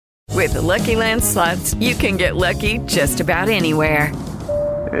With the Lucky Land Slots, you can get lucky just about anywhere.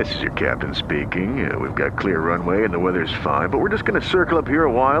 This is your captain speaking. We've got clear runway and the weather's fine, but we're just going to circle up here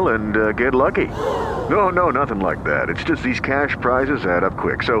a while and get lucky. No, nothing like that. It's just these cash prizes add up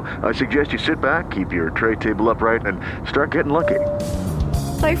quick. So I suggest you sit back, keep your tray table upright, and start getting lucky.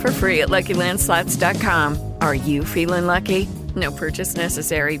 Play for free at LuckyLandSlots.com. Are you feeling lucky? No purchase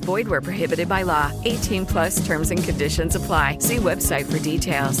necessary. Void where prohibited by law. 18 plus terms and conditions apply. See website for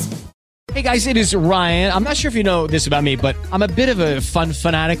details. Hey guys, it is Ryan. I'm not sure if you know this about me, but I'm a bit of a fun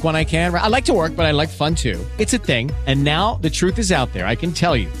fanatic when I can. I like to work, but I like fun too. It's a thing. And now the truth is out there. I can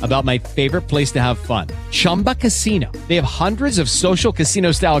tell you about my favorite place to have fun. Chumba Casino. They have hundreds of social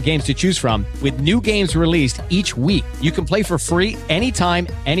casino style games to choose from with new games released each week. You can play for free anytime,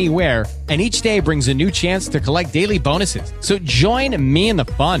 anywhere. And each day brings a new chance to collect daily bonuses. So join me in the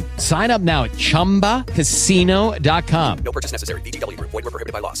fun. Sign up now at ChumbaCasino.com. No purchase necessary. VGW. Void where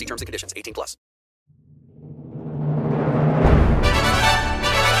prohibited by law. See terms and conditions. 18 plus.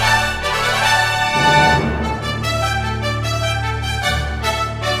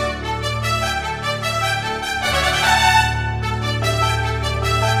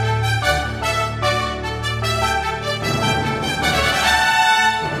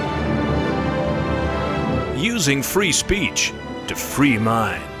 Using free speech to free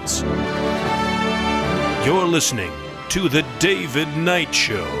minds. You're listening to The David Knight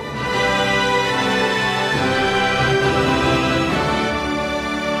Show.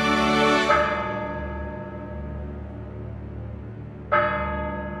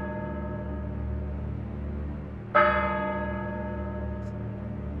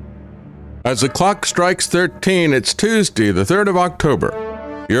 As the clock strikes 13, it's Tuesday, the 3rd of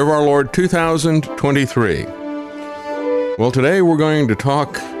October, year of our Lord 2023. Well, today we're going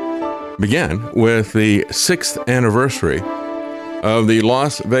to begin with the 6th anniversary of the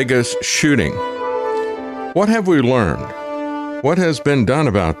Las Vegas shooting. What have we learned? What has been done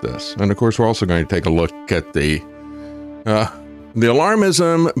about this? And of course, we're also going to take a look at the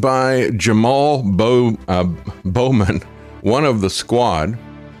Alarmism by Jamaal Bowman, one of the squad,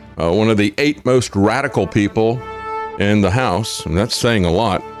 one of the 8 most radical people in the House, and that's saying a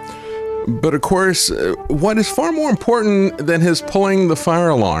lot. But of course, what is far more important than his pulling the fire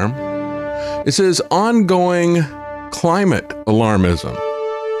alarm is his ongoing climate alarmism.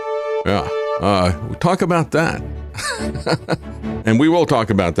 Yeah, we'll talk about that. And we will talk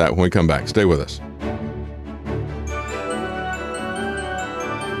about that when we come back. Stay with us.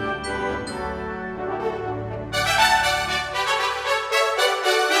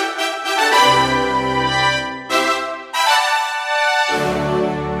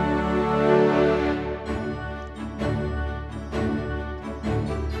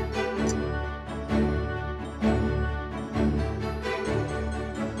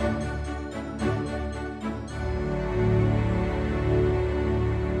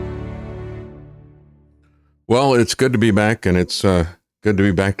 Well, it's good to be back, and it's good to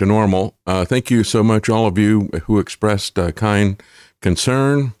be back to normal. Thank you so much, all of you who expressed kind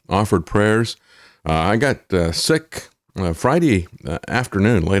concern, offered prayers. I got sick Friday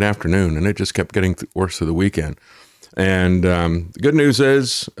afternoon, late afternoon, and it just kept getting worse through the weekend. And the good news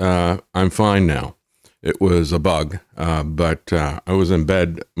is I'm fine now. It was a bug, but I was in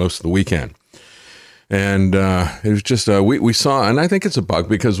bed most of the weekend. And it was just, we saw, and I think it's a bug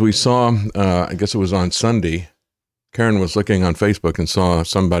because we saw, I guess it was on Sunday, Karen was looking on Facebook and saw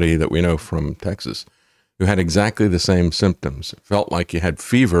somebody that we know from Texas who had exactly the same symptoms. It felt like you had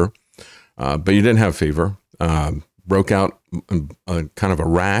fever, but you didn't have fever. Broke out kind of a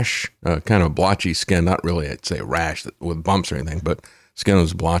rash, kind of blotchy skin, not really, I'd say a rash with bumps or anything, but skin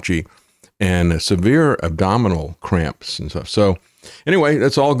was blotchy, and severe abdominal cramps and stuff. So anyway,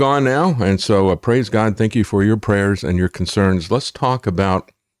 that's all gone now. And so praise God. Thank you for your prayers and your concerns. Let's talk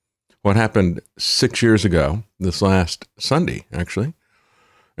about what happened 6 years ago, this last Sunday, actually.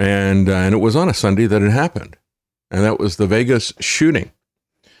 And it was on a Sunday that it happened. And that was the Vegas shooting.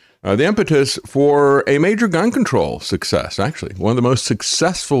 The impetus for a major gun control success, actually. One of the most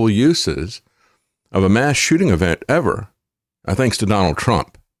successful uses of a mass shooting event ever, thanks to Donald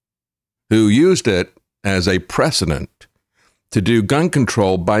Trump, who used it as a precedent to do gun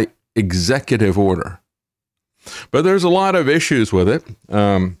control by executive order. But there's a lot of issues with it. As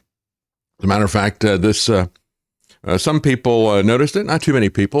a matter of fact, some people noticed it, not too many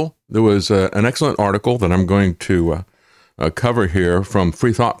people. There was an excellent article that I'm going to cover here from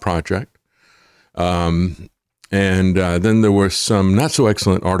Free Thought Project. And then there were some not so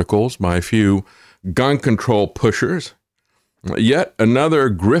excellent articles by a few gun control pushers. Yet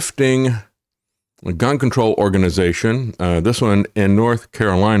another grifting a gun control organization. This one in North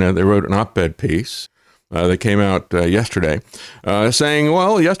Carolina, they wrote an op-ed piece that came out yesterday saying,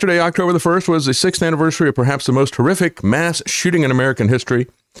 well, yesterday, October the 1st, was the 6th anniversary of perhaps the most horrific mass shooting in American history.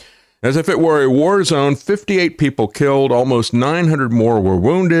 As if it were a war zone, 58 people killed, almost 900 more were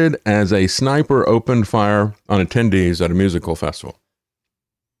wounded as a sniper opened fire on attendees at a musical festival.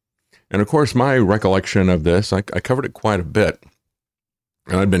 And of course, my recollection of this, I covered it quite a bit,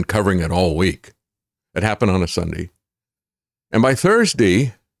 and I'd been covering it all week. It happened on a Sunday. And by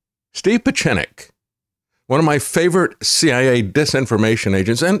Thursday, Steve Pieczenik, one of my favorite CIA disinformation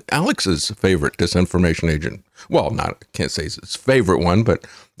agents, and Alex's favorite disinformation agent. Well, I can't say it's his favorite one, but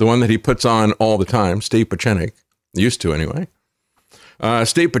the one that he puts on all the time, Steve Pieczenik, used to anyway.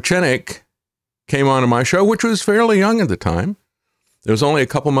 Steve Pieczenik came on to my show, which was fairly young at the time. It was only a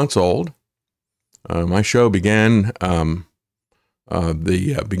couple months old. My show began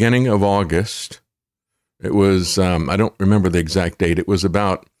the beginning of August. It was, I don't remember the exact date. It was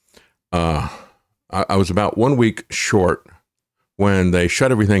about, I was about 1 week short when they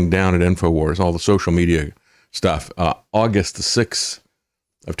shut everything down at InfoWars, all the social media stuff, August the 6th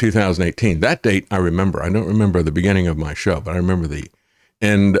of 2018. That date I remember. I don't remember the beginning of my show, but I remember the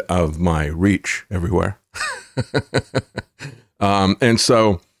end of my reach everywhere.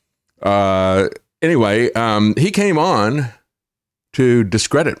 Anyway, he came on to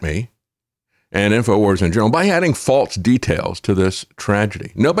discredit me and InfoWars in general by adding false details to this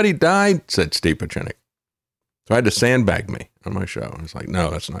tragedy. Nobody died, said Steve Pieczenik. So I had to sandbag me on my show. I was like, no,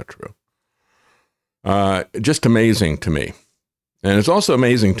 that's not true. Just amazing to me. And it's also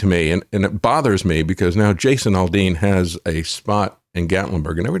amazing to me, and it bothers me because now Jason Aldean has a spot in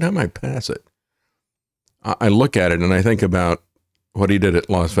Gatlinburg, and every time I pass it, I look at it and I think about what he did at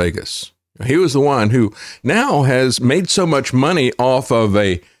Las Vegas. He was the one who now has made so much money off of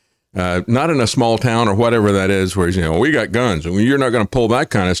not in a small town or whatever that is, where he's, we got guns and you're not going to pull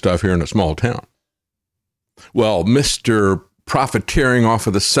that kind of stuff here in a small town. Well, Mr. Profiteering off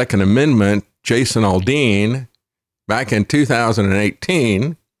of the Second Amendment, Jason Aldean, back in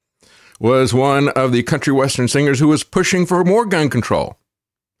 2018, was one of the country western singers who was pushing for more gun control,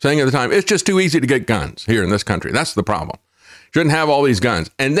 saying at the time, it's just too easy to get guns here in this country. That's the problem. Shouldn't have all these guns.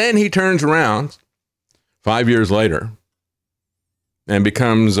 And then he turns around 5 years later and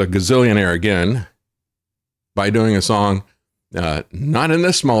becomes a gazillionaire again by doing a song, not in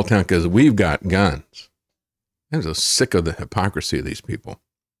this small town because we've got guns. I'm so sick of the hypocrisy of these people.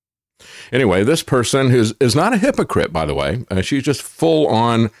 Anyway, this person is not a hypocrite, by the way. She's just full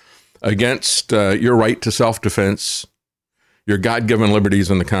on against your right to self-defense, your God-given liberties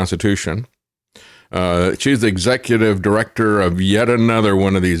in the Constitution. She's the executive director of yet another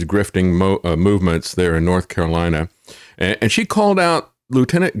one of these grifting movements there in North Carolina. And she called out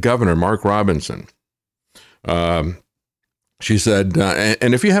Lieutenant Governor Mark Robinson. She said,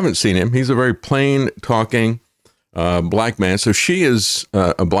 and if you haven't seen him, he's a very plain talking black man. So she is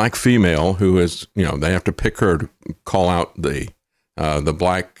a black female who is, they have to pick her to call out the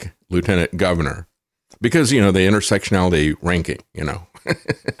black lieutenant governor because, the intersectionality ranking,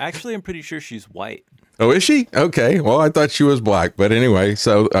 Actually, I'm pretty sure she's white. Oh, is she? Okay. Well, I thought she was black, but anyway,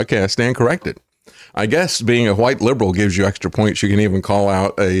 so, okay, I stand corrected. I guess being a white liberal gives you extra points. You can even call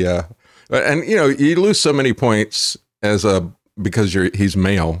out you lose so many points because he's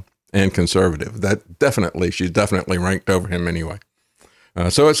male and conservative. She's definitely ranked over him anyway.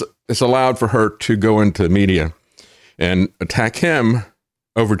 So it's allowed for her to go into media and attack him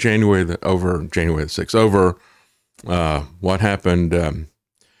over January the 6th, over what happened in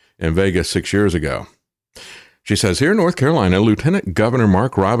Vegas 6 years ago. She says, here in North Carolina, Lieutenant Governor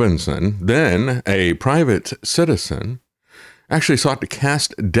Mark Robinson, then a private citizen, actually sought to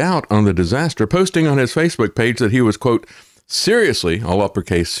cast doubt on the disaster, posting on his Facebook page that he was, quote, seriously, all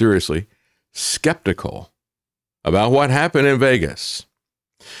uppercase, seriously, skeptical about what happened in Vegas.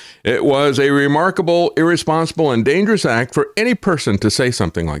 It was a remarkable, irresponsible, and dangerous act for any person to say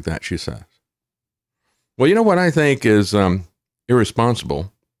something like that, she says. Well, you know what I think is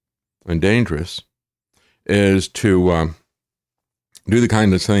irresponsible and dangerous is to do the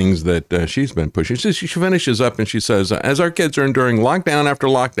kind of things that she's been pushing. She finishes up and she says, as our kids are enduring lockdown after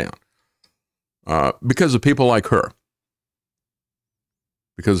lockdown, because of people like her.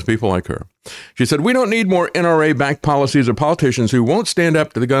 Because of people like her. She said, we don't need more NRA-backed policies or politicians who won't stand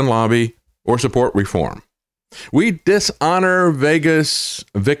up to the gun lobby or support reform. We dishonor Vegas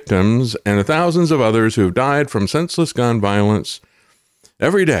victims and the thousands of others who have died from senseless gun violence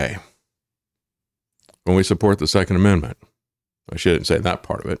every day when we support the Second Amendment. I shouldn't say that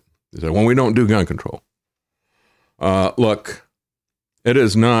part of it. She said, when we don't do gun control. Look, it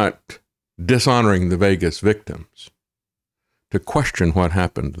is not dishonoring the Vegas victims to question what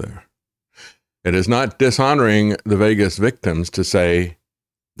happened there. It is not dishonoring the Vegas victims to say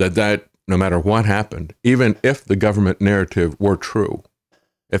that no matter what happened, even if the government narrative were true,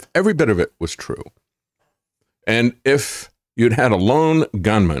 if every bit of it was true, and if you'd had a lone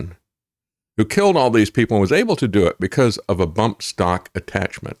gunman who killed all these people and was able to do it because of a bump stock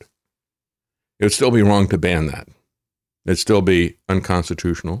attachment, it would still be wrong to ban that. It'd still be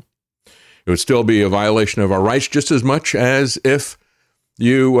unconstitutional. It would still be a violation of our rights, just as much as if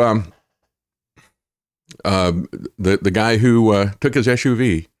you, the guy who took his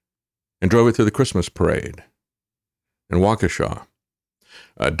SUV and drove it to the Christmas parade in Waukesha,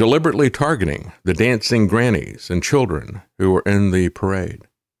 deliberately targeting the dancing grannies and children who were in the parade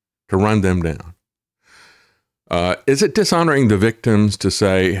to run them down. Is it dishonoring the victims to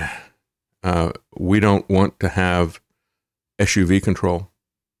say we don't want to have SUV control?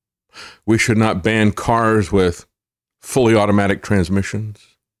 We should not ban cars with fully automatic transmissions?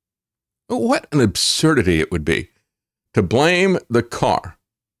 What an absurdity it would be to blame the car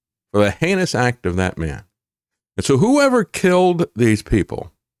for the heinous act of that man. And so whoever killed these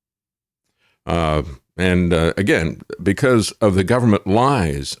people, again, because of the government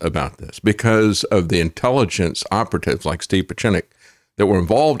lies about this, because of the intelligence operatives like Steve Pieczenik that were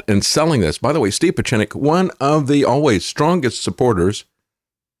involved in selling this. By the way, Steve Pieczenik, one of the always strongest supporters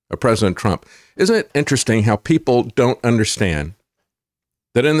of President Trump. Isn't it interesting how people don't understand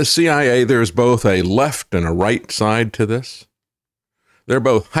that in the CIA there's both a left and a right side to this? They're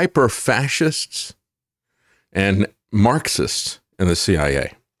both hyper-fascists and Marxists in the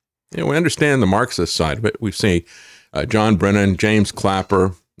CIA. You know, we understand the Marxist side of it. We see John Brennan, James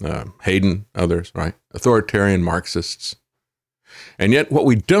Clapper, Hayden, others, right? Authoritarian Marxists. And yet what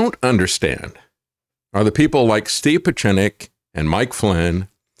we don't understand are the people like Steve Pieczenik and Mike Flynn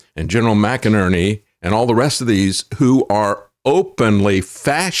and General McInerney and all the rest of these who are openly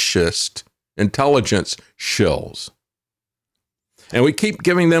fascist intelligence shills. And we keep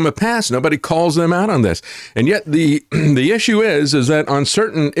giving them a pass. Nobody calls them out on this. And yet the issue is that on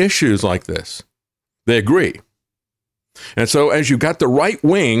certain issues like this, they agree. And so as you got the right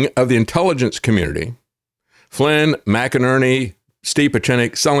wing of the intelligence community, Flynn, McInerney, Steve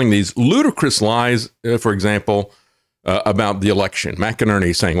Pieczenik selling these ludicrous lies, for example, about the election.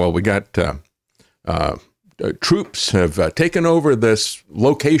 McInerney saying, well, we got troops have taken over this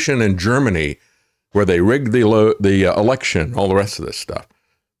location in Germany where they rigged the election, all the rest of this stuff.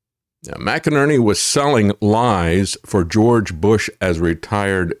 Now, McInerney was selling lies for George Bush as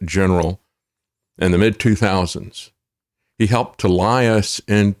retired general in the mid-2000s. He helped to lie us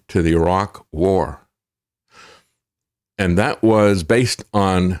into the Iraq War. And that was based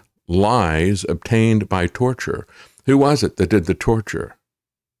on lies obtained by torture. Who was it that did the torture?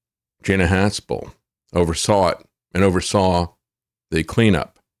 Gina Haspel oversaw it and oversaw the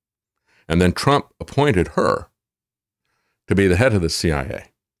cleanup. And then Trump appointed her to be the head of the CIA.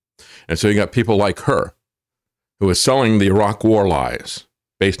 And so you got people like her who was selling the Iraq War lies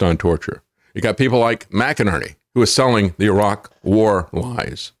based on torture. You got people like McInerney who was selling the Iraq War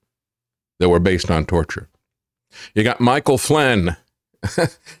lies that were based on torture. You got Michael Flynn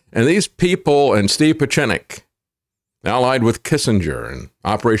and these people and Steve Pieczenik, allied with Kissinger and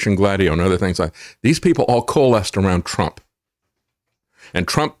Operation Gladio and other things like that. These people all coalesced around Trump. And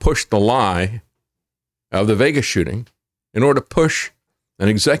Trump pushed the lie of the Vegas shooting in order to push an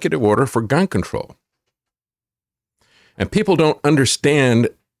executive order for gun control. And people don't understand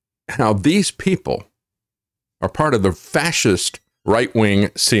how these people are part of the fascist right-wing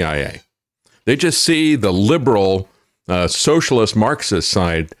CIA. They just see the liberal, socialist, Marxist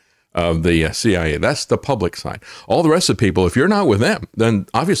side of the CIA. That's the public side. All the rest of the people, if you're not with them, then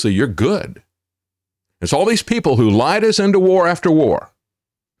obviously you're good. It's all these people who lied us into war after war,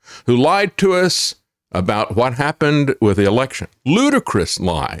 who lied to us about what happened with the election. Ludicrous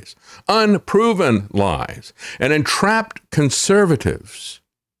lies, unproven lies, and entrapped conservatives.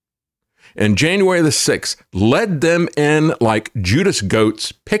 And January the 6th led them in like Judas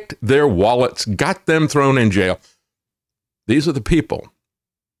goats, picked their wallets, got them thrown in jail. These are the people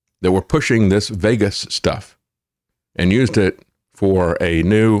that were pushing this Vegas stuff and used it for a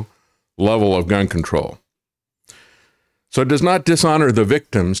new level of gun control. So it does not dishonor the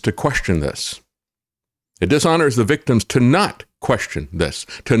victims to question this. It dishonors the victims to not question this,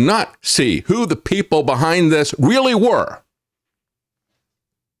 to not see who the people behind this really were.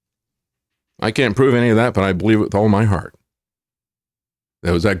 I can't prove any of that, but I believe it with all my heart.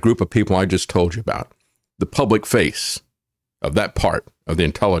 There was that group of people I just told you about, the public face of that part of the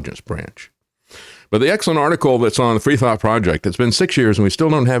intelligence branch. But the excellent article that's on the Free Thought Project, it's been 6 years and we still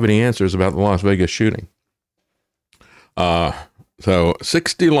don't have any answers about the Las Vegas shooting. So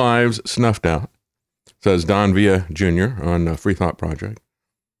 60 lives snuffed out, says Don Villa Jr. on Free Thought Project.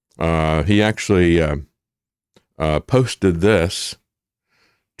 He actually posted this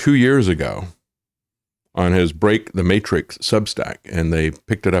 2 years ago on his Break the Matrix Substack, and they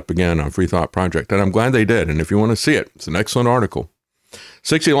picked it up again on Free Thought Project, and I'm glad they did. And if you want to see it, it's an excellent article.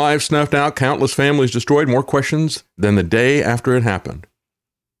 60 lives snuffed out, countless families destroyed, more questions than the day after it happened.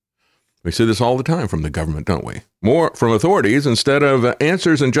 We see this all the time from the government, don't we? More from authorities. Instead of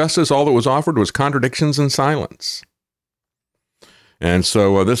answers and justice, all that was offered was contradictions and silence. And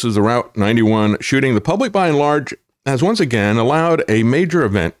so this is the Route 91 shooting. The public, by and large, has once again allowed a major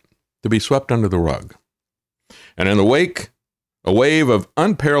event to be swept under the rug. And in the wake, a wave of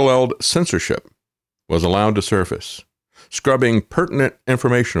unparalleled censorship was allowed to surface, scrubbing pertinent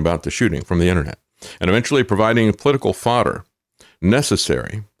information about the shooting from the internet, and eventually providing political fodder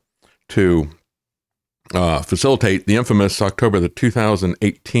necessary to facilitate the infamous October the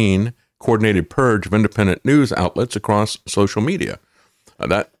 2018 coordinated purge of independent news outlets across social media.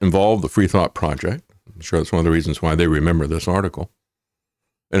 That involved the Free Thought Project. I'm sure that's one of the reasons why they remember this article.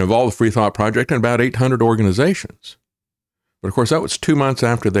 It involved the Free Thought Project and about 800 organizations. But of course, that was 2 months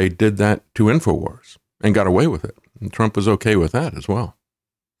after they did that to InfoWars and got away with it. And Trump was okay with that as well.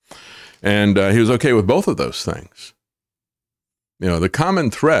 And he was okay with both of those things. You know, the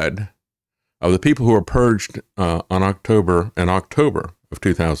common thread of the people who were purged in October of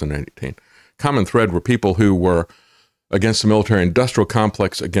 2018, common thread were people who were against the military-industrial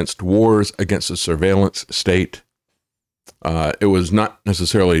complex, against wars, against the surveillance state. It was not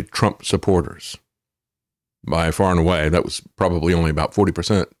necessarily Trump supporters by far and away. That was probably only about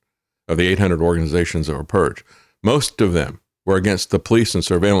 40% of the 800 organizations that were purged. Most of them were against the police and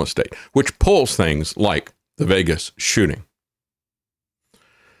surveillance state, which pulls things like the Vegas shooting.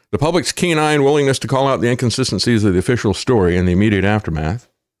 The public's keen eye and willingness to call out the inconsistencies of the official story in the immediate aftermath,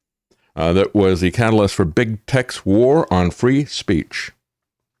 that was the catalyst for big tech's war on free speech.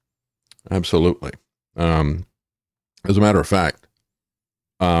 Absolutely. As a matter of fact,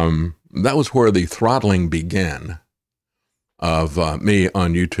 that was where the throttling began of me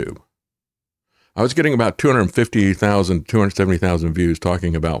on YouTube. I was getting about 250,000, 270,000 views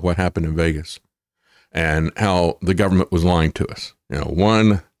talking about what happened in Vegas and how the government was lying to us. You know,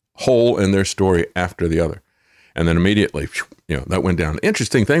 one hole in their story after the other. And then immediately, that went down. The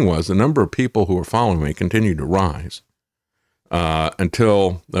interesting thing was the number of people who were following me continued to rise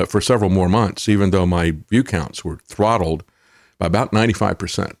until for several more months, even though my view counts were throttled by about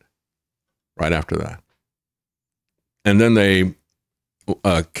 95% right after that. And then they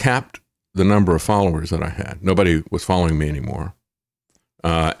capped the number of followers that I had. Nobody was following me anymore.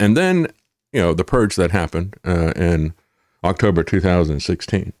 And then, the purge that happened in October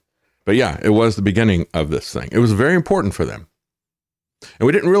 2016. But yeah, it was the beginning of this thing. It was very important for them. And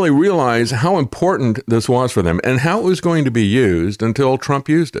we didn't really realize how important this was for them and how it was going to be used until Trump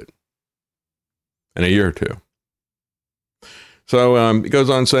used it in a year or two. So it goes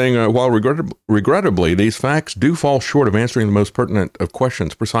on saying, while regrettably, these facts do fall short of answering the most pertinent of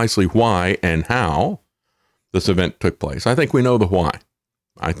questions, precisely why and how this event took place. I think we know the why.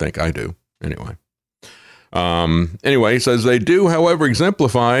 I think I do, anyway. He says they do, however,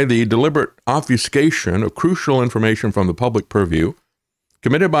 exemplify the deliberate obfuscation of crucial information from the public purview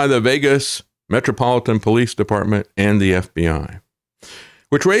committed by the Vegas Metropolitan Police Department and the FBI,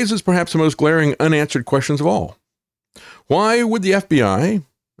 which raises perhaps the most glaring unanswered questions of all. Why would the FBI and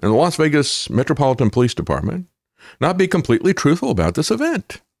the Las Vegas Metropolitan Police Department not be completely truthful about this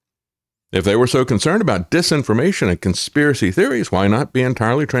event? If they were so concerned about disinformation and conspiracy theories, why not be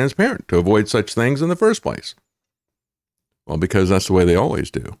entirely transparent to avoid such things in the first place? Well, because that's the way they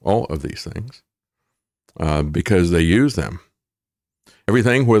always do, all of these things, because they use them.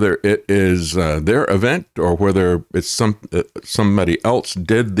 Everything, whether it is their event or whether it's somebody else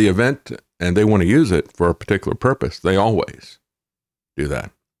did the event and they want to use it for a particular purpose, they always do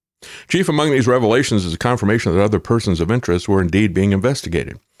that. Chief among these revelations is a confirmation that other persons of interest were indeed being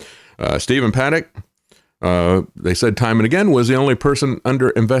investigated. Stephen Paddock, they said time and again, was the only person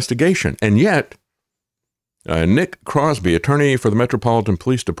under investigation. And yet, Nick Crosby, attorney for the Metropolitan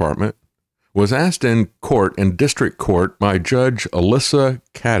Police Department, was asked in district court by Judge Alyssa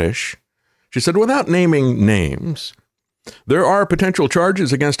Kaddish. She said, without naming names, there are potential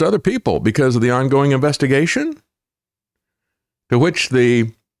charges against other people because of the ongoing investigation? To which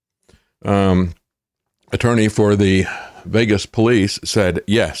the attorney for the Vegas police said,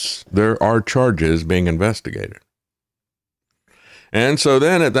 yes, there are charges being investigated. And so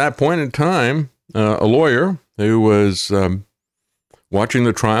then at that point in time, a lawyer who was watching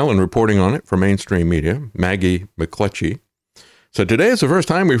the trial and reporting on it for mainstream media, Maggie McCletchy, said, "Today is the first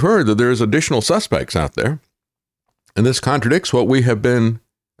time we've heard that there's additional suspects out there. And this contradicts what has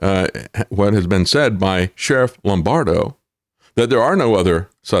been said by Sheriff Lombardo, that there are no other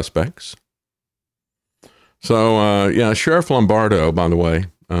suspects." So, Sheriff Lombardo, by the way,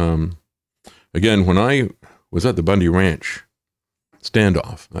 again, when I was at the Bundy Ranch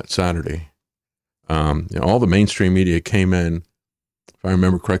standoff that Saturday, all the mainstream media came in, if I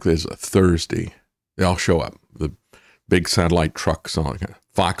remember correctly, it's a Thursday. They all show up, the big satellite trucks, all that.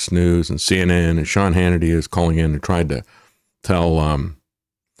 Fox News and CNN, and Sean Hannity is calling in and tried to tell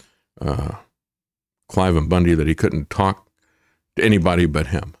Clive Bundy that he couldn't talk to anybody but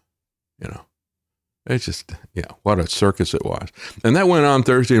him. It's just, what a circus it was. And that went on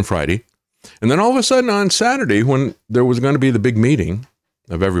Thursday and Friday. And then all of a sudden on Saturday, when there was going to be the big meeting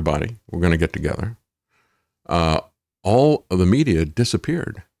of everybody, we're going to get together, all of the media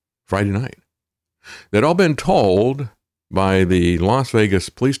disappeared Friday night. They'd all been told by the Las Vegas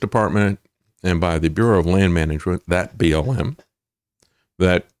Police Department and by the Bureau of Land Management, that BLM,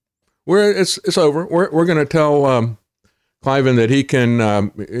 that it's over. We're going to tell Cliven that he can,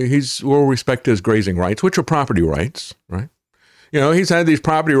 we'll respect his grazing rights, which are property rights, right? He's had these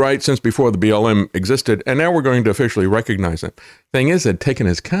property rights since before the BLM existed, and now we're going to officially recognize them. Thing is, they'd taken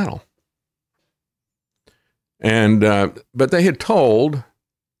his cattle. And, but they had told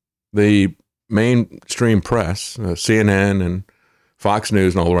the mainstream press, CNN and Fox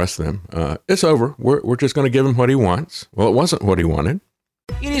News and all the rest of them, it's over. We're just going to give him what he wants. Well, it wasn't what he wanted.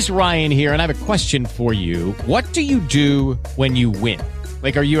 It is Ryan here, and I have a question for you. What do you do when you win?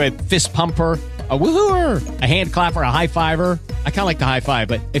 Like, are you a fist pumper, a woohooer, a hand clapper, a high fiver? I kind of like the high five,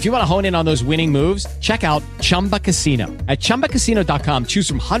 but if you want to hone in on those winning moves, check out Chumba Casino. At ChumbaCasino.com, choose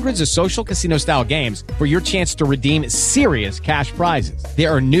from hundreds of social casino-style games for your chance to redeem serious cash prizes.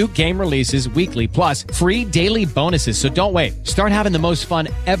 There are new game releases weekly, plus free daily bonuses, so don't wait. Start having the most fun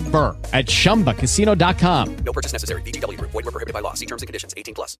ever at ChumbaCasino.com. No purchase necessary. VGW Group. Void where prohibited by law. See terms and conditions.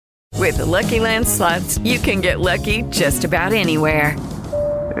 18+. With the Lucky Land Slots, you can get lucky just about anywhere.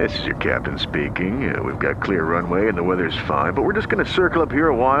 This is your captain speaking. We've got clear runway and the weather's fine, but we're just going to circle up here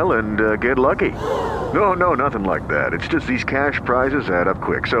a while and get lucky. No, nothing like that. It's just these cash prizes add up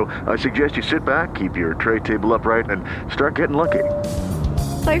quick. So I suggest you sit back, keep your tray table upright, and start getting lucky.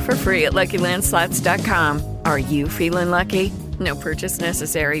 Play for free at LuckyLandSlots.com. Are you feeling lucky? No purchase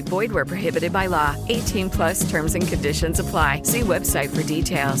necessary. Void where prohibited by law. 18+ terms and conditions apply. See website for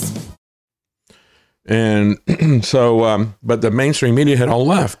details. And so, but the mainstream media had all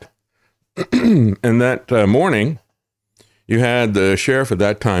left. And that morning, you had the sheriff at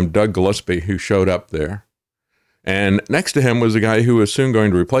that time, Doug Gillespie, who showed up there. And next to him was the guy who was soon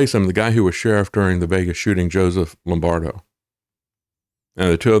going to replace him, the guy who was sheriff during the Vegas shooting, Joseph Lombardo.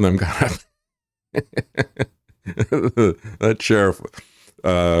 And the two of them got up. That sheriff,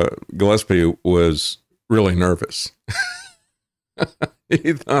 Gillespie, was really nervous.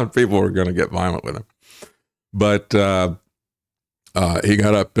 He thought people were going to get violent with him. But he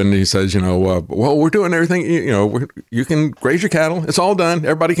got up and he says, well, we're doing everything, you can graze your cattle. It's all done.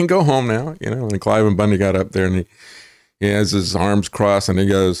 Everybody can go home now, And Clive Bundy got up there and he has his arms crossed and he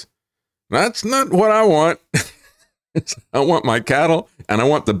goes, "That's not what I want. I want my cattle and I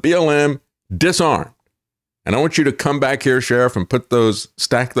want the BLM disarmed. And I want you to come back here, Sheriff, and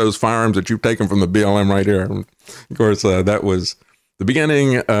stack those firearms that you've taken from the BLM right here." And of course, that was the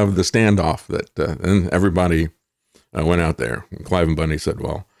beginning of the standoff and everybody went out there. And Clive Bundy said,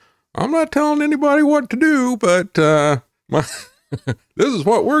 "Well, I'm not telling anybody what to do, but this is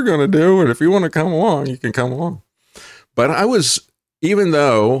what we're going to do. And if you want to come along, you can come along." But even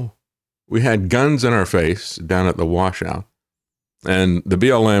though we had guns in our face down at the washout and the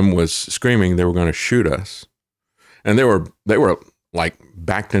BLM was screaming they were going to shoot us, and they were like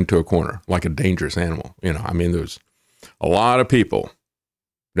backed into a corner like a dangerous animal. There was a lot of people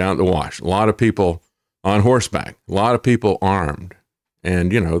down at the wash, a lot of people on horseback, a lot of people armed.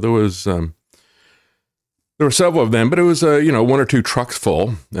 And, there were several of them, but it was, one or two trucks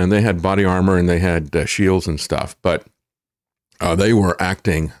full, and they had body armor and they had shields and stuff. But they were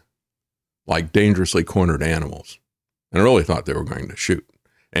acting like dangerously cornered animals. And I really thought they were going to shoot.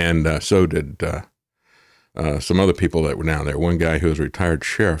 And so did some other people that were down there. One guy who was a retired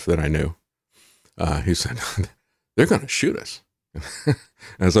sheriff that I knew, he said, "They're going to shoot us."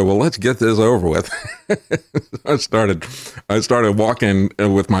 And I said, "Well, let's get this over with." I started walking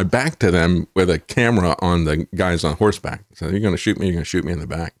with my back to them with a camera on the guys on horseback. So, "You're going to shoot me. You're going to shoot me in the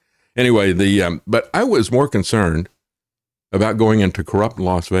back." Anyway, but I was more concerned about going into corrupt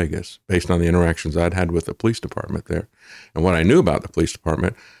Las Vegas based on the interactions I'd had with the police department there and what I knew about the police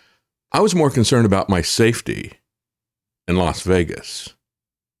department. I was more concerned about my safety in Las Vegas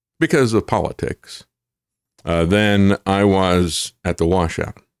because of politics than I was at the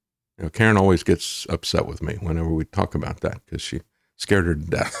washout. You know, Karen always gets upset with me whenever we talk about that because she scared her to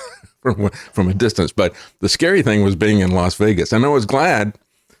death from a distance. But the scary thing was being in Las Vegas. And I was glad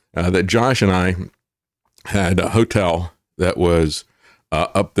that Josh and I had a hotel that was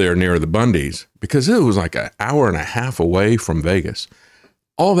up there near the Bundys because it was like an hour and a half away from Vegas.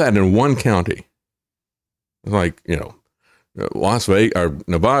 All that in one county. Like, you know, Las Vegas or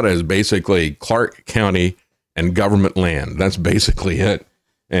Nevada is basically Clark County and government land. That's basically it.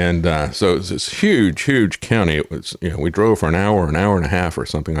 And so it's this huge, huge county. It was, you know, we drove for an hour and a half or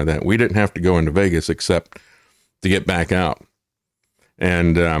something like that. We didn't have to go into Vegas except to get back out.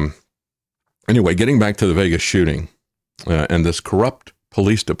 And anyway, getting back to the Vegas shooting and this corrupt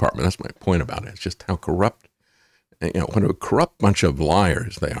police department, that's my point about it. It's just how corrupt, you know, what a corrupt bunch of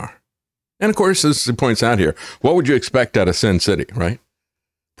liars they are. And of course, as he points out here, what would you expect out of Sin City, right?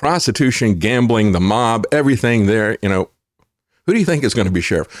 Prostitution, gambling, the mob, everything there, you know. Who do you think is going to be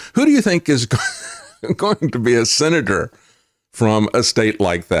sheriff? Who do you think is going to be a senator from a state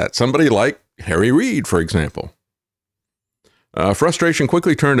like that? Somebody like Harry Reid, for example. Frustration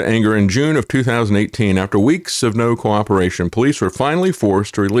quickly turned to anger in June of 2018. After weeks of no cooperation, police were finally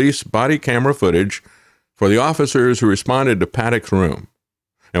forced to release body camera footage for the officers who responded to Paddock's room.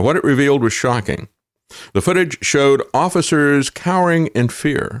 And what it revealed was shocking. The footage showed officers cowering in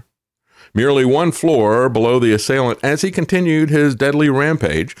fear, merely one floor below the assailant as he continued his deadly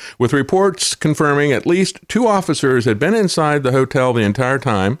rampage, with reports confirming at least 2 officers had been inside the hotel the entire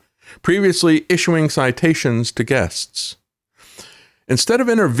time, previously issuing citations to guests. Instead of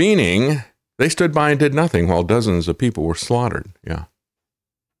intervening, they stood by and did nothing while dozens of people were slaughtered. Yeah.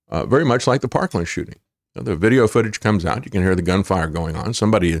 Very much like the Parkland shooting. The video footage comes out. You can hear the gunfire going on.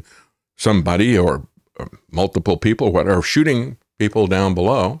 Somebody or multiple people are shooting people down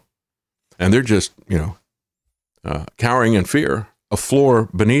below. And they're just, you know, cowering in fear, a floor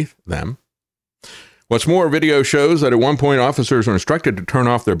beneath them. What's more, video shows that at one point officers were instructed to turn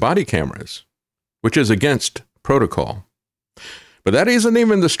off their body cameras, which is against protocol. But that isn't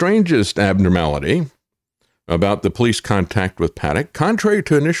even the strangest abnormality about the police contact with Paddock. Contrary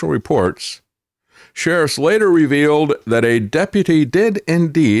to initial reports, sheriffs later revealed that a deputy did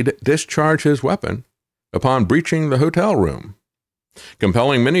indeed discharge his weapon upon breaching the hotel room,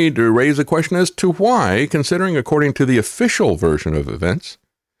 compelling many to raise a question as to why, considering according to the official version of events,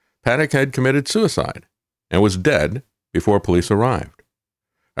 Paddock had committed suicide and was dead before police arrived.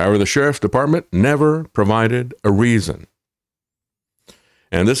 However, the sheriff's department never provided a reason.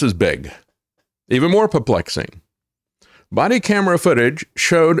 And this is big, even more perplexing. Body camera footage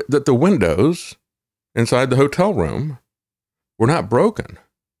showed that the windows inside the hotel room were not broken.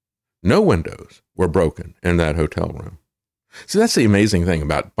 No windows were broken in that hotel room. See, that's the amazing thing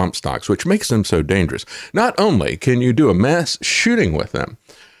about bump stocks, which makes them so dangerous. Not only can you do a mass shooting with them,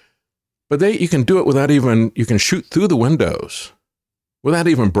 but you can do it you can shoot through the windows without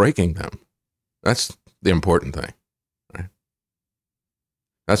even breaking them. That's the important thing, right?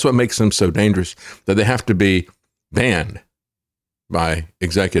 That's what makes them so dangerous, that they have to be banned by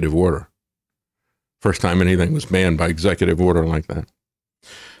executive order. First time anything was banned by executive order like that.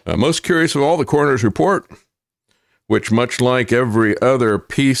 Most curious of all, the coroner's report, which, much like every other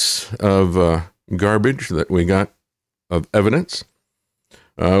piece of garbage that we got of evidence,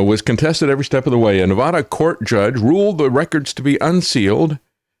 was contested every step of the way. A Nevada court judge ruled the records to be unsealed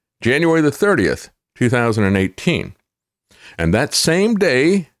January the 30th, 2018. And that same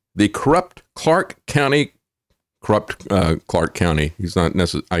day, the corrupt Clark County, he's not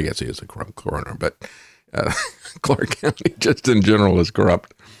necessarily, I guess he is a corrupt coroner, but Clark County just in general is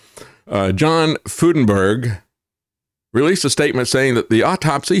corrupt. John Fudenberg released a statement saying that the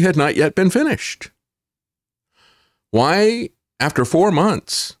autopsy had not yet been finished. Why, after 4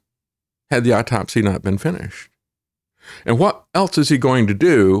 months, had the autopsy not been finished? And what else is he going to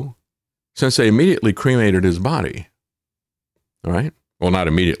do since they immediately cremated his body? All right? Well, not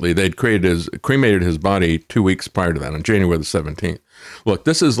immediately. They'd cremated his body 2 weeks prior to that, on January the 17th. Look,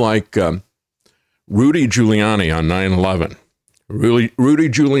 this is like Rudy Giuliani on 9/11. Rudy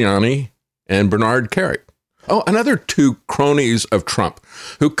Giuliani and Bernard Kerik. Oh, another 2 cronies of Trump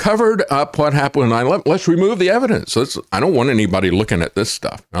who covered up what happened on 9/11. Let's remove the evidence. I don't want anybody looking at this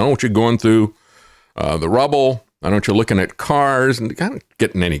stuff. I don't want you going through the rubble. I don't want you looking at cars and kind of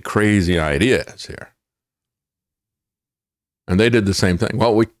getting any crazy ideas here. And they did the same thing.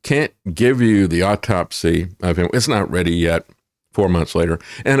 Well, we can't give you the autopsy of him. It's not ready yet. 4 months later.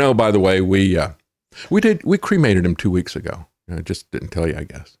 And oh, by the way, we cremated him 2 weeks ago. I just didn't tell you, I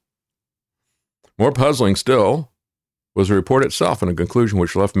guess. More puzzling still was the report itself, and a conclusion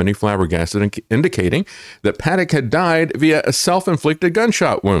which left many flabbergasted, indicating that Paddock had died via a self-inflicted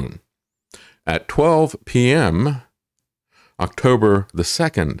gunshot wound at 12 p.m. October the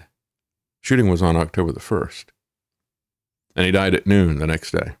 2nd. Shooting was on October the 1st. And he died at noon the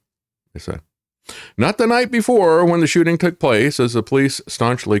next day, they said. Not the night before when the shooting took place, as the police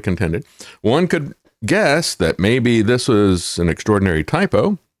staunchly contended. One could guess that maybe this was an extraordinary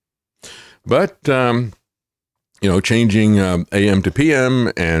typo, but, changing AM to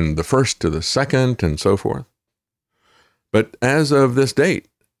PM and the 1st to the 2nd and so forth. But as of this date,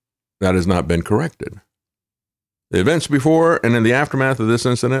 that has not been corrected. The events before and in the aftermath of this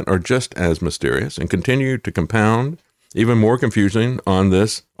incident are just as mysterious and continue to compound even more confusing on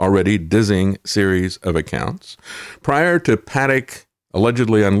this already dizzying series of accounts. Prior to Paddock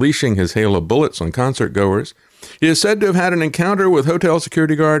allegedly unleashing his hail of bullets on concert goers, he is said to have had an encounter with hotel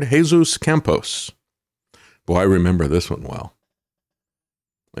security guard Jesus Campos. Boy, I remember this one well.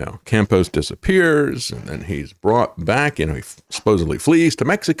 Campos disappears, and then he's brought back. He supposedly flees to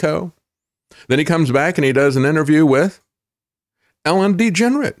Mexico. Then he comes back and he does an interview with Ellen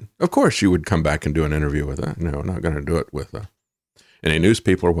DeGenerate. Of course, you would come back and do an interview with her. No, not going to do it with any news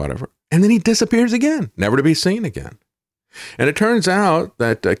people or whatever. And then he disappears again, never to be seen again. And it turns out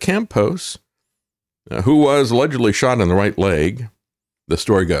that Campos, who was allegedly shot in the right leg, the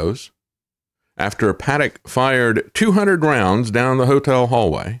story goes, after Paddock fired 200 rounds down the hotel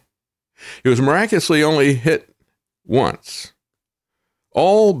hallway, he was miraculously only hit once,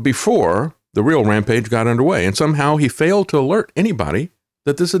 all before the real rampage got underway, and somehow he failed to alert anybody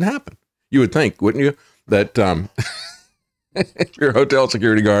that this had happened. You would think, wouldn't you, that if you're a hotel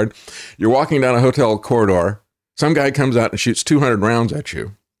security guard, you're walking down a hotel corridor, some guy comes out and shoots 200 rounds at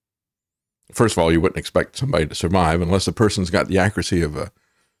you. First of all, you wouldn't expect somebody to survive unless the person's got the accuracy of a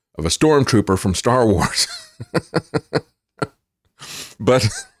stormtrooper from Star Wars. But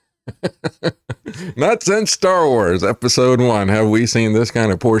not since Star Wars Episode 1 have we seen this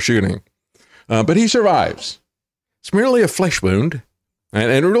kind of poor shooting. But he survives. It's merely a flesh wound,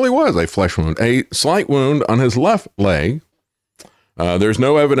 and it really was a flesh wound, a slight wound on his left leg. There's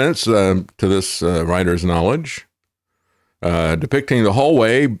no evidence, to this writer's knowledge, depicting the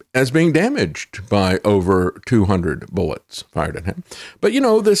hallway as being damaged by over 200 bullets fired at him. But,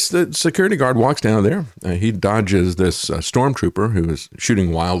 the security guard walks down there. He dodges this stormtrooper who is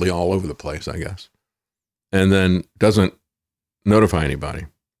shooting wildly all over the place, I guess, and then doesn't notify anybody.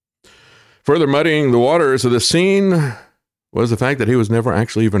 Further muddying the waters of the scene was the fact that he was never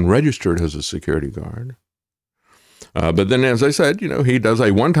actually even registered as a security guard. But then, as I said, he does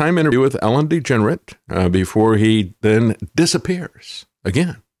a one-time interview with Ellen DeGenerate before he then disappears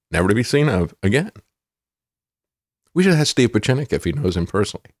again, never to be seen of again. We should ask Steve Pachinik if he knows him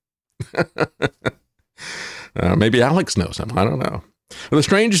personally. Maybe Alex knows him. I don't know. The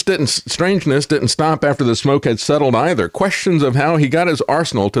strangeness didn't stop after the smoke had settled either. Questions of how he got his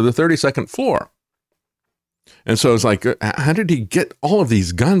arsenal to the 32nd floor. And so it's like, how did he get all of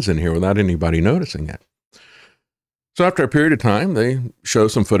these guns in here without anybody noticing it? So after a period of time, they show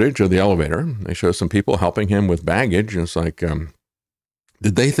some footage of the elevator. They show some people helping him with baggage. And it's like,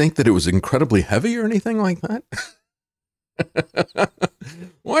 did they think that it was incredibly heavy or anything like that?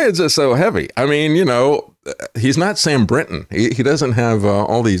 Why is this so heavy? I mean, he's not Sam Brinton. He doesn't have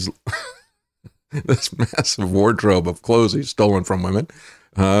all these, this massive wardrobe of clothes he's stolen from women.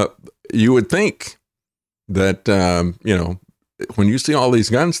 You would think that, when you see all these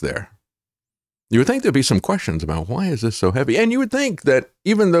guns there, you would think there'd be some questions about why is this so heavy? And you would think that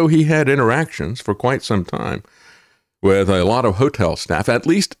even though he had interactions for quite some time with a lot of hotel staff, at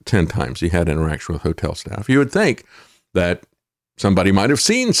least 10 times he had interaction with hotel staff, you would think that somebody might have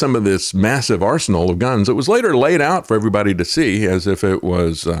seen some of this massive arsenal of guns. It was later laid out for everybody to see as if it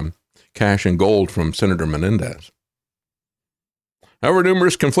was cash and gold from Senator Menendez. However,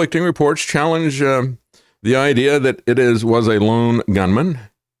 numerous conflicting reports challenge the idea that it was a lone gunman.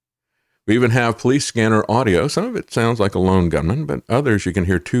 We even have police scanner audio. Some of it sounds like a lone gunman, but others you can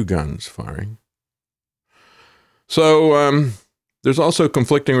hear two guns firing. So there's also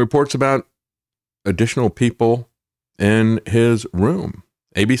conflicting reports about additional people in his room.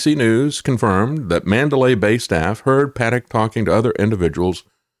 ABC News confirmed that Mandalay Bay staff heard Paddock talking to other individuals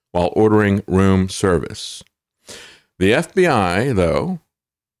while ordering room service. The FBI, though,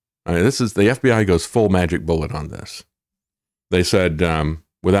 the FBI goes full magic bullet on this. They said,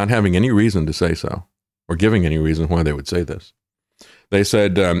 without having any reason to say so, or giving any reason why they would say this, They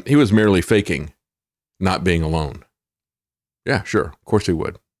said he was merely faking not being alone. Yeah, sure. Of course he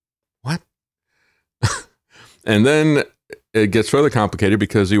would. What? And then it gets further complicated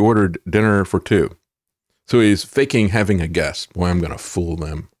because he ordered dinner for two. So he's faking having a guest. Boy, I'm going to fool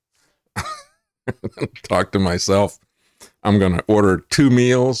them. Talk to myself. I'm going to order 2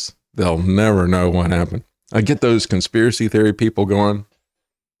 meals. They'll never know what happened. I get those conspiracy theory people going.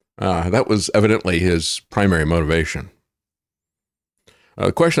 That was evidently his primary motivation.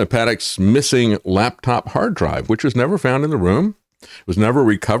 The question of Paddock's missing laptop hard drive, which was never found in the room, was never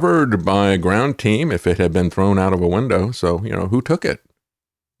recovered by a ground team if it had been thrown out of a window. So, who took it?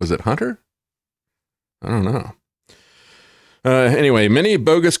 Was it Hunter? I don't know. Anyway, many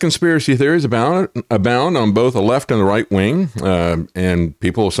bogus conspiracy theories abound on both the left and the right wing, and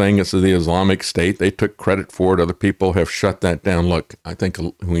people saying it's the Islamic State. They took credit for it. Other people have shut that down. Look, I think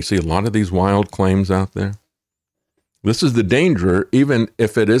we see a lot of these wild claims out there. This is the danger, even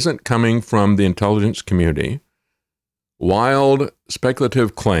if it isn't coming from the intelligence community. Wild,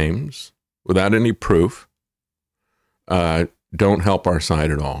 speculative claims without any proof don't help our side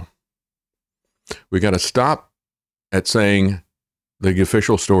at all. We got to stop at saying the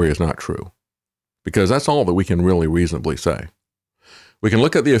official story is not true, because that's all that we can really reasonably say. We can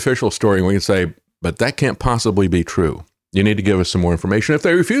look at the official story and we can say, but that can't possibly be true. You need to give us some more information. If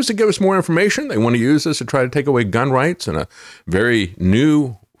they refuse to give us more information, they want to use this to try to take away gun rights in a very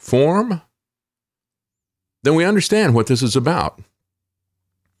new form, then we understand what this is about.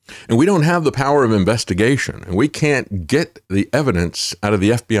 And we don't have the power of investigation, and we can't get the evidence out of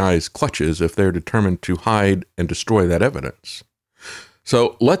the FBI's clutches if they're determined to hide and destroy that evidence.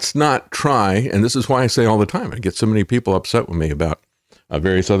 So let's not try, and this is why I say all the time, I get so many people upset with me about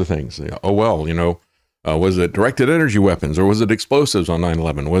various other things. Oh, well, was it directed energy weapons, or was it explosives on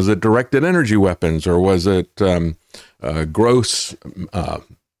 9/11? Was it directed energy weapons, or was it gross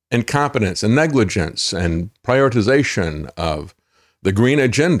incompetence and negligence and prioritization of the green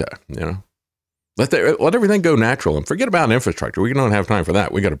agenda? Let everything go natural and forget about infrastructure. We don't have time for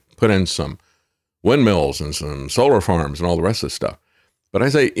that. We got to put in some windmills and some solar farms and all the rest of this stuff. But I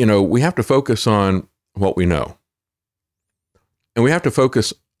say, we have to focus on what we know, and we have to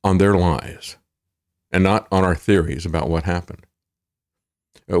focus on their lies and not on our theories about what happened.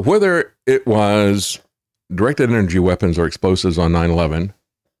 Whether it was directed energy weapons or explosives on 9/11,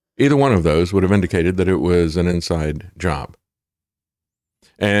 either one of those would have indicated that it was an inside job.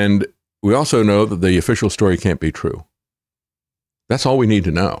 And we also know that the official story can't be true. That's all we need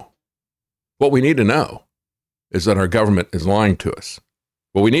to know. What we need to know is that our government is lying to us.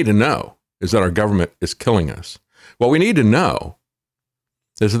 What we need to know is that our government is killing us. What we need to know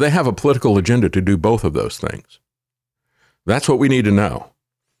is that they have a political agenda to do both of those things. That's what we need to know.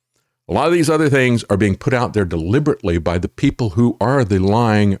 A lot of these other things are being put out there deliberately by the people who are the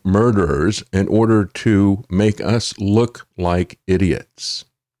lying murderers in order to make us look like idiots.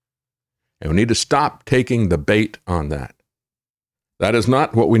 And we need to stop taking the bait on that. That is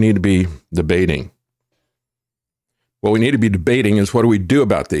not what we need to be debating. What we need to be debating is, what do we do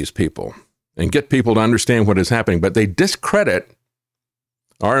about these people and get people to understand what is happening? But they discredit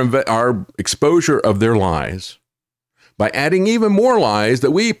our exposure of their lies by adding even more lies that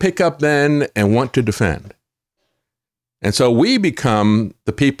we pick up then and want to defend. And so we become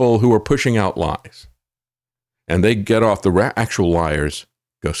the people who are pushing out lies, and they get off, the actual liars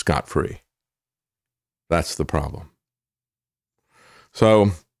go scot-free. That's the problem.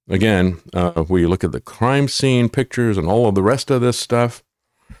 So again, we look at the crime scene pictures and all of the rest of this stuff.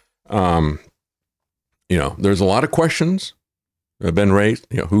 There's a lot of questions that have been raised.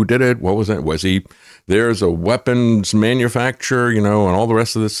 Who did it? What was it? Was he there as a weapons manufacturer, and all the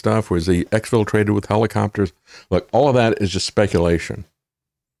rest of this stuff? Was he exfiltrated with helicopters? Look, all of that is just speculation.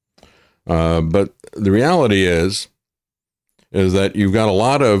 But the reality is that you've got a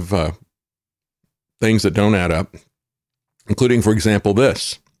lot of things that don't add up, including, for example,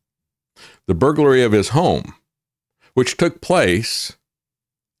 this. The burglary of his home, which took place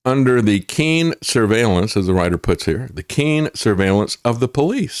under the keen surveillance, as the writer puts here, the keen surveillance of the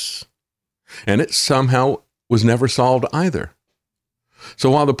police. And it somehow was never solved either. So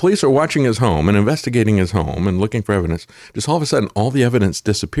while the police are watching his home and investigating his home and looking for evidence, just all of a sudden, all the evidence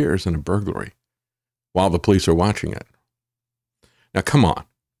disappears in a burglary while the police are watching it. Now, come on.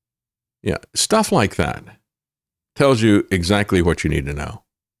 Yeah, stuff like that tells you exactly what you need to know.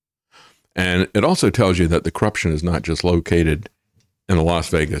 And it also tells you that the corruption is not just located in the Las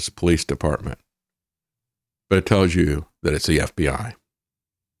Vegas Police Department, but it tells you that it's the FBI.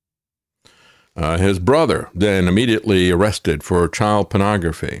 His brother then immediately arrested for child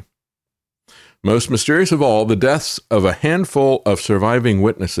pornography. Most mysterious of all, the deaths of a handful of surviving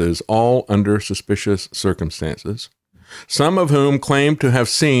witnesses, all under suspicious circumstances, some of whom claim to have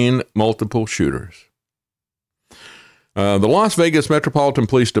seen multiple shooters. The Las Vegas Metropolitan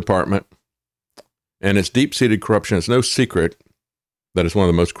Police Department and its deep-seated corruption, it's no secret that it's one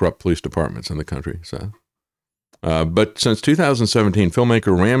of the most corrupt police departments in the country. But since 2017,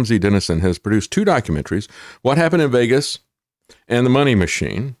 filmmaker Ramsey Dennison has produced 2 documentaries, What Happened in Vegas and The Money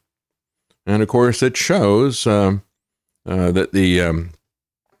Machine. And, of course, it shows that the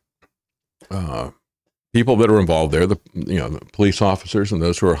people that are involved there, the police officers and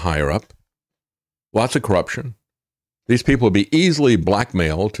those who are higher up, lots of corruption. These people would be easily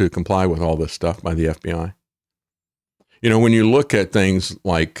blackmailed to comply with all this stuff by the FBI. When you look at things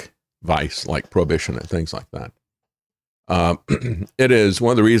like vice, like prohibition and things like that, it is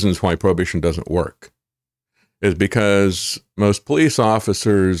one of the reasons why prohibition doesn't work is because most police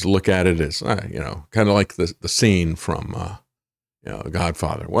officers look at it as, kind of like the scene from, The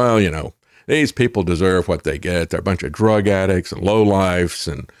Godfather. Well, these people deserve what they get. They're a bunch of drug addicts and lowlifes,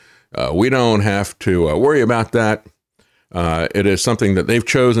 and we don't have to worry about that. It is something that they've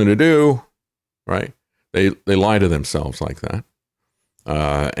chosen to do, right? They lie to themselves like that.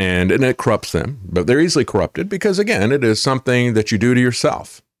 And it corrupts them, but they're easily corrupted because, again, it is something that you do to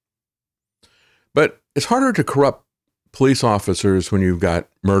yourself. But it's harder to corrupt police officers when you've got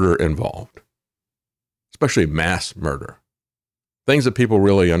murder involved, especially mass murder, things that people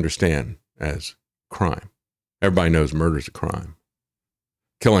really understand as crime. Everybody knows murder is a crime.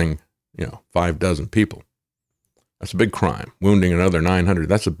 Killing, 6 people, that's a big crime. Wounding another 900,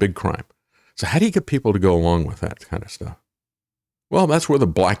 that's a big crime. So how do you get people to go along with that kind of stuff? Well, that's where the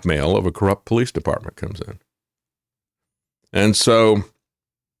blackmail of a corrupt police department comes in. And so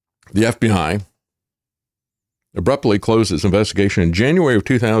the FBI abruptly closed its investigation in January of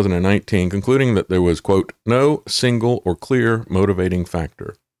 2019, concluding that there was, quote, no single or clear motivating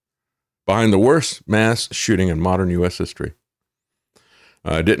factor behind the worst mass shooting in modern U.S. history.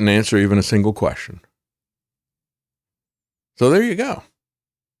 Didn't answer even a single question. So there you go.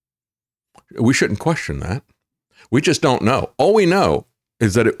 We shouldn't question that. We just don't know. All we know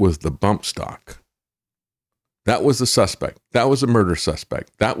is that it was the bump stock. That was the suspect. That was the murder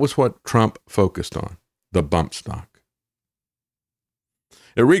suspect. That was what Trump focused on, the bump stock.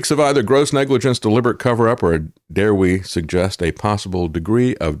 It reeks of either gross negligence, deliberate cover-up, or, dare we suggest, a possible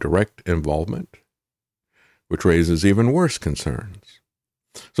degree of direct involvement, which raises even worse concerns.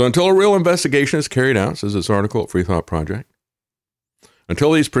 So until a real investigation is carried out, says this article at Free Thought Project,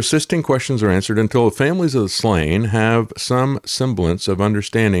 until these persisting questions are answered, until the families of the slain have some semblance of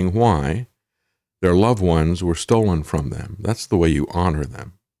understanding why their loved ones were stolen from them. That's the way you honor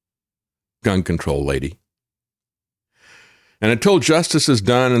them. Gun control, lady. And until justice is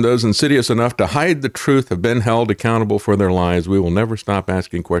done and those insidious enough to hide the truth have been held accountable for their lives, we will never stop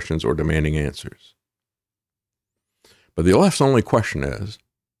asking questions or demanding answers. But the left's only question is,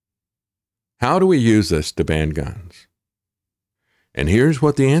 how do we use this to ban guns? And here's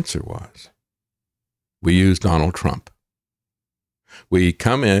what the answer was. We use Donald Trump. We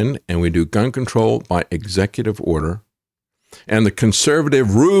come in and we do gun control by executive order. And the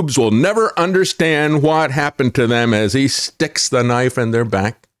conservative rubes will never understand what happened to them as he sticks the knife in their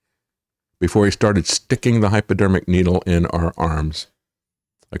back before he started sticking the hypodermic needle in our arms.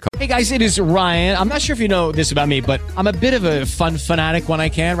 Hey guys, it is Ryan. I'm not sure if you know this about me, but I'm a bit of a fun fanatic when I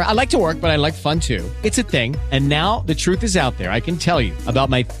can. I like to work, but I like fun too. It's a thing. And now the truth is out there. I can tell you about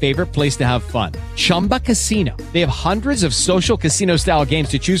my favorite place to have fun. Chumba Casino. They have hundreds of social casino style games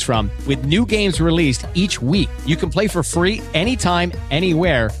to choose from with new games released each week. You can play for free anytime,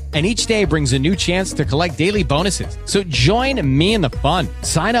 anywhere. And each day brings a new chance to collect daily bonuses. So join me in the fun.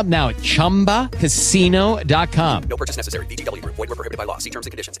 Sign up now at ChumbaCasino.com. No purchase necessary. VGW Group. Void where prohibited by law. See terms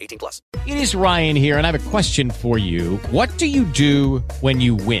and conditions. 18+. It is Ryan here, and I have a question for you. What do you do when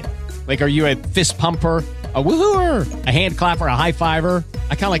you win? Like, are you a fist pumper, a woohooer, a hand clapper, a high fiver?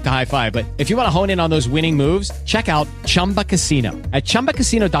 I kind of like the high five, but if you want to hone in on those winning moves, check out Chumba Casino. At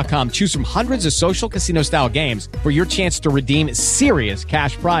ChumbaCasino.com, choose from hundreds of social casino style games for your chance to redeem serious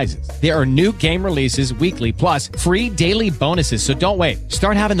cash prizes. There are new game releases weekly, plus free daily bonuses. So don't wait.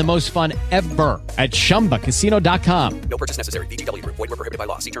 Start having the most fun ever at ChumbaCasino.com. No purchase necessary. VGW Group. Void where prohibited by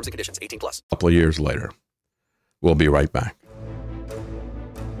law. See terms and conditions. 18+. A couple of years later, we'll be right back.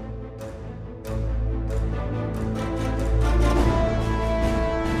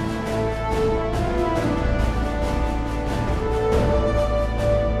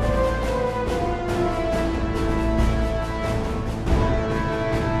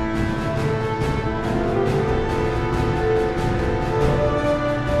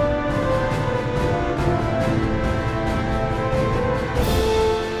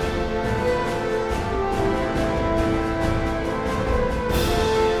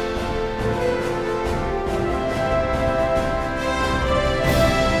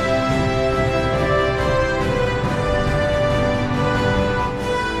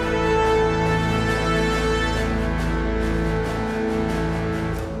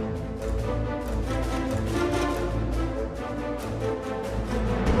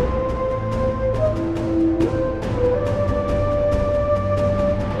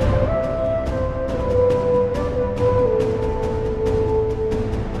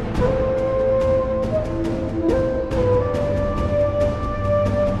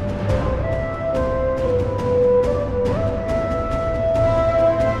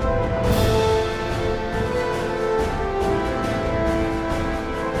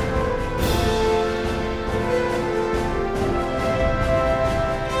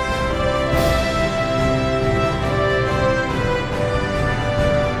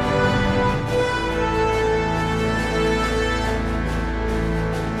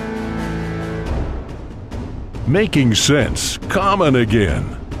 Making sense common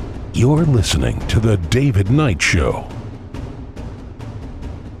again. You're listening to The David Knight Show.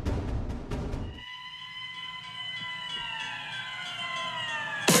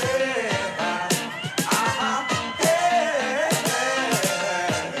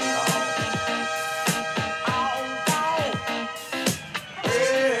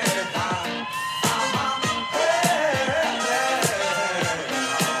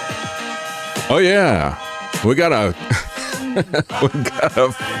 Oh yeah, we got a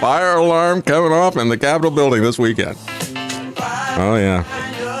fire alarm coming off in the Capitol building this weekend. Oh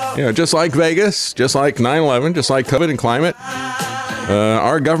yeah, just like Vegas, just like 9/11, just like COVID and climate.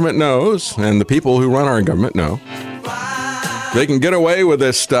 Our government knows, and the people who run our government know, they can get away with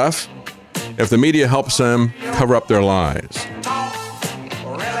this stuff if the media helps them cover up their lies.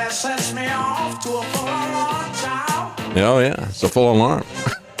 Oh yeah, it's a full alarm.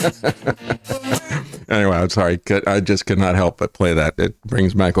 Anyway, I'm sorry. I just could not help but play that. It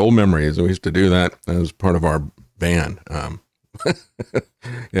brings back old memories. We used to do that as part of our band.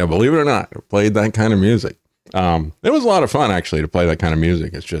 Yeah, believe it or not, I played that kind of music. It was a lot of fun, actually, to play that kind of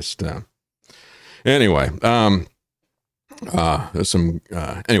music. It's just, anyway, there's some,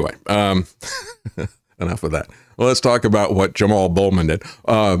 anyway, enough of that. Well, let's talk about what Jamaal Bowman did.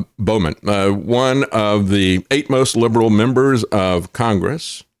 Bowman, one of the 8 most liberal members of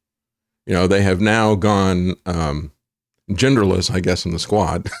Congress. You know, they have now gone genderless, I guess, in the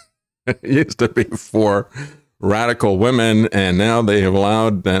squad. It used to be for radical women, and now they have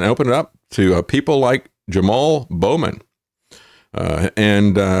allowed and opened it up to people like Jamaal Bowman.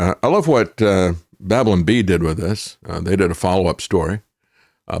 And I love what Babylon Bee did with this. They did a follow-up story.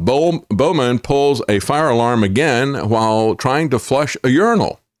 Bowman pulls a fire alarm again while trying to flush a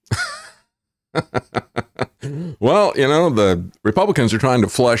urinal. Well, you know, the Republicans are trying to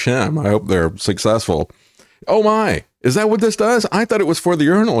flush him. I hope they're successful. Oh my, is that what this does? I thought it was for the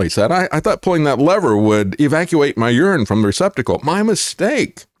urinal, he said. I thought pulling that lever would evacuate my urine from the receptacle. My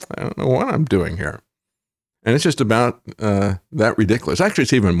mistake. I don't know what I'm doing here. And it's just about that ridiculous. Actually,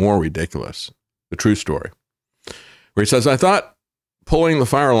 it's even more ridiculous. The true story. Where he says, I thought pulling the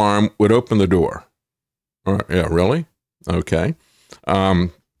fire alarm would open the door. Yeah, really? Okay.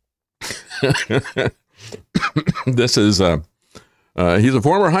 This is, he's a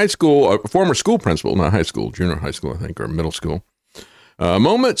former school principal, not high school, junior high school, I think, or middle school.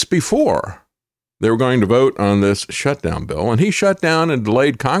 Moments before they were going to vote on this shutdown bill, and he shut down and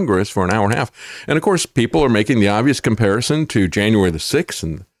delayed Congress for an hour and a half. And of course, people are making the obvious comparison to January the 6th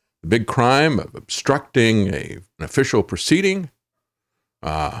and the big crime of obstructing an official proceeding.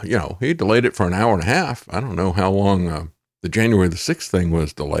 You know, he delayed it for an hour and a half. I don't know how long the January the 6th thing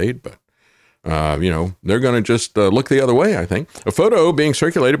was delayed, but you know, they're going to just look the other way, I think. A photo being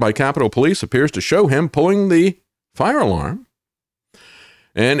circulated by Capitol Police appears to show him pulling the fire alarm.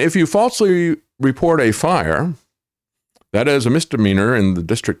 And if you falsely report a fire, that is a misdemeanor in the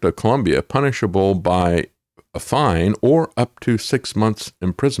District of Columbia, punishable by a fine or up to 6 months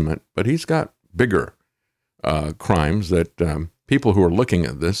imprisonment. But he's got bigger crimes that people who are looking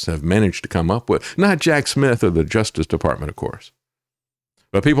at this have managed to come up with. Not Jack Smith or the Justice Department, of course,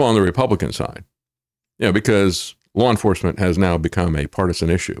 but people on the Republican side. Yeah, because law enforcement has now become a partisan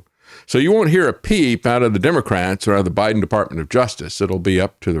issue. So you won't hear a peep out of the Democrats or out of the Biden Department of Justice. It'll be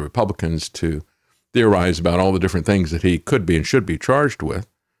up to the Republicans to theorize about all the different things that he could be and should be charged with,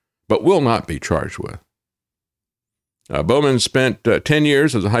 but will not be charged with. Bowman spent 10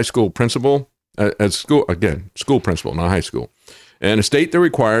 years as a high school principal, school principal, not high school, in a state that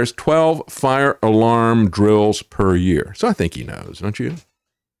requires 12 fire alarm drills per year. So I think he knows, don't you?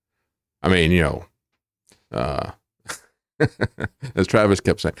 I mean, you know, as Travis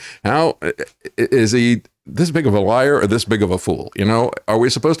kept saying, how is he this big of a liar or this big of a fool? You know, are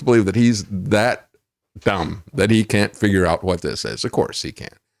we supposed to believe that he's that dumb that he can't figure out what this is? Of course he can.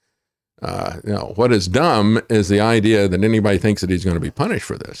 You know, what is dumb is the idea that anybody thinks that he's going to be punished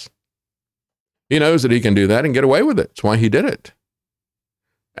for this. He knows that he can do that and get away with it. That's why he did it.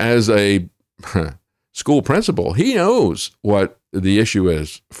 As a school principal, he knows what the issue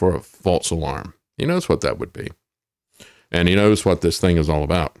is for a false alarm. He knows what that would be. And he knows what this thing is all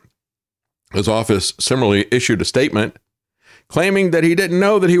about. His office similarly issued a statement claiming that he didn't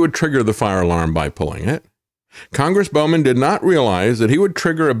know that he would trigger the fire alarm by pulling it. Congress Bowman did not realize that he would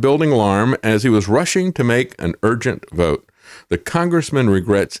trigger a building alarm as he was rushing to make an urgent vote. The congressman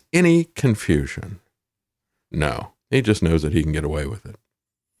regrets any confusion. No, he just knows that he can get away with it.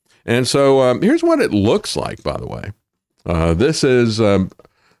 And so here's what it looks like, by the way. This is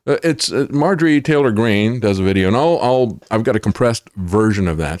It's Marjorie Taylor Greene does a video, and I've got a compressed version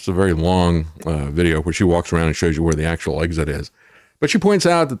of that. It's a very long video where she walks around and shows you where the actual exit is. But she points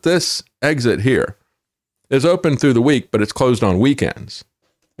out that this exit here is open through the week, but it's closed on weekends.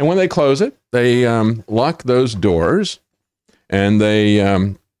 And when they close it, they lock those doors, and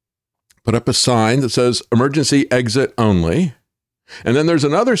they put up a sign that says emergency exit only. And then there's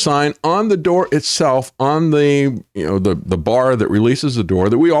another sign on the door itself, on the bar that releases the door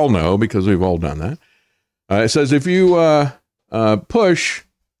that we all know because we've all done that. It says if you push,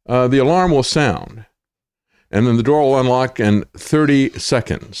 the alarm will sound, and then the door will unlock in 30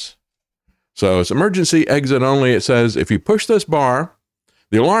 seconds. So it's emergency exit only. It says if you push this bar,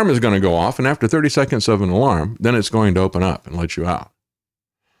 the alarm is going to go off, and after 30 seconds of an alarm, then it's going to open up and let you out.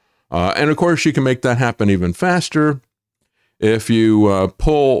 And of course, you can make that happen even faster if you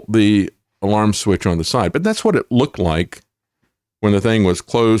pull the alarm switch on the side. But that's what it looked like when the thing was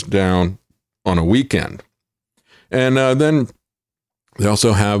closed down on a weekend. And then they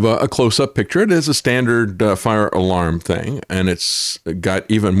also have a close-up picture. It is a standard fire alarm thing, and it's got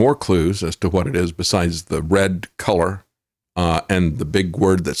even more clues as to what it is besides the red color and the big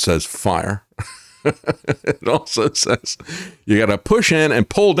word that says fire. It also says you got to push in and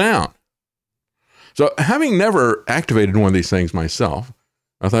pull down. So having never activated one of these things myself,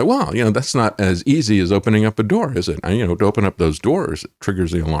 I thought, well, that's not as easy as opening up a door, is it? To open up those doors, it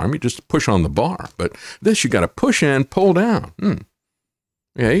triggers the alarm. You just push on the bar. But this, you got to push in, pull down.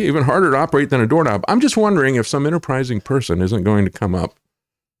 Yeah, even harder to operate than a doorknob. I'm just wondering if some enterprising person isn't going to come up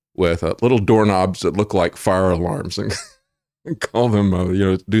with little doorknobs that look like fire alarms and call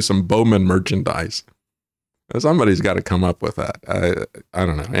them, do some Bowman merchandise. Somebody's got to come up with that. I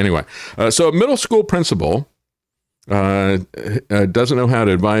don't know. Anyway, so a middle school principal doesn't know how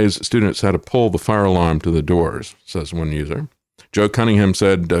to advise students how to pull the fire alarm to the doors, says one user. Joe Cunningham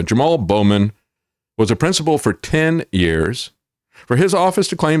said, Jamaal Bowman was a principal for 10 years. For his office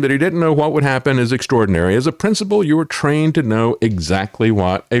to claim that he didn't know what would happen is extraordinary. As a principal, you are trained to know exactly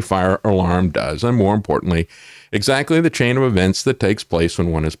what a fire alarm does, and more importantly, exactly the chain of events that takes place when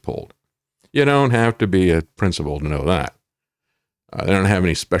one is pulled. You don't have to be a principal to know that. They don't have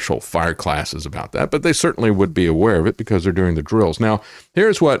any special fire classes about that, but they certainly would be aware of it because they're doing the drills. Now,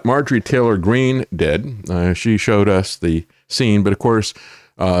 here's what Marjorie Taylor Greene did. She showed us the scene, but of course,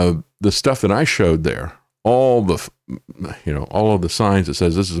 the stuff that I showed there, all of the signs that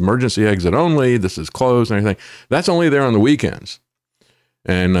says this is emergency exit only, this is closed and everything, that's only there on the weekends.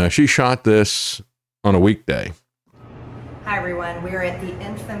 And she shot this on a weekday. Hi everyone, we're at the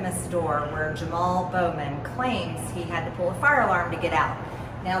infamous door where Jamaal Bowman claims he had to pull a fire alarm to get out.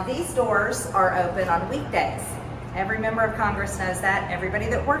 Now these doors are open on weekdays. Every member of Congress knows that, everybody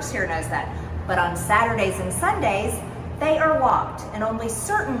that works here knows that. But on Saturdays and Sundays, they are locked, and only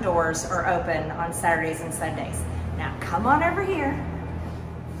certain doors are open on Saturdays and Sundays. Now come on over here.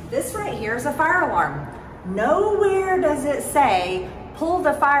 This right here is a fire alarm. Nowhere does it say, pull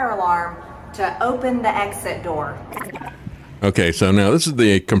the fire alarm to open the exit door. Okay, so now this is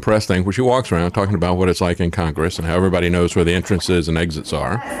the compressed thing where she walks around talking about what it's like in Congress and how everybody knows where the entrances and exits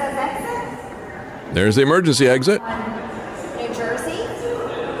are. There's the emergency exit. New Jersey.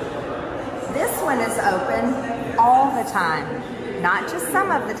 This one is open all the time. Not just some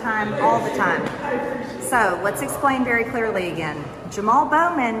of the time, all the time. So let's explain very clearly again. Jamaal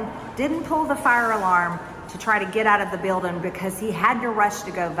Bowman didn't pull the fire alarm to try to get out of the building because he had to rush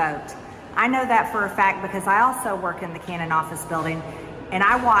to go vote. I know that for a fact because I also work in the Cannon office building, and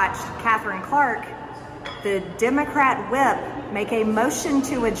I watched Catherine Clark, the Democrat whip, make a motion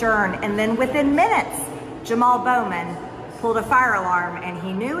to adjourn, and then within minutes, Jamaal Bowman pulled a fire alarm, and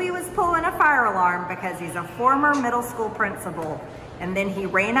he knew he was pulling a fire alarm because he's a former middle school principal. And then he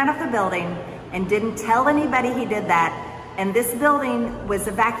ran out of the building and didn't tell anybody he did that. And this building was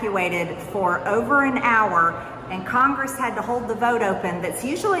evacuated for over an hour, and Congress had to hold the vote open. That's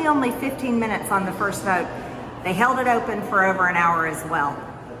usually only 15 minutes on the first vote. They held it open for over an hour as well.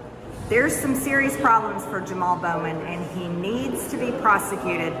 There's some serious problems for Jamaal Bowman, and he needs to be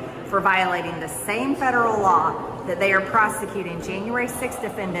prosecuted for violating the same federal law that they are prosecuting January 6th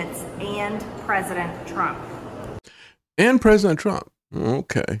defendants and President Trump. And President Trump.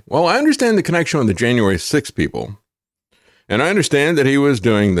 Okay. Well, I understand the connection with the January 6th people. And I understand that he was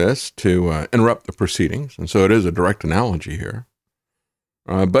doing this to interrupt the proceedings. And so it is a direct analogy here.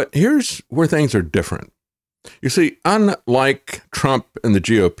 But here's where things are different. You see, unlike Trump and the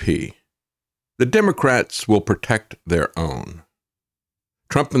GOP, the Democrats will protect their own.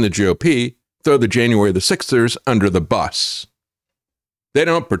 Trump and the GOP throw the January the 6thers under the bus. They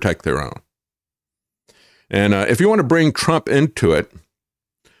don't protect their own. And if you want to bring Trump into it,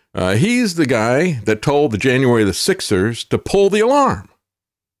 He's the guy that told the January the 6ers to pull the alarm.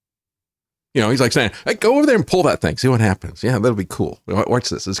 You know, he's like saying, hey, go over there and pull that thing. See what happens. Yeah, that'll be cool. Watch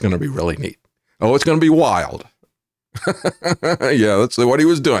this. It's going to be really neat. Oh, it's going to be wild. Yeah, that's what he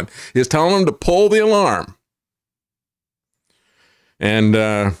was doing. He was telling them to pull the alarm. And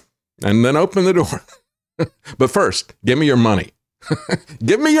then open the door. But first, give me your money.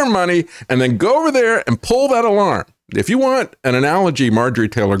 Give me your money and then go over there and pull that alarm. If you want an analogy, Marjorie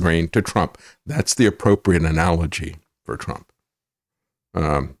Taylor Greene, to Trump, that's the appropriate analogy for Trump.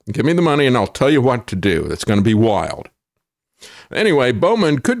 Give me the money and I'll tell you what to do. It's going to be wild. Anyway,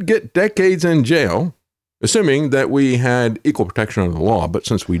 Bowman could get decades in jail, assuming that we had equal protection under the law. But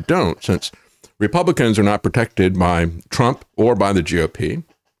since we don't, since Republicans are not protected by Trump or by the GOP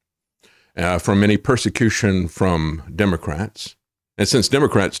from any persecution from Democrats, and since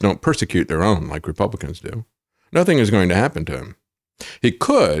Democrats don't persecute their own like Republicans do, nothing is going to happen to him. He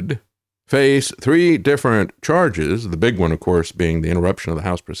could face 3 different charges, the big one, of course, being the interruption of the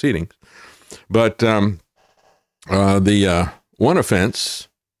House proceedings. But the one offense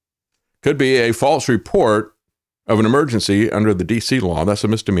could be a false report of an emergency under the D.C. law. That's a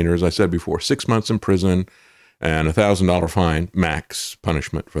misdemeanor, as I said before, 6 months in prison and a $1,000 fine, max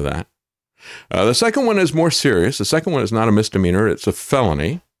punishment for that. The second one is more serious. The second one is not a misdemeanor. It's a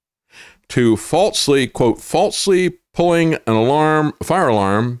felony. To falsely, quote, falsely pulling an fire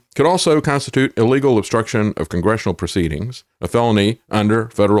alarm could also constitute illegal obstruction of congressional proceedings, a felony under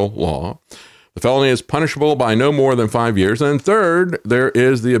federal law. The felony is punishable by no more than 5 years. And third, there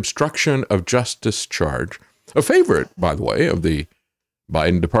is the obstruction of justice charge, a favorite, by the way, of the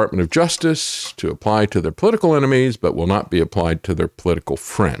Biden Department of Justice to apply to their political enemies, but will not be applied to their political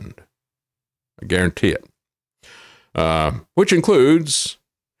friend. I guarantee it. Which includes,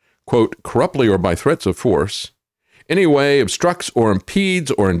 quote, corruptly or by threats of force, any way obstructs or impedes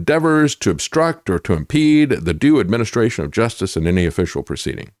or endeavors to obstruct or to impede the due administration of justice in any official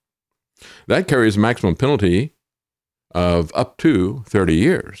proceeding. That carries a maximum penalty of up to 30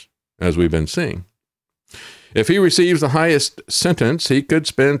 years, as we've been seeing. If he receives the highest sentence, he could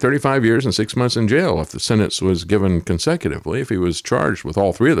spend 35 years and 6 months in jail if the sentence was given consecutively, if he was charged with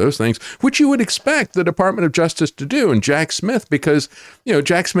all 3 of those things, which you would expect the Department of Justice to do. And Jack Smith, because, you know,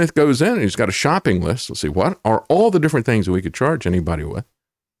 Jack Smith goes in and he's got a shopping list. Let's see, what are all the different things that we could charge anybody with?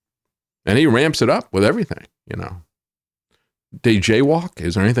 And he ramps it up with everything, you know. Did he jaywalk?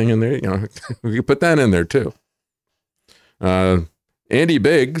 Is there anything in there? You know, we could put that in there too. Andy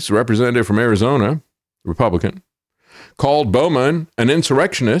Biggs, representative from Arizona, Republican, called Bowman an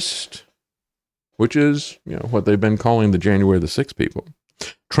insurrectionist, which is, you know, what they've been calling the January the 6th people.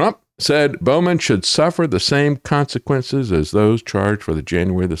 Trump said Bowman should suffer the same consequences as those charged for the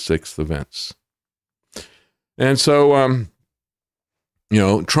January the 6th events. And so, you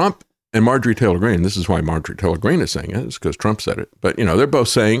know, Trump and Marjorie Taylor Greene, this is why Marjorie Taylor Greene is saying it, it's because Trump said it, but, you know, they're both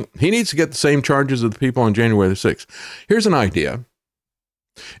saying he needs to get the same charges of the people on January the 6th. Here's an idea.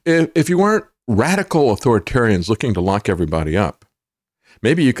 If you weren't radical authoritarians looking to lock everybody up,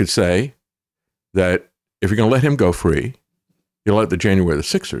 maybe you could say that if you're going to let him go free, you'll let the January the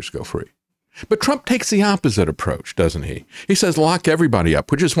 6ers go free. But Trump takes the opposite approach, doesn't he? He says lock everybody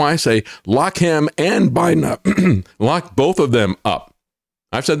up, which is why I say lock him and Biden up. Lock both of them up.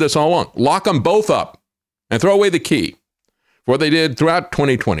 I've said this all along. Lock them both up and throw away the key for what they did throughout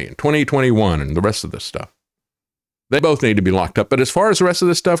 2020 and 2021 and the rest of this stuff. They both need to be locked up. But as far as the rest of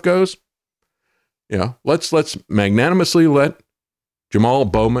this stuff goes, you know, let's magnanimously let Jamaal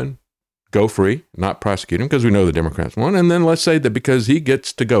Bowman go free, not prosecute him, because we know the Democrats won. And then let's say that because he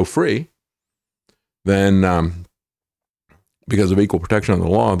gets to go free, then because of equal protection of the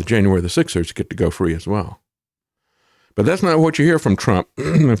law, the January the 6ers get to go free as well. But that's not what you hear from Trump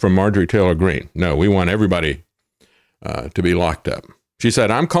and from Marjorie Taylor Greene. No, we want everybody to be locked up. She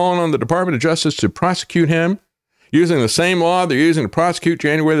said, I'm calling on the Department of Justice to prosecute him using the same law they're using to prosecute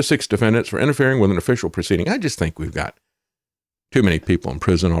January the 6th defendants for interfering with an official proceeding. I just think we've got too many people in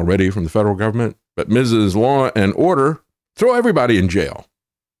prison already from the federal government. But Mrs. Law and Order, throw everybody in jail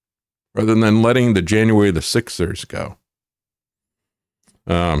rather than letting the January the 6ers go.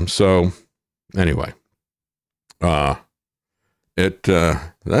 So anyway, that's the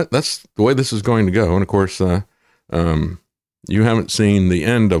way this is going to go. And of course, you haven't seen the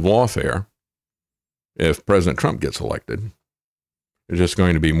end of lawfare. If President Trump gets elected, there's just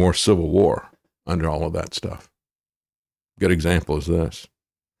going to be more civil war under all of that stuff. Good example is this.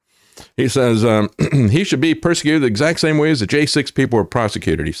 He says he should be persecuted the exact same way as the J6 people were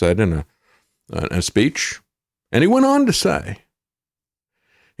prosecuted, he said in a speech. And he went on to say,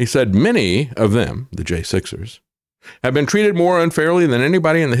 he said, many of them, the J6ers, have been treated more unfairly than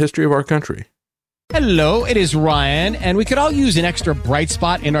anybody in the history of our country. Hello, it is Ryan, and we could all use an extra bright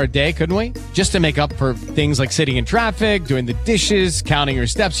spot in our day, couldn't we? Just to make up for things like sitting in traffic, doing the dishes, counting your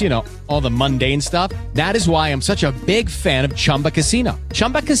steps, you know, all the mundane stuff. That is why I'm such a big fan of Chumba Casino.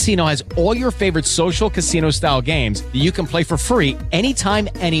 Chumba Casino has all your favorite social casino-style games that you can play for free anytime,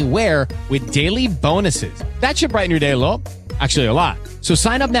 anywhere with daily bonuses. That should brighten your day a little. Actually, a lot. So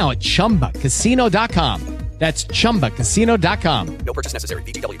sign up now at ChumbaCasino.com. That's ChumbaCasino.com. No purchase necessary.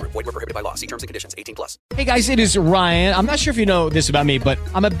 VGW Group. Void where prohibited by law. See terms and conditions. 18+. Hey guys, it is Ryan. I'm not sure if you know this about me, but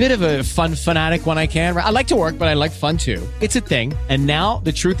I'm a bit of a fun fanatic when I can. I like to work, but I like fun too. It's a thing. And now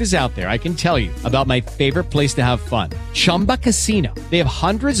the truth is out there. I can tell you about my favorite place to have fun. Chumba Casino. They have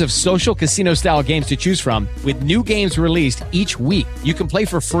hundreds of social casino style games to choose from with new games released each week. You can play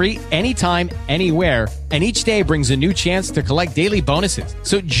for free anytime, anywhere. And each day brings a new chance to collect daily bonuses.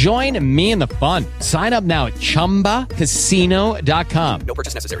 So join me in the fun. Sign up now at ChumbaCasino.com. No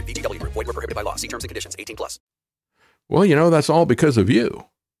purchase necessary. VGW Group. Void where prohibited by law. See terms and conditions. 18+. Well, you know, that's all because of you,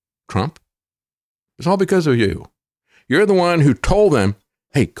 Trump. It's all because of you. You're the one who told them,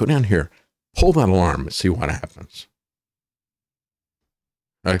 hey, go down here, pull that alarm and see what happens.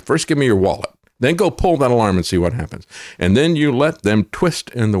 All right, first give me your wallet. Then go pull that alarm and see what happens. And then you let them twist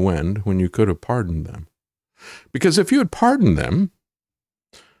in the wind when you could have pardoned them. Because if you had pardoned them,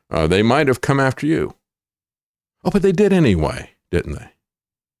 they might have come after you. Oh, but they did anyway, didn't they?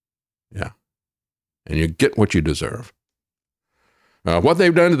 Yeah. And you get what you deserve. What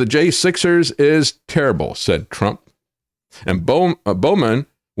they've done to the J6ers is terrible, said Trump. And Bowman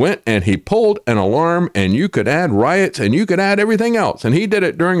went and he pulled an alarm, and you could add riots and you could add everything else. And he did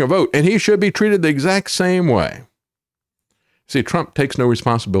it during a vote, and he should be treated the exact same way. See, Trump takes no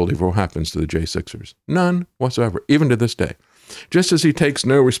responsibility for what happens to the J6ers. None whatsoever, even to this day. Just as he takes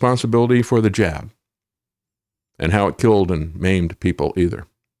no responsibility for the jab and how it killed and maimed people either.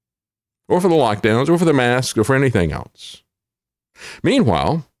 Or for the lockdowns, or for the masks, or for anything else.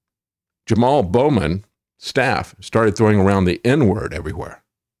 Meanwhile, Jamaal Bowman's staff started throwing around the N-word everywhere.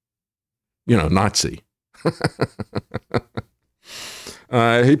 You know, Nazi.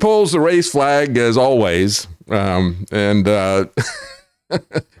 He pulls the race flag as always, and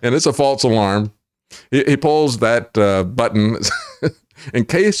it's a false alarm. He pulls that button in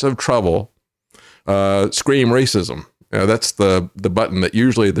case of trouble. Scream racism. That's the button that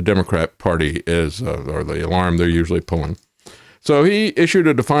usually the Democrat Party is, or the alarm they're usually pulling. So he issued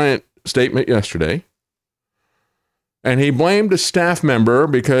a defiant statement yesterday, and he blamed a staff member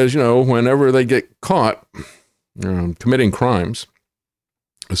because, you know, whenever they get caught committing crimes,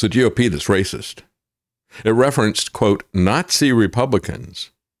 it's the GOP that's racist. It referenced, quote, Nazi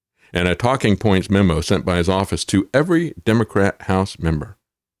Republicans and a talking points memo sent by his office to every Democrat House member.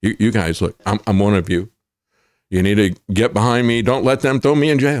 You guys, look, I'm one of you. You need to get behind me. Don't let them throw me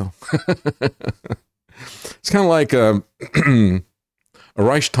in jail. It's kind of like a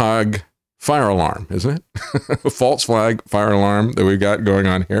Reichstag fire alarm, isn't it? A false flag fire alarm that we've got going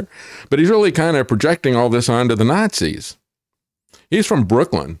on here. But he's really kind of projecting all this onto the Nazis. He's from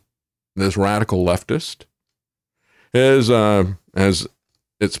Brooklyn, this radical leftist. His, as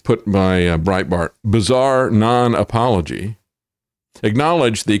it's put by Breitbart, bizarre non-apology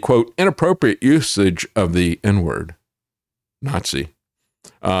acknowledged the, quote, inappropriate usage of the N-word, Nazi,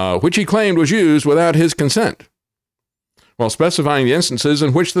 which he claimed was used without his consent, while specifying the instances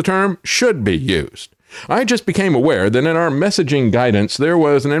in which the term should be used. I just became aware that in our messaging guidance, there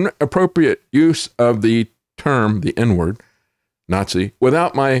was an inappropriate use of the term, the N-word, Nazi,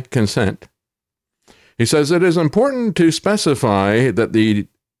 without my consent. He says it is important to specify that the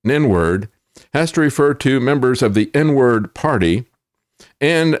N-word has to refer to members of the N-word party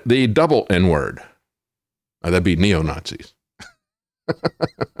and the double N-word. That'd be neo-Nazis.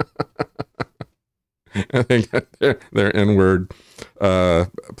 I think their N-word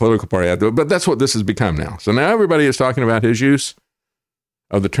political party had to, but that's what this has become now. So now everybody is talking about his use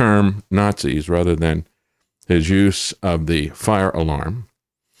of the term Nazis rather than his use of the fire alarm.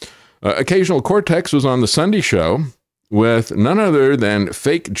 Occasional Cortex was on the Sunday show with none other than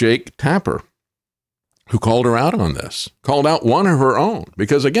fake Jake Tapper, who called her out on this, called out one of her own,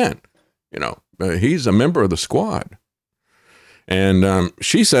 because again, you know, he's a member of the squad. And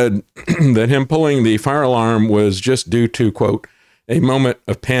she said that him pulling the fire alarm was just due to, quote, a moment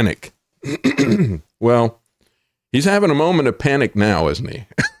of panic. Well, he's having a moment of panic now, isn't he?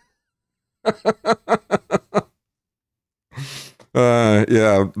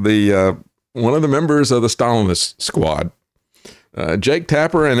 One of the members of the Stalinist squad, Jake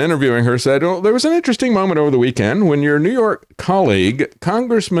Tapper, in interviewing her, said, well, there was an interesting moment over the weekend when your New York colleague,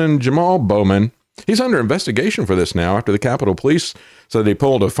 Congressman Jamaal Bowman, He's under investigation for this now after the Capitol Police said they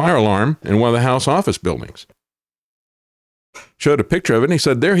pulled a fire alarm in one of the House office buildings. Showed a picture of it, and he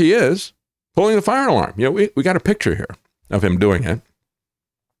said, there he is, pulling the fire alarm. We got a picture here of him doing it.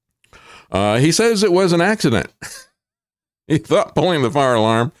 He says it was an accident. He thought pulling the fire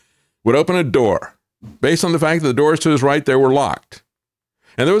alarm would open a door, based on the fact that the doors to his right there were locked.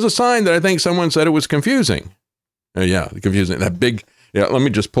 And there was a sign that I think someone said it was confusing. Confusing. That big, let me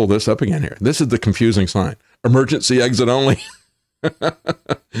just pull this up again here. This is the confusing sign. Emergency exit only.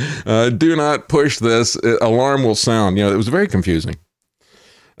 Do not push this. Alarm will sound. It was very confusing.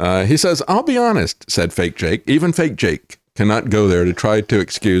 He says, I'll be honest, said Fake Jake. Even Fake Jake cannot go there to try to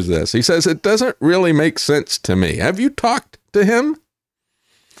excuse this. He says, it doesn't really make sense to me. Have you talked to him?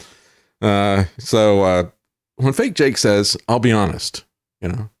 So when Fake Jake says, I'll be honest,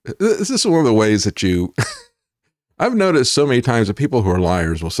 this is one of the ways that I've noticed so many times that people who are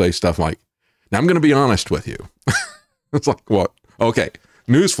liars will say stuff like, now I'm going to be honest with you. It's like, what? Okay.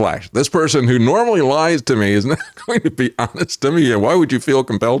 Newsflash. This person who normally lies to me is not going to be honest to me. Why would you feel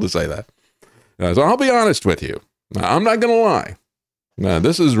compelled to say that? So I'll be honest with you. I'm not going to lie.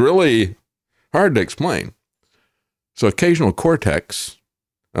 This is really hard to explain. So occasional cortex,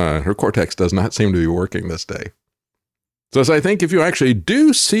 her cortex does not seem to be working this day. So I think if you actually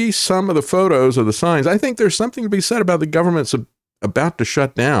do see some of the photos of the signs, I think there's something to be said about the government's about to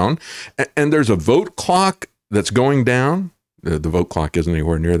shut down. And there's a vote clock that's going down. The vote clock isn't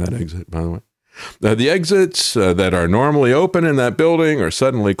anywhere near that exit, by the way. The exits that are normally open in that building are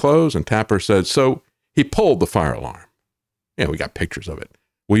suddenly closed. And Tapper said, so he pulled the fire alarm. Yeah, we got pictures of it.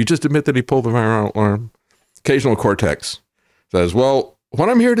 Will you just admit that he pulled the fire alarm? Occasional cortex says, well, what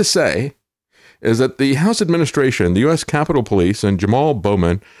I'm here to say is that the House administration, the U.S. Capitol Police, and Jamaal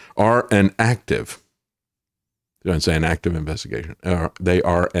Bowman are an active. They don't say an active investigation. They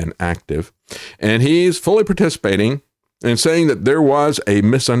are an active. And he's fully participating in saying that there was a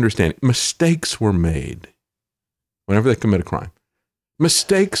misunderstanding. Mistakes were made whenever they commit a crime.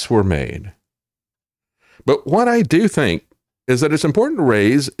 Mistakes were made. But what I do think is that it's important to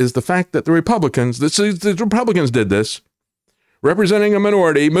raise is the fact that the Republicans did this, representing a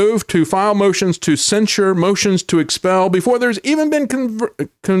minority, moved to file motions to censure, motions to expel, before there's even been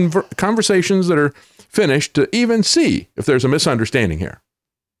conversations that are finished to even see if there's a misunderstanding here.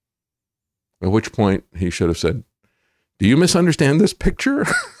 At which point he should have said, do you misunderstand this picture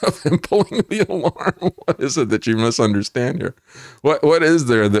of him pulling the alarm? What is it that you misunderstand here? What is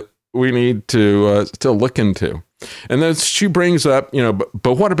there that we need to look into? And then she brings up,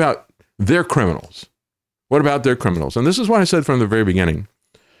 but what about their criminals? What about their criminals? And this is what I said from the very beginning.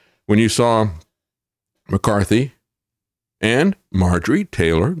 When you saw McCarthy and Marjorie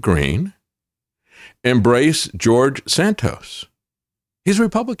Taylor Greene embrace George Santos. He's a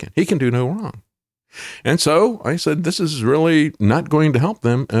Republican. He can do no wrong. And so I said, this is really not going to help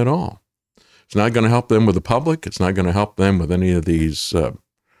them at all. It's not going to help them with the public. It's not going to help them with any of these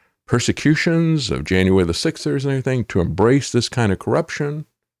persecutions of January the 6th and anything to embrace this kind of corruption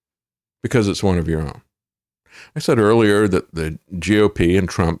because it's one of your own. I said earlier that the GOP and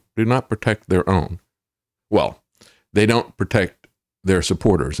Trump do not protect their own. Well, they don't protect their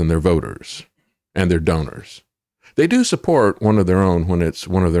supporters and their voters and their donors. They do support one of their own when it's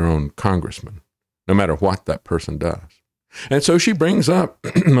one of their own congressmen, no matter what that person does. And so she brings up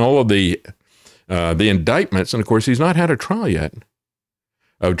all of the indictments, and of course he's not had a trial yet,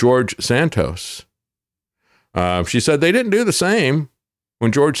 of George Santos. She said they didn't do the same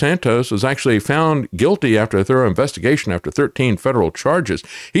when George Santos was actually found guilty after a thorough investigation after 13 federal charges.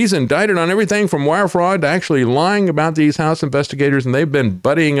 He's indicted on everything from wire fraud to actually lying about these House investigators, and they've been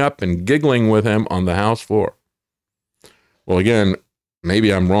buddying up and giggling with him on the House floor. Well, again,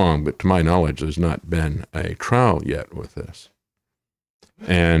 maybe I'm wrong, but to my knowledge, there's not been a trial yet with this.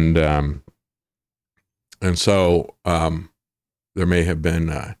 And so there may have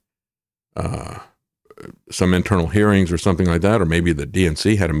been some internal hearings or something like that, or maybe the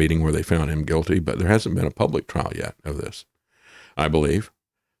DNC had a meeting where they found him guilty, but there hasn't been a public trial yet of this, I believe.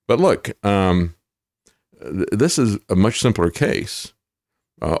 But look, this is a much simpler case.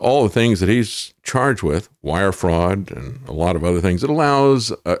 All the things that he's charged with, wire fraud and a lot of other things, it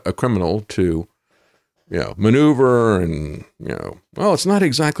allows a criminal to, maneuver and, well, it's not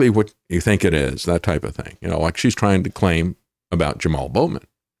exactly what you think it is, that type of thing. Like she's trying to claim about Jamaal Bowman.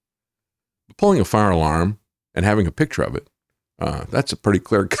 Pulling a fire alarm and having a picture of it, that's a pretty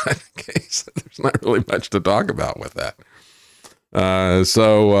clear-cut case. There's not really much to talk about with that.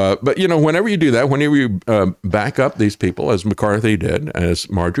 But whenever you do that, whenever you back up these people, as McCarthy did, as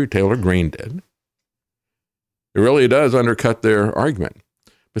Marjorie Taylor Greene did, it really does undercut their argument.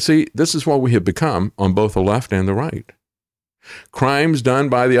 But see, this is what we have become on both the left and the right. Crimes done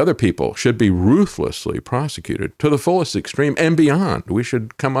by the other people should be ruthlessly prosecuted to the fullest extreme and beyond. We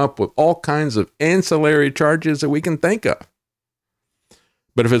should come up with all kinds of ancillary charges that we can think of.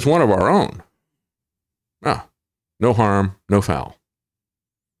 But if it's one of our own, no harm, no foul.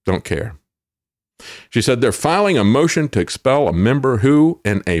 Don't care. She said they're filing a motion to expel a member who,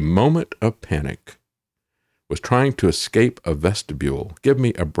 in a moment of panic, was trying to escape a vestibule. Give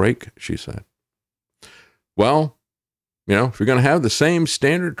me a break, she said. Well, if you're going to have the same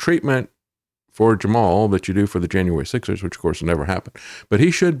standard treatment for Jamaal that you do for the January 6ers, which of course never happened, but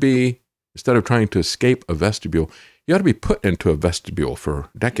he should be, instead of trying to escape a vestibule, he ought to be put into a vestibule for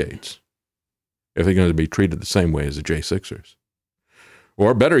decades if they're going to be treated the same way as the J6ers.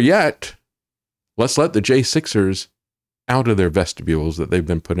 Or better yet, let's let the J6ers out of their vestibules that they've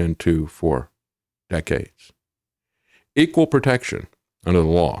been put into for decades. Equal protection under the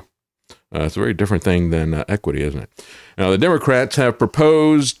law. It's a very different thing than equity, isn't it? Now, the Democrats have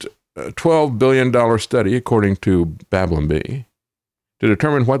proposed a $12 billion study, according to Babylon Bee, to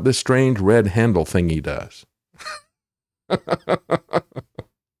determine what this strange red handle thingy does.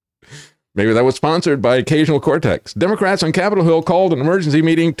 Maybe that was sponsored by Occasional Cortex. Democrats on Capitol Hill called an emergency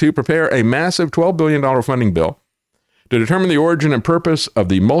meeting to prepare a massive $12 billion funding bill to determine the origin and purpose of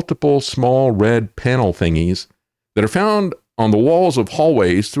the multiple small red panel thingies that are found on the walls of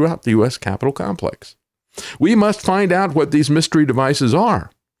hallways throughout the U.S. Capitol complex. We must find out what these mystery devices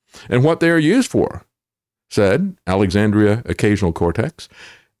are and what they are used for, said Alexandria Occasional Cortex.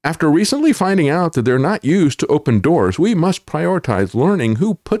 After recently finding out that they're not used to open doors, we must prioritize learning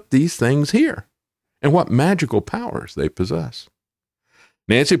who put these things here and what magical powers they possess.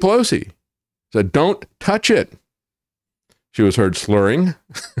 Nancy Pelosi said, "Don't touch it." She was heard slurring,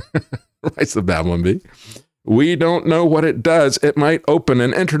 writes the Babylon Bee. "We don't know what it does. It might open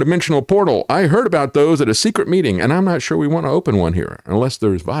an interdimensional portal. I heard about those at a secret meeting, and I'm not sure we want to open one here unless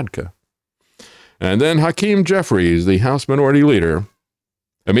there's vodka." And then Hakeem Jeffries, the House Minority Leader,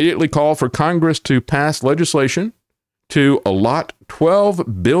 immediately called for Congress to pass legislation to allot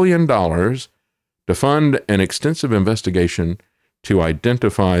 $12 billion to fund an extensive investigation to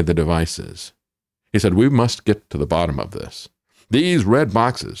identify the devices. He said, "We must get to the bottom of this. These red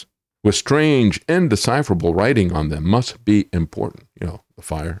boxes with strange, indecipherable writing on them must be important." The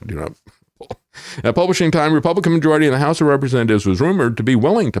fire. At publishing time, Republican majority in the House of Representatives was rumored to be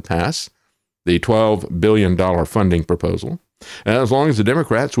willing to pass the $12 billion funding proposal, as long as the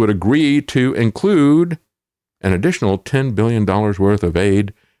Democrats would agree to include an additional $10 billion worth of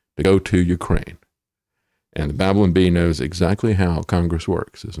aid to go to Ukraine. And the Babylon Bee knows exactly how Congress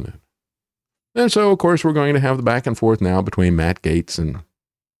works, isn't it? And so, of course, we're going to have the back and forth now between Matt Gaetz and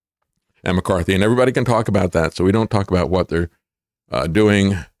McCarthy, and everybody can talk about that, so we don't talk about what they're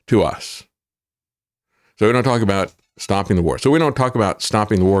doing to us. So we don't talk about stopping the war. So we don't talk about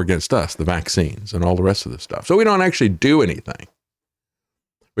stopping the war against us, the vaccines, and all the rest of this stuff. So we don't actually do anything.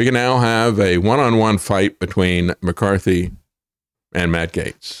 We can now have a one-on-one fight between McCarthy and Matt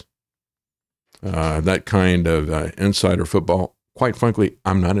Gaetz. That kind of insider football, quite frankly,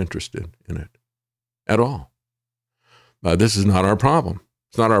 I'm not interested in it at all. This is not our problem.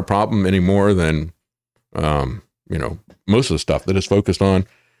 It's not our problem any more than, most of the stuff that is focused on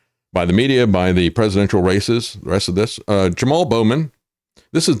by the media, by the presidential races, the rest of this. Jamaal Bowman,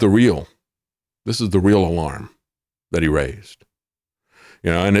 this is the real alarm that he raised.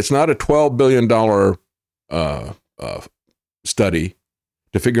 And it's not a $12 billion study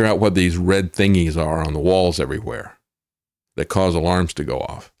to figure out what these red thingies are on the walls everywhere that cause alarms to go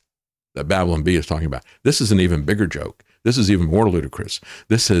off that Babylon Bee is talking about. This is an even bigger joke. This is even more ludicrous.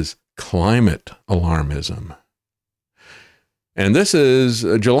 This is climate alarmism. And this is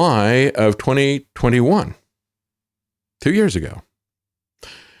July of 2021, 2 years ago.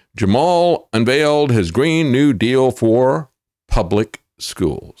 Jamaal unveiled his Green New Deal for public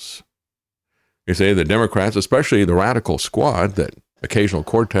schools. You say the Democrats, especially the radical squad that Occasional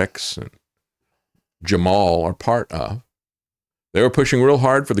Cortex and Jamaal are part of, they were pushing real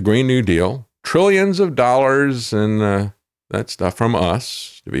hard for the Green New Deal, trillions of dollars and that stuff from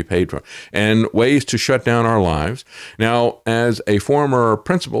us to be paid for, and ways to shut down our lives. Now, as a former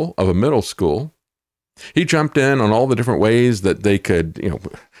principal of a middle school, he jumped in on all the different ways that they could,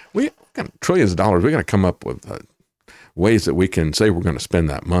 we got trillions of dollars. We got to come up with ways that we can say we're going to spend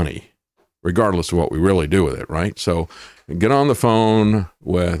that money, regardless of what we really do with it, right? So get on the phone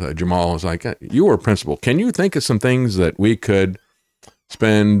with Jamaal. It's like, you were a principal. Can you think of some things that we could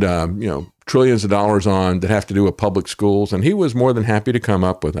spend, trillions of dollars on that have to do with public schools, and he was more than happy to come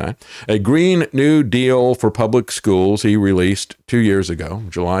up with that. A Green New Deal for public schools he released 2 years ago,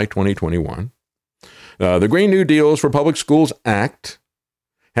 July 2021. The Green New Deals for Public Schools Act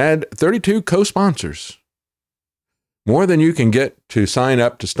had 32 co-sponsors, more than you can get to sign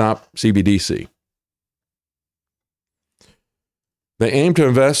up to stop CBDC. They aim to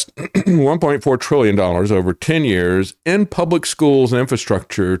invest $1.4 trillion over 10 years in public schools and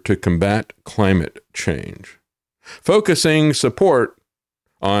infrastructure to combat climate change, focusing support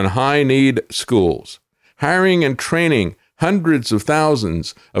on high-need schools, hiring and training hundreds of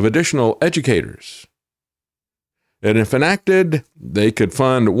thousands of additional educators. And if enacted, they could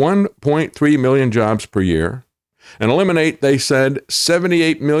fund 1.3 million jobs per year and eliminate, they said,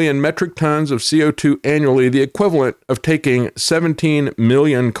 78 million metric tons of CO2 annually, the equivalent of taking 17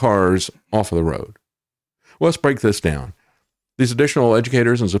 million cars off of the road. Well, let's break this down. These additional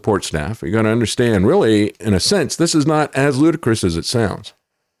educators and support staff, you're going to understand, really, in a sense, this is not as ludicrous as it sounds.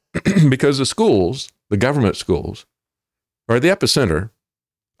 Because the schools, the government schools, are the epicenter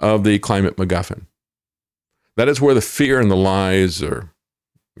of the climate MacGuffin. That is where the fear and the lies are,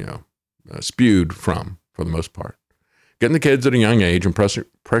 spewed from, for the most part. Getting the kids at a young age,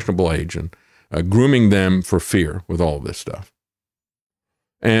 impressionable age, and grooming them for fear with all of this stuff.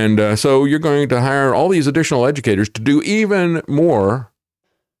 And so you're going to hire all these additional educators to do even more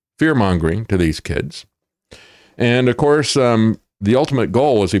fear-mongering to these kids. And, of course, the ultimate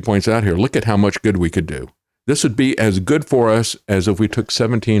goal, as he points out here, look at how much good we could do. This would be as good for us as if we took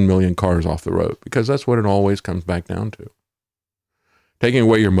 17 million cars off the road, because that's what it always comes back down to. Taking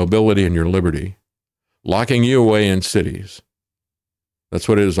away your mobility and your liberty, locking you away in cities. That's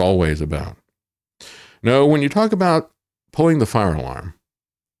what it is always about. No, when you talk about pulling the fire alarm,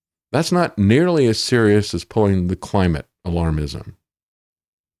 that's not nearly as serious as pulling the climate alarmism.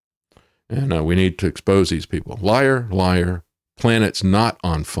 And we need to expose these people. Liar, liar, planet's not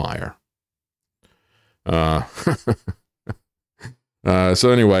on fire. So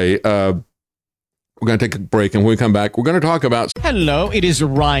anyway, we're going to take a break, and when we come back, we're going to talk about... Hello, it is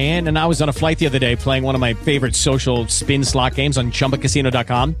Ryan, and I was on a flight the other day playing one of my favorite social spin slot games on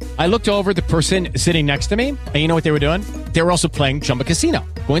ChumbaCasino.com. I looked over at the person sitting next to me, and you know what they were doing? They were also playing Chumba Casino.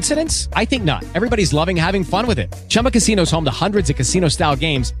 Coincidence? I think not. Everybody's loving having fun with it. Chumba Casino is home to hundreds of casino-style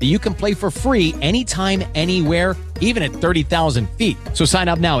games that you can play for free anytime, anywhere, even at 30,000 feet. So sign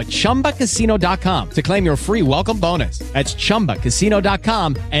up now at ChumbaCasino.com to claim your free welcome bonus. That's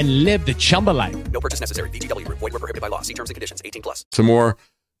ChumbaCasino.com and live the Chumba life. No purchase necessary. VGW. Void where prohibited by law. See terms and conditions. 18+. some more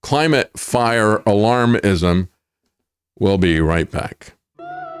climate fire alarmism. We'll be right back.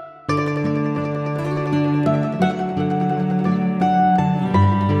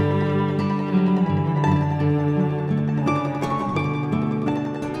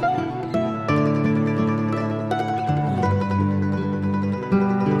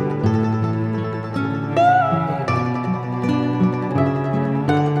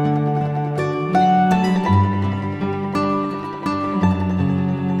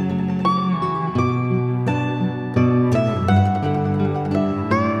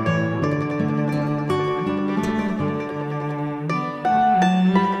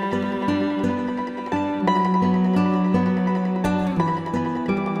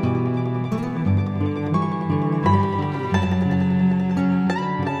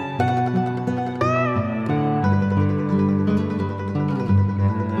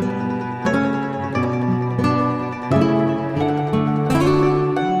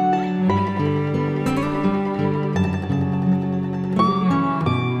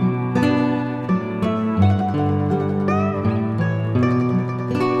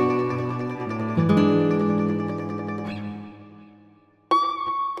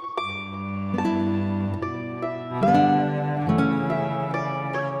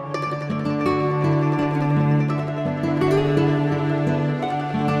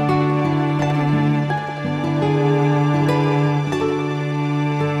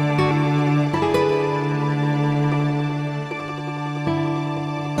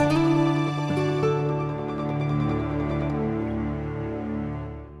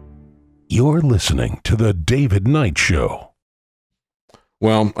 You're listening to The David Knight Show.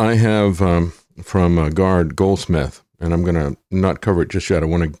 Well, I have from Guard Goldsmith, and I'm going to not cover it just yet. I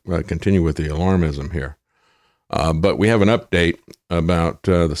want to continue with the alarmism here. But we have an update about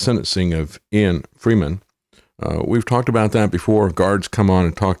the sentencing of Ian Freeman. We've talked about that before. Guards come on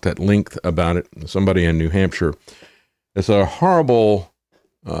and talked at length about it. Somebody in New Hampshire. It's a horrible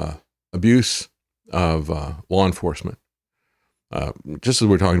abuse of law enforcement. Just as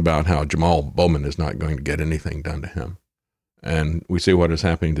we're talking about how Jamaal Bowman is not going to get anything done to him. and we see what is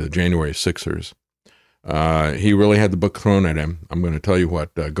happening to the January Sixers. He really had the book thrown at him. I'm going to tell you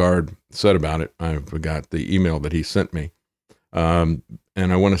what Gore said about it. I forgot the email that he sent me. And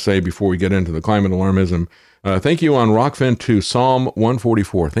I want to say before we get into the climate alarmism, thank you on Rockfin to Psalm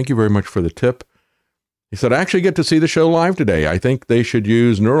 144. Thank you very much for the tip. He said, I actually get to see the show live today. I think they should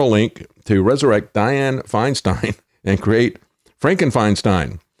use Neuralink to resurrect Dianne Feinstein and create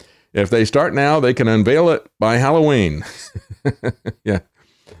Frankenfeinstein. If they start now, they can unveil it by Halloween. Yeah.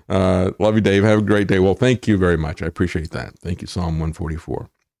 Love you, Dave. Have a great day. Well, thank you very much. I appreciate that. Thank you, Psalm 144.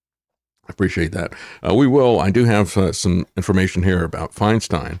 I appreciate that. I do have some information here about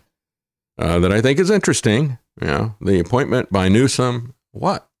Feinstein that I think is interesting. You know, the appointment by Newsom,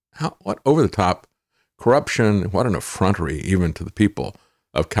 what over the top corruption, what an effrontery even to the people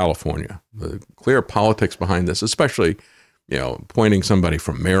of California. The clear politics behind this, especially, you know, appointing somebody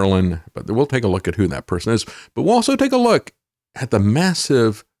from Maryland, but we'll take a look at who that person is. But we'll also take a look at the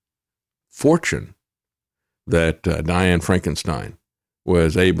massive fortune that Dianne Frankenstein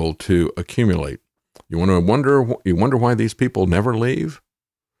was able to accumulate. You wonder why these people never leave?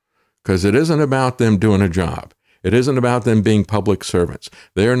 Because it isn't about them doing a job. It isn't about them being public servants.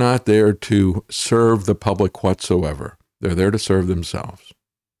 They're not there to serve the public whatsoever. They're there to serve themselves.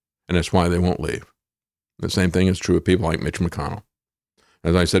 And that's why they won't leave. The same thing is true of people like Mitch McConnell.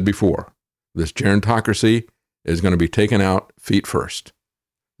 As I said before, this gerontocracy is going to be taken out feet first.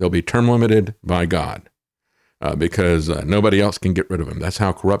 They'll be term limited by God because nobody else can get rid of them. That's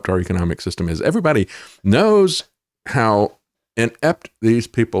how corrupt our economic system is. Everybody knows how inept these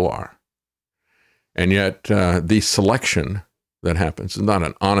people are. And yet the selection that happens is not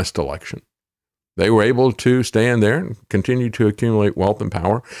an honest election. They were able to stay in there and continue to accumulate wealth and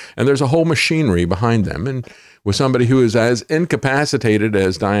power. And there's a whole machinery behind them. And with somebody who is as incapacitated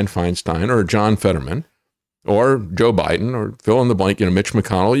as Dianne Feinstein or John Fetterman or Joe Biden or fill in the blank, Mitch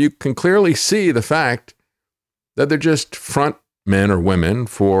McConnell, you can clearly see the fact that they're just front men or women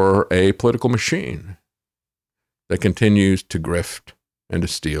for a political machine that continues to grift and to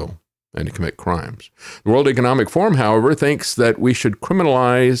steal and to commit crimes. The World Economic Forum, however, thinks that we should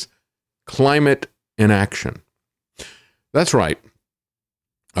criminalize climate inaction. That's right.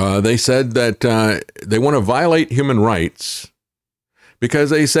 They said that they want to violate human rights because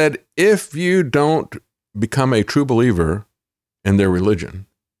they said if you don't become a true believer in their religion,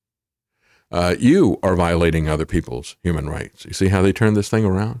 you are violating other people's human rights. You see how they turn this thing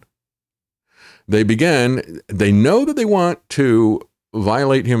around? They know that they want to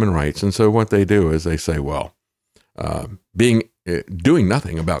violate human rights. And so what they do is they say, well, doing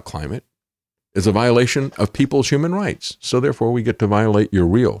nothing about climate is a violation of people's human rights. So therefore we get to violate your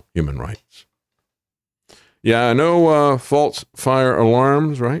real human rights. Yeah, no false fire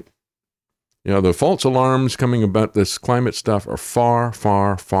alarms, right? The false alarms coming about this climate stuff are far,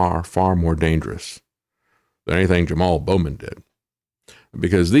 far, far, far more dangerous than anything Jamaal Bowman did.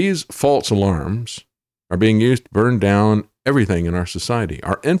 Because these false alarms are being used to burn down everything in our society,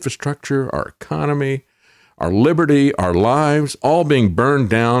 our infrastructure, our economy, our liberty, our lives, all being burned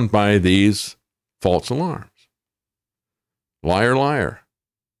down by these false alarms. Liar, liar.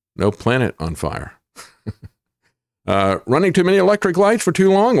 No planet on fire. Running too many electric lights for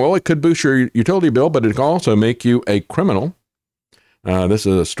too long? Well, it could boost your utility bill, but it can also make you a criminal. This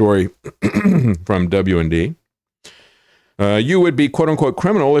is a story from W&D. You would be, quote unquote,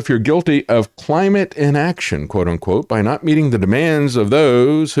 criminal if you're guilty of climate inaction, quote unquote, by not meeting the demands of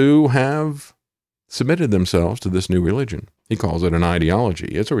those who have submitted themselves to this new religion. He calls it an ideology.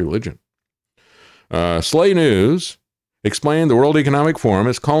 It's a religion. Slay News explained the World Economic Forum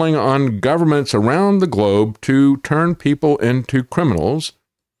is calling on governments around the globe to turn people into criminals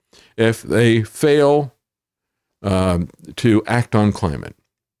if they fail to act on climate.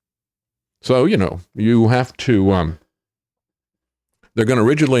 So, you have to... they're going to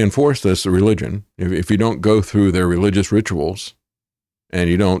rigidly enforce this religion. If you don't go through their religious rituals and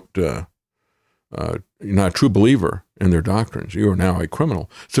you don't, you're not a true believer in their doctrines, you are now a criminal.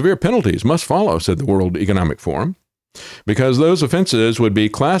 Severe penalties must follow, said the World Economic Forum, because those offenses would be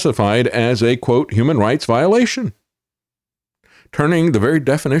classified as a, quote, human rights violation, turning the very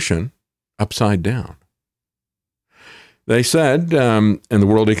definition upside down. They said in the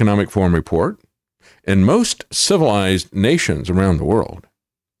World Economic Forum report, in most civilized nations around the world,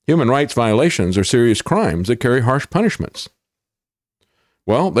 human rights violations are serious crimes that carry harsh punishments.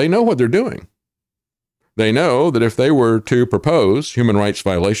 Well, they know what they're doing. They know that if they were to propose human rights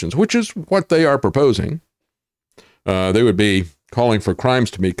violations, which is what they are proposing, they would be calling for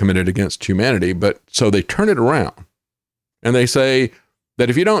crimes to be committed against humanity. But so they turn it around and they say that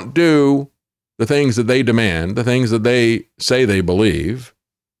if you don't do the things that they demand, the things that they say they believe,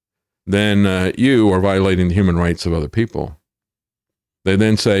 then you are violating the human rights of other people. They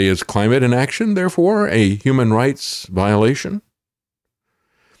then say, is climate inaction, therefore, a human rights violation?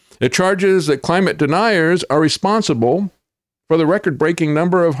 It charges that climate deniers are responsible for the record-breaking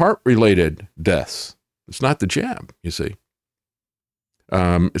number of heart-related deaths. It's not the jab, you see.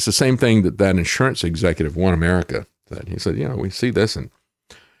 It's the same thing that insurance executive, One America, said. He said, we see this in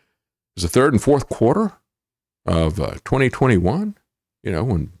the third and fourth quarter of 2021,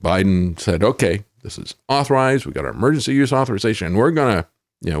 when Biden said, okay, this is authorized, we got our emergency use authorization, and we're going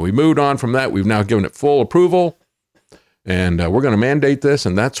to, we moved on from that. We've now given it full approval, and we're going to mandate this.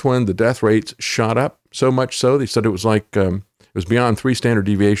 And that's when the death rates shot up so much so. They said it was like, it was beyond 3 standard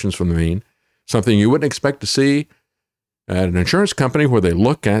deviations from the mean, something you wouldn't expect to see at an insurance company where they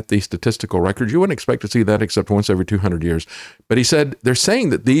look at the statistical records. You wouldn't expect to see that except once every 200 years. But he said, they're saying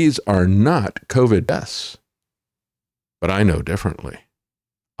that these are not COVID deaths. But I know differently.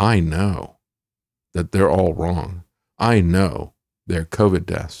 I know that they're all wrong. I know they're COVID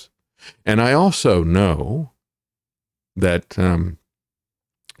deaths. And I also know that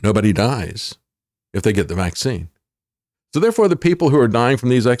nobody dies if they get the vaccine. So therefore, the people who are dying from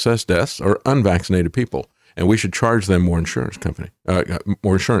these excess deaths are unvaccinated people, and we should charge them more insurance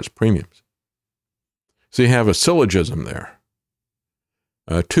premiums. So you have a syllogism there.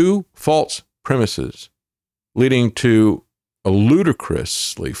 2 false premises leading to a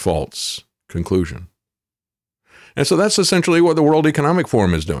ludicrously false conclusion. And so that's essentially what the World Economic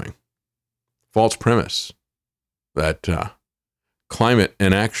Forum is doing. False premise that climate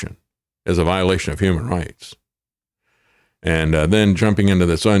inaction is a violation of human rights. And then jumping into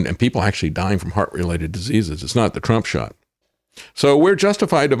this, and people actually dying from heart-related diseases. It's not the Trump shot. So we're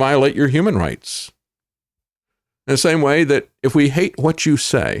justified to violate your human rights. In the same way that if we hate what you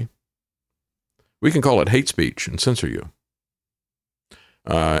say, we can call it hate speech and censor you.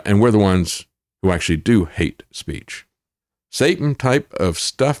 And we're the ones who actually do hate speech. Satan type of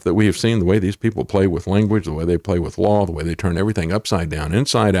stuff that we have seen, the way these people play with language, the way they play with law, the way they turn everything upside down,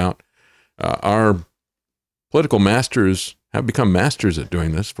 inside out. Our political masters have become masters at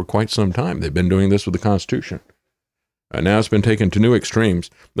doing this for quite some time. They've been doing this with the Constitution. Now it's been taken to new extremes.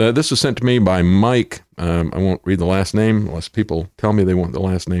 This was sent to me by Mike. I won't read the last name unless people tell me they want the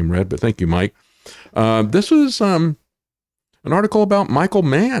last name read, but thank you, Mike. This was an article about Michael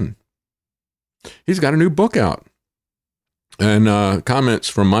Mann. He's got a new book out. And comments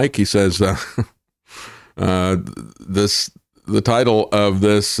from Mike, he says, the title of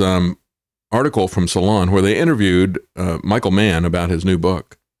this article from Salon, where they interviewed Michael Mann about his new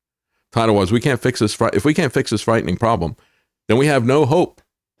book. Title was, if we can't fix this frightening problem, then we have no hope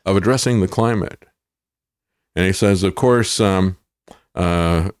of addressing the climate. And he says, of course, we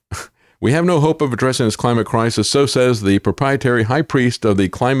have no hope of addressing this climate crisis, so says the proprietary high priest of the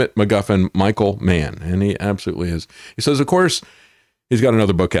climate MacGuffin, Michael Mann. And he absolutely is. He says, of course, he's got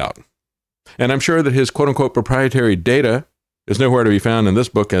another book out. And I'm sure that his quote-unquote proprietary data is nowhere to be found in this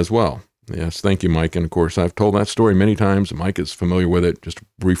book as well. Yes, thank you, Mike. And of course, I've told that story many times, and Mike is familiar with it. Just a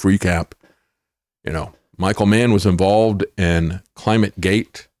brief recap. Michael Mann was involved in Climate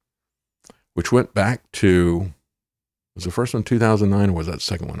Gate, which went back to, was the first one 2009 or was that the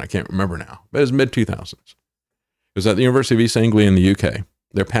second one? I can't remember now, but it was mid-2000s. It was at the University of East Anglia in the UK.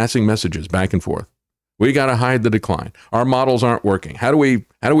 They're passing messages back and forth. We got to hide the decline. Our models aren't working. How do we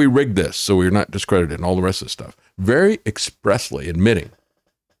rig this so we're not discredited and all the rest of the stuff? Very expressly admitting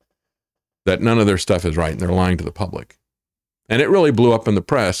that none of their stuff is right and they're lying to the public. And it really blew up in the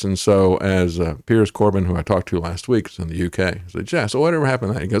press. And so as Piers Corbyn, who I talked to last week, is in the UK, said, yeah, so whatever happened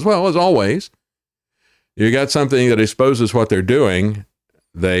to that? He goes, well, as always, you got something that exposes what they're doing,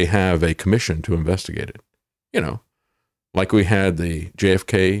 they have a commission to investigate it. Like we had the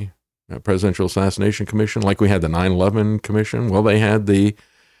JFK Presidential Assassination Commission, like we had the 9/11 Commission. Well, they had the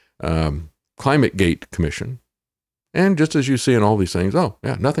Climate Gate Commission. And just as you see in all these things, oh,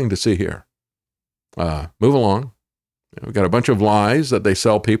 yeah, nothing to see here. Move along. We've got a bunch of lies that they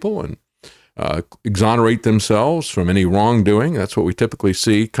sell people and exonerate themselves from any wrongdoing. That's what we typically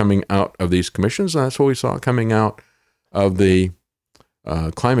see coming out of these commissions. And that's what we saw coming out of the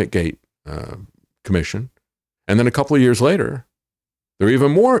Climate Gate Commission. And then a couple of years later, there were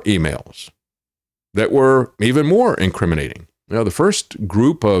even more emails that were even more incriminating. The first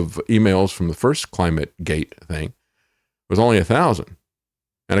group of emails from the first Climate Gate thing was only 1,000.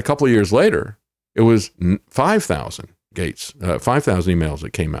 And a couple of years later, it was 5,000 emails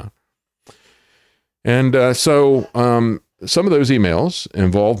that came out. And so some of those emails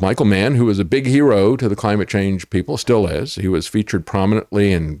involved Michael Mann, who was a big hero to the climate change people, still is. He was featured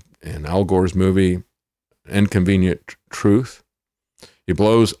prominently in in Al Gore's movie, Inconvenient Truth. He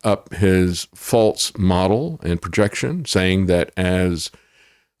blows up his false model and projection, saying that as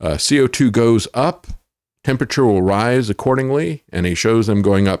CO2 goes up, temperature will rise accordingly, and he shows them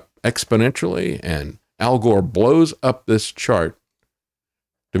going up exponentially, and Al Gore blows up this chart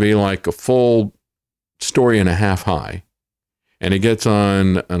to be like a full story and a half high, and he gets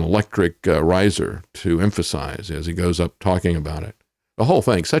on an electric riser to emphasize as he goes up talking about it. The whole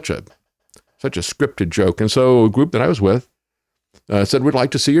thing, such a scripted joke. And so a group that I was with said, we'd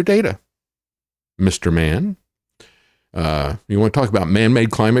like to see your data, Mr. Man. You want to talk about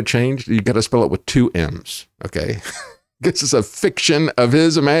man-made climate change? You got to spell it with 2 M's, okay? This is a fiction of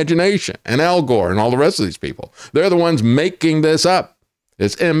his imagination, and Al Gore and all the rest of these people. They're the ones making this up.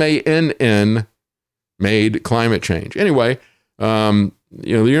 It's MANN, made climate change. Anyway, the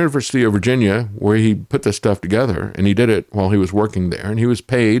University of Virginia, where he put this stuff together, and he did it while he was working there, and he was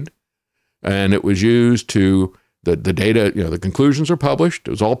paid, and it was used to, the data, the conclusions are published.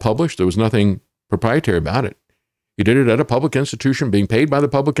 It was all published. There was nothing proprietary about it. He did it at a public institution, being paid by the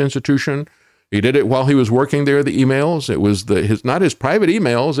public institution. He did it while he was working there, the emails. It was not his private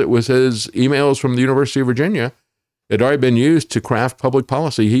emails, it was his emails from the University of Virginia. It had already been used to craft public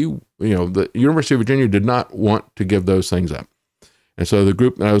policy. The University of Virginia did not want to give those things up. And so the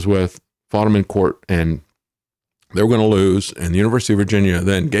group that I was with fought him in court, and they were going to lose. And the University of Virginia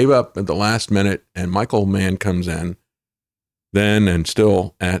then gave up at the last minute, and Michael Mann comes in then and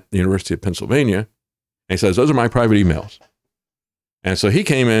still at the University of Pennsylvania. And he says, those are my private emails. And so he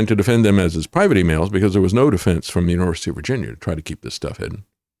came in to defend them as his private emails because there was no defense from the University of Virginia to try to keep this stuff hidden.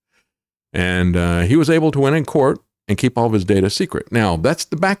 And he was able to win in court and keep all of his data secret. Now, that's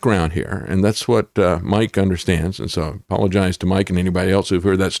the background here, and that's what Mike understands. And so I apologize to Mike and anybody else who've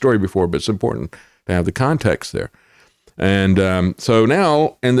heard that story before, but it's important to have the context there. And so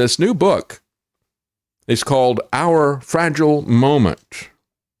now in this new book, it's called Our Fragile Moment.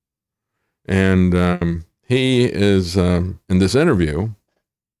 And he is, in this interview,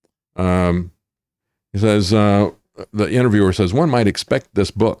 he says, the interviewer says, one might expect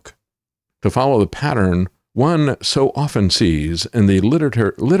this book to follow the pattern one so often sees in the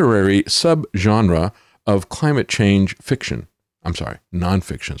literary subgenre of climate change fiction. I'm sorry,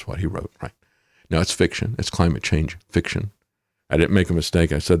 nonfiction is what he wrote, right? No, it's fiction. It's climate change fiction. I didn't make a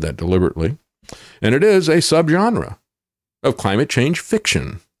mistake. I said that deliberately. And it is a subgenre of climate change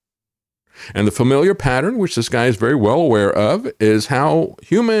fiction. And the familiar pattern, which this guy is very well aware of, is how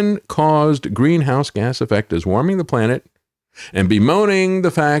human-caused greenhouse gas effect is warming the planet and bemoaning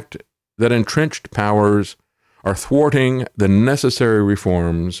the fact that entrenched powers are thwarting the necessary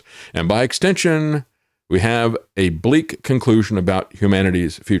reforms. And by extension, we have a bleak conclusion about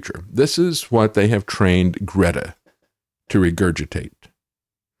humanity's future. This is what they have trained Greta to regurgitate.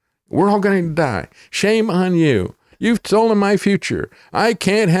 We're all going to die. Shame on you. You've stolen my future. I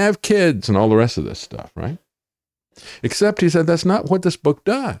can't have kids, and all the rest of this stuff, right? Except he said that's not what this book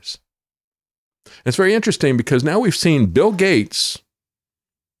does. It's very interesting because now we've seen Bill Gates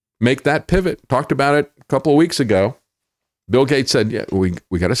make that pivot. Talked about it a couple of weeks ago. Bill Gates said, yeah, we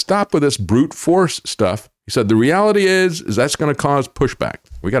got to stop with this brute force stuff. He said, the reality is that's going to cause pushback.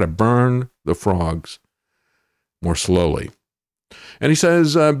 We got to burn the frogs more slowly. And he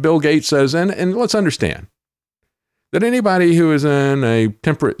says, Bill Gates says, and let's understand, that anybody who is in a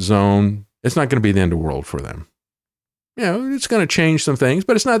temperate zone, it's not going to be the end of the world for them. It's going to change some things,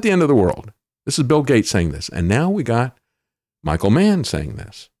 but it's not the end of the world. This is Bill Gates saying this. And now we got Michael Mann saying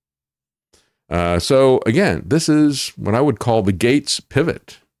this. So again, this is what I would call the Gates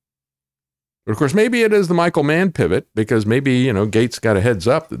pivot. But of course, maybe it is the Michael Mann pivot because maybe, Gates got a heads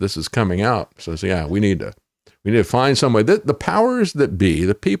up that this is coming out. So yeah, we need to find some way. The powers that be,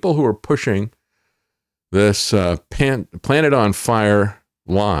 the people who are pushing this planet on fire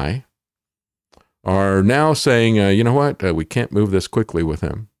lie, are now saying, you know what, we can't move this quickly with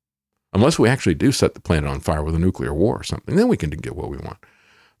him. Unless we actually do set the planet on fire with a nuclear war or something, then we can get what we want.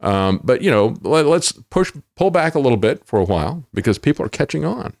 But, let's pull back a little bit for a while because people are catching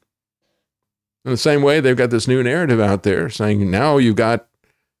on. In the same way, they've got this new narrative out there saying now you've got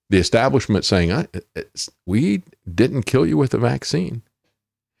the establishment saying, we didn't kill you with the vaccine.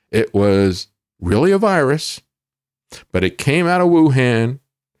 It was really a virus, but it came out of Wuhan,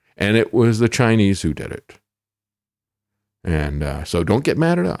 and it was the Chinese who did it. And so don't get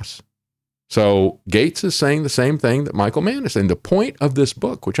mad at us. So Gates is saying the same thing that Michael Mann is saying. The point of this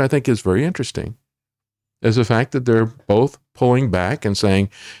book, which I think is very interesting, is the fact that they're both pulling back and saying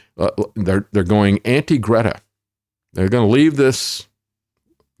they're going anti-Greta. They're going to leave this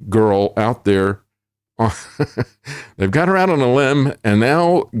girl out there they've got her out on a limb, and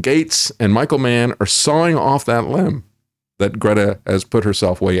now Gates and Michael Mann are sawing off that limb that Greta has put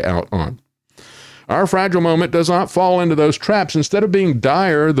herself way out on. Our fragile moment does not fall into those traps. Instead of being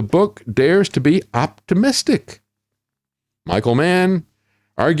dire, the book dares to be optimistic. Michael Mann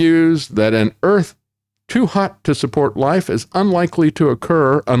argues that an Earth too hot to support life is unlikely to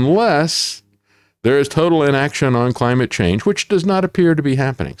occur unless there is total inaction on climate change, which does not appear to be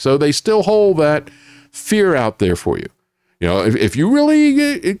happening. So they still hold that fear out there for you. You know, if you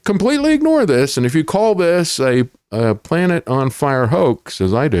really completely ignore this, and if you call this a planet on fire hoax,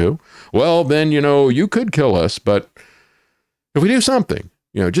 as I do, well, then, you know, you could kill us. But if we do something,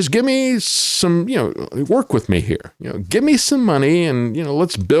 you know, just give me some, you know, work with me here. You know, give me some money and, you know,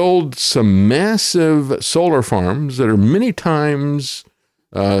 let's build some massive solar farms that are many times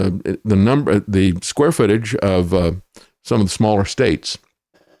the square footage of some of the smaller states.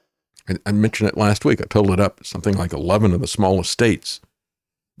 I mentioned it last week. I totaled it up. Something like 11 of the smallest states.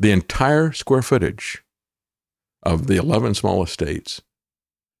 The entire square footage of the 11 smallest states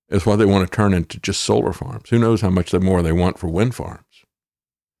is what they want to turn into just solar farms. Who knows how much more they want for wind farms.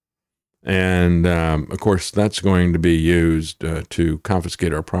 And, of course, that's going to be used to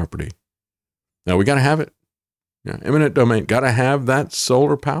confiscate our property. Now, we got to have it. Yeah, eminent domain. Got to have that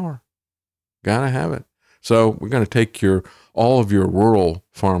solar power. Got to have it. So we're going to take all of your rural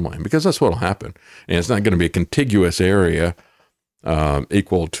farmland, because that's what will happen. And it's not going to be a contiguous area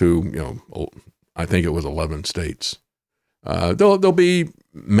equal to, you know, I think it was 11 states. There'll be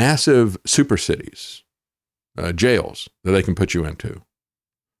massive super cities, jails that they can put you into,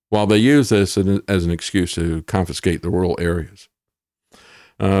 while they use this as an excuse to confiscate the rural areas.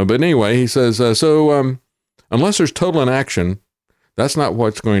 But anyway, he says, unless there's total inaction, that's not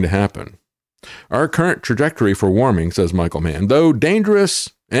what's going to happen. Our current trajectory for warming, says Michael Mann, though dangerous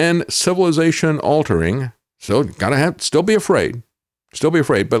and civilization altering, so still be afraid.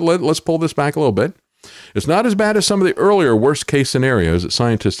 But let's pull this back a little bit. It's not as bad as some of the earlier worst case scenarios that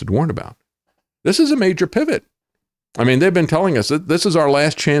scientists had warned about. This is a major pivot. I mean, they've been telling us that this is our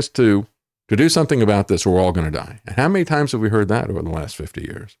last chance to do something about this, or we're all going to die. And how many times have we heard that over the last 50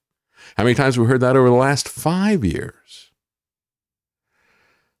 years? How many times have we heard that over the last 5 years?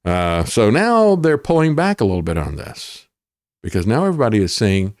 So now they're pulling back a little bit on this, because now everybody is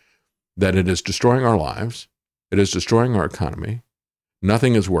saying that it is destroying our lives. It is destroying our economy.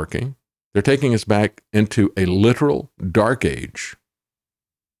 Nothing is working. They're taking us back into a literal dark age.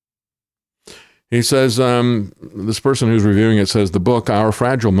 He says, this person who's reviewing it says, the book, Our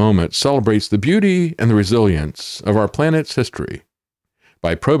Fragile Moment, celebrates the beauty and the resilience of our planet's history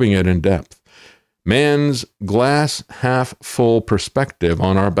by probing it in depth. Man's glass half full perspective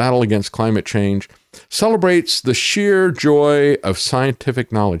on our battle against climate change celebrates the sheer joy of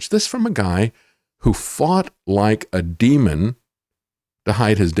scientific knowledge. This from a guy who fought like a demon to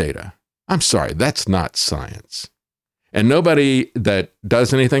hide his data. I'm sorry, that's not science. And nobody that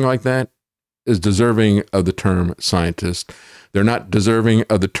does anything like that is deserving of the term scientist. They're not deserving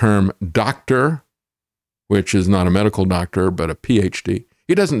of the term doctor, which is not a medical doctor, but a PhD.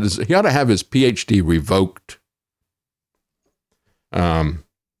 He ought to have his PhD revoked. Our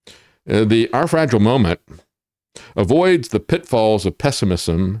Fragile Moment avoids the pitfalls of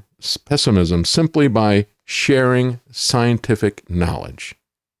pessimism simply by sharing scientific knowledge.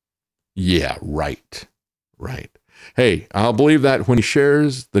 Yeah, right. Hey, I'll believe that when he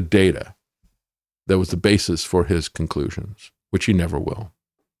shares the data that was the basis for his conclusions, which he never will.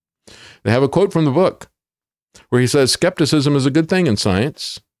 They have a quote from the book where he says, skepticism is a good thing in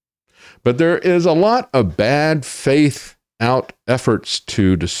science, but there is a lot of bad faith out efforts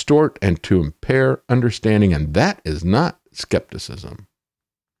to distort and to impair understanding, and that is not skepticism.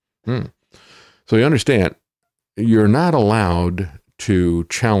 So you understand, you're not allowed to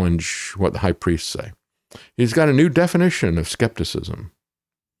challenge what the high priests say. He's got a new definition of skepticism.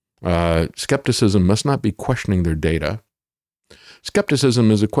 Skepticism must not be questioning their data. Skepticism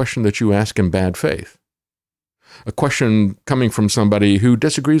is a question that you ask in bad faith. A question coming from somebody who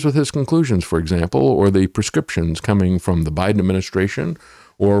disagrees with his conclusions, for example, or the prescriptions coming from the Biden administration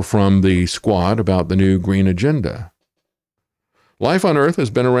or from the squad about the new green agenda. Life on Earth has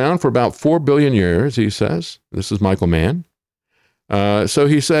been around for about 4 billion years, he says. This is Michael Mann. So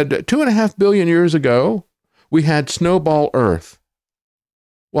he said, 2.5 billion years ago, we had snowball Earth.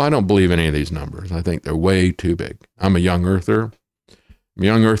 Well, I don't believe any of these numbers. I think they're way too big. I'm a young earther. I'm a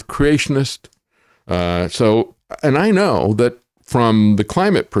young earth creationist. And I know that from the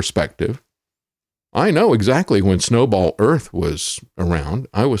climate perspective, I know exactly when snowball Earth was around.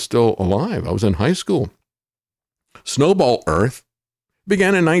 I was still alive. I was in high school. Snowball Earth,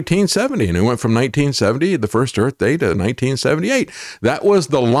 began in 1970, and it went from 1970, the first Earth Day, to 1978. That was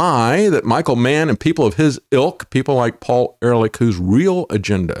the lie that Michael Mann and people of his ilk, people like Paul Ehrlich, whose real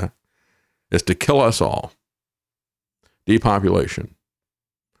agenda is to kill us all. Depopulation.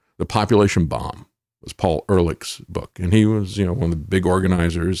 The Population Bomb was Paul Ehrlich's book, and he was, one of the big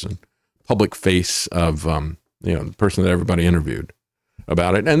organizers and public face of, the person that everybody interviewed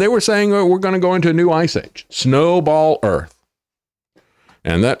about it. And they were saying, we're going to go into a new ice age, snowball Earth.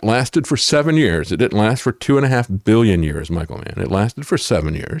 And that lasted for 7 years. It didn't last for 2.5 billion years, Michael Mann. It lasted for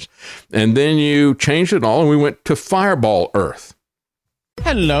 7 years. And then you changed it all, and we went to Fireball Earth.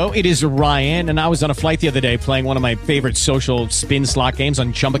 Hello, it is Ryan, and I was on a flight the other day playing one of my favorite social spin slot games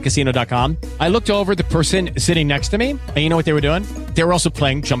on ChumbaCasino.com. I looked over at the person sitting next to me, and you know what they were doing? They were also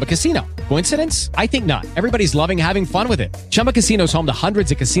playing Chumba Casino. Coincidence? I think not. Everybody's loving having fun with it. Chumba Casino is home to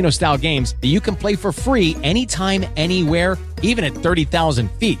hundreds of casino-style games that you can play for free anytime, anywhere, even at 30,000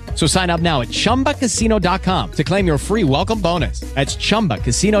 feet. So sign up now at ChumbaCasino.com to claim your free welcome bonus. That's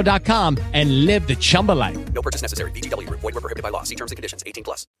ChumbaCasino.com and live the Chumba life. No purchase necessary. VGW. Void where prohibited by law. See terms and conditions.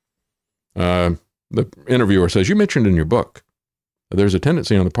 18+. The interviewer says, you mentioned in your book, there's a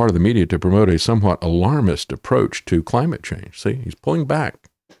tendency on the part of the media to promote a somewhat alarmist approach to climate change. See, he's pulling back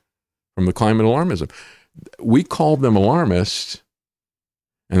from the climate alarmism. We called them alarmists,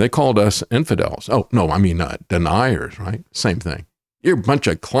 and they called us infidels. Oh, no, I mean deniers, right? Same thing. You're a bunch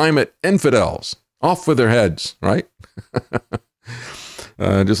of climate infidels. Off with their heads, right?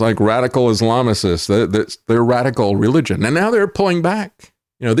 Just like radical Islamicists, they're radical religion. And now they're pulling back.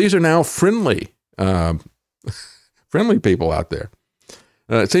 These are now friendly people out there.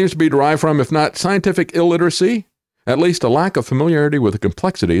 It seems to be derived from, if not scientific illiteracy, at least a lack of familiarity with the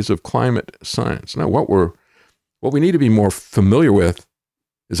complexities of climate science. Now, what we need to be more familiar with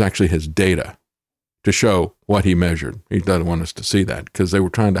is actually his data to show what he measured. He doesn't want us to see that because they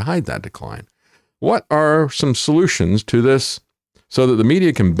were trying to hide that decline. What are some solutions to this so that the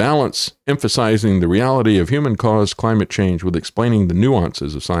media can balance emphasizing the reality of human-caused climate change with explaining the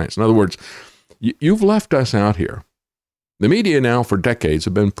nuances of science? In other words, you've left us out here. The media now for decades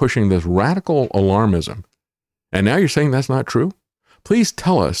have been pushing this radical alarmism. And now you're saying that's not true? Please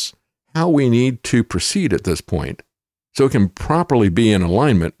tell us how we need to proceed at this point so it can properly be in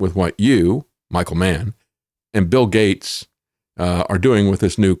alignment with what you, Michael Mann, and Bill Gates are doing with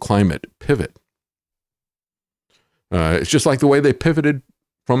this new climate pivot. It's just like the way they pivoted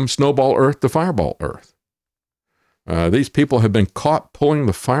from Snowball Earth to Fireball Earth. These people have been caught pulling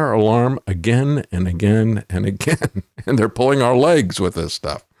the fire alarm again and again and again, and they're pulling our legs with this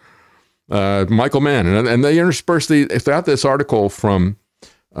stuff. Michael Mann, and they intersperse throughout this article from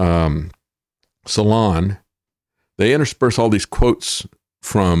Salon, they intersperse all these quotes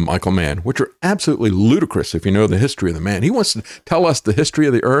from Michael Mann, which are absolutely ludicrous if you know the history of the man. He wants to tell us the history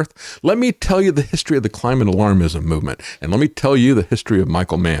of the earth. Let me tell you the history of the climate alarmism movement, and let me tell you the history of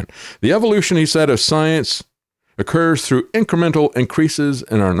Michael Mann. The evolution, he said, of science occurs through incremental increases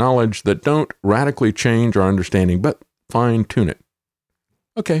in our knowledge that don't radically change our understanding, but fine-tune it.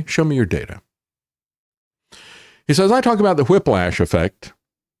 Okay, show me your data. He says, I talk about the whiplash effect.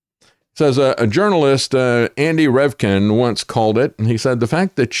 He says, a journalist, Andy Revkin, once called it, and he said, the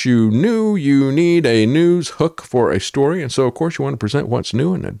fact that you knew you need a news hook for a story, and so, of course, you want to present what's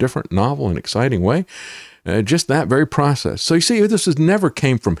new in a different, novel, and exciting way. Just that very process. So you see, this never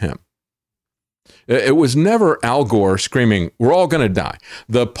came from him. It was never Al Gore screaming, we're all going to die.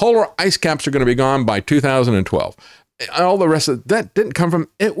 The polar ice caps are going to be gone by 2012. All the rest of that didn't come from,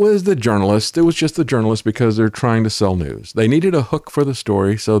 it was the journalist. It was just the journalist because they're trying to sell news. They needed a hook for the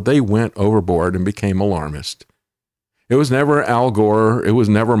story, so they went overboard and became alarmist. It was never Al Gore. It was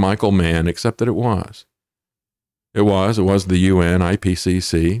never Michael Mann, except that it was. It was the UN,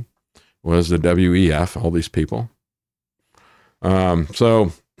 IPCC, was the WEF, all these people. And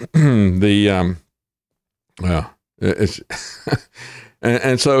so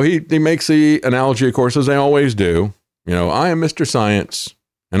he makes the analogy, of course, as they always do. I am Mr. Science,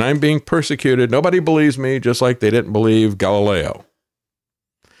 and I'm being persecuted. Nobody believes me, just like they didn't believe Galileo.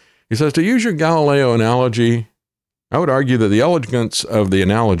 He says, to use your Galileo analogy, I would argue that the elegance of the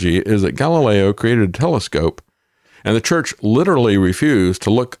analogy is that Galileo created a telescope, and the church literally refused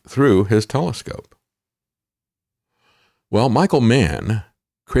to look through his telescope. Well, Michael Mann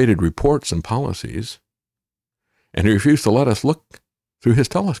created reports and policies, and he refused to let us look through his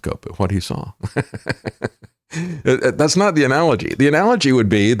telescope at what he saw. That's not the analogy. The analogy would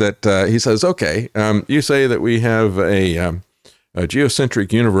be that he says, okay, you say that we have a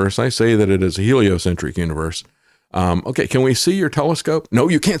geocentric universe. I say that it is a heliocentric universe. Okay, can we see your telescope? No,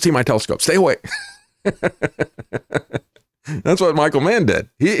 you can't see my telescope. Stay away. That's what Michael Mann did.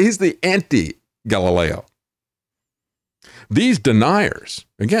 He's the anti-Galileo. These deniers,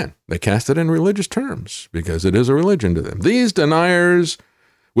 again, they cast it in religious terms because it is a religion to them. These deniers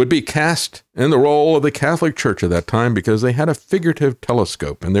would be cast in the role of the Catholic Church at that time because they had a figurative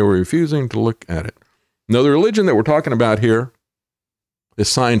telescope and they were refusing to look at it. Now, the religion that we're talking about here is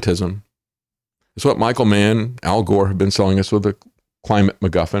scientism. It's what Michael Mann, Al Gore have been selling us with the climate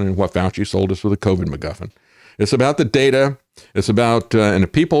MacGuffin and what Fauci sold us with the COVID MacGuffin. It's about the data. It's about, and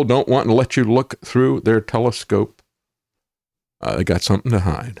if people don't want to let you look through their telescope, they got something to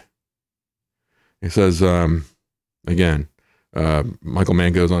hide. He says, again, Michael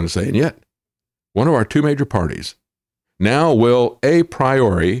Mann goes on to say, and yet, one of our two major parties now will a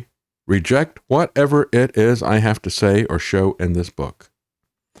priori reject whatever it is I have to say or show in this book.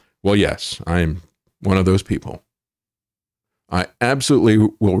 Well, yes, I'm one of those people. I absolutely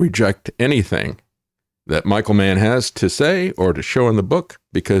will reject anything that Michael Mann has to say or to show in the book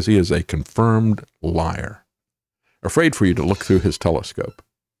because he is a confirmed liar, afraid for you to look through his telescope.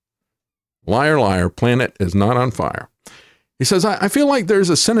 Liar, liar, planet is not on fire. He says, I feel like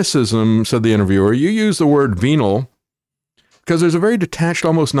there's a cynicism, said the interviewer. You use the word venal because there's a very detached,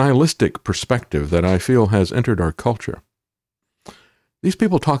 almost nihilistic perspective that I feel has entered our culture. These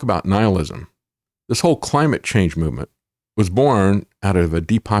people talk about nihilism. This whole climate change movement was born out of a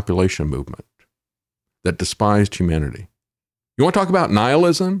depopulation movement that despised humanity. You want to talk about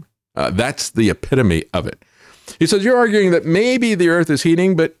nihilism? That's the epitome of it. He says, you're arguing that maybe the earth is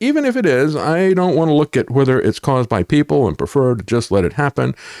heating, but even if it is, I don't want to look at whether it's caused by people and prefer to just let it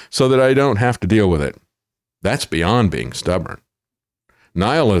happen so that I don't have to deal with it. That's beyond being stubborn.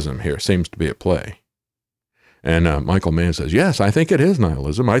 Nihilism here seems to be at play. And Michael Mann says, yes, I think it is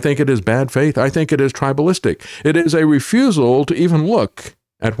nihilism. I think it is bad faith. I think it is tribalistic. It is a refusal to even look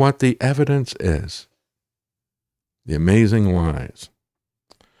at what the evidence is. The amazing lies.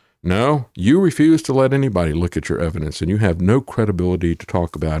 No, you refuse to let anybody look at your evidence, and you have no credibility to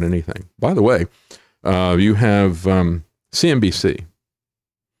talk about anything. By the way, you have CNBC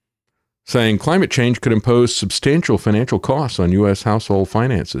saying climate change could impose substantial financial costs on U.S. household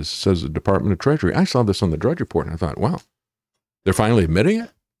finances, says the Department of Treasury. I saw this on the Drudge Report, and I thought, wow, they're finally admitting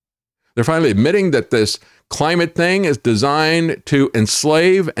it? They're finally admitting that this climate thing is designed to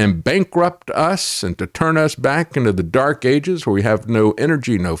enslave and bankrupt us and to turn us back into the dark ages where we have no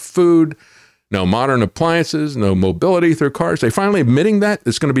energy, no food, no modern appliances, no mobility through cars. They're finally admitting that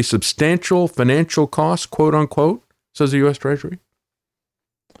it's going to be substantial financial costs, quote unquote, says the U.S. Treasury.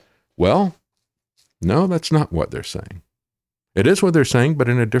 Well, no, that's not what they're saying. It is what they're saying, but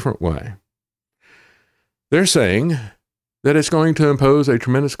in a different way. They're saying that it's going to impose a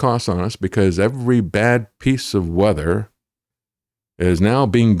tremendous cost on us because every bad piece of weather is now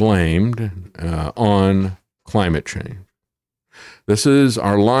being blamed on climate change. This is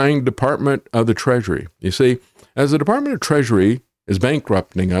our lying Department of the Treasury. You see, as the Department of Treasury is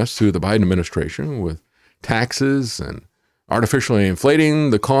bankrupting us through the Biden administration with taxes and artificially inflating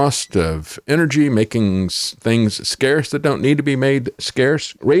the cost of energy, making things scarce that don't need to be made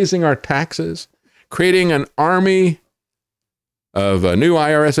scarce, raising our taxes, creating an army of new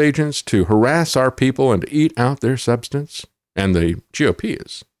IRS agents to harass our people and to eat out their substance. And the GOP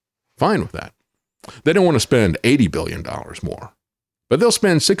is fine with that. They don't want to spend $80 billion more, but they'll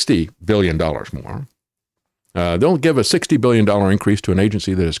spend $60 billion more. They'll give a $60 billion increase to an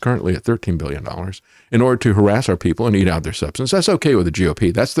agency that is currently at $13 billion in order to harass our people and eat out their substance. That's okay with the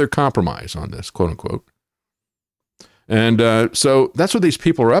GOP. That's their compromise on this, quote unquote. And so that's what these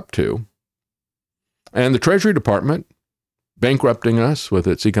people are up to. And the Treasury Department, bankrupting us with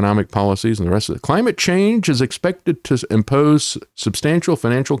its economic policies and the rest of it. Climate change is expected to impose substantial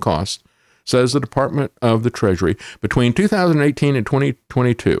financial costs, says the Department of the Treasury, between 2018 and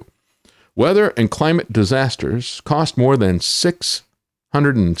 2022. Weather and climate disasters cost more than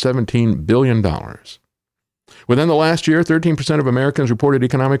 $617 billion. Within the last year, 13% of Americans reported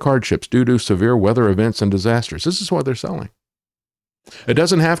economic hardships due to severe weather events and disasters. This is what they're selling. It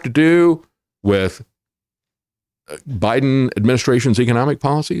doesn't have to do with Biden administration's economic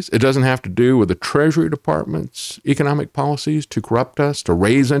policies. It doesn't have to do with the Treasury Department's economic policies to corrupt us, to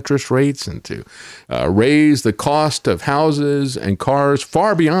raise interest rates, and to raise the cost of houses and cars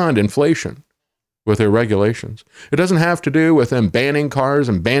far beyond inflation with their regulations. It doesn't have to do with them banning cars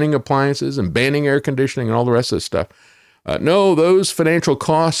and banning appliances and banning air conditioning and all the rest of this stuff. No, those financial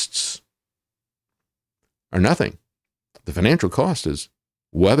costs are nothing. The financial cost is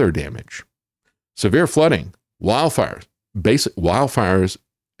weather damage, severe flooding, wildfires, basic wildfires,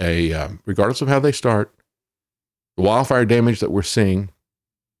 regardless of how they start, the wildfire damage that we're seeing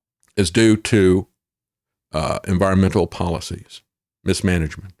is due to environmental policies,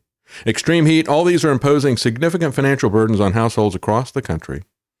 mismanagement. Extreme heat, all these are imposing significant financial burdens on households across the country,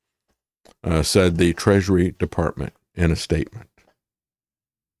 said the Treasury Department in a statement.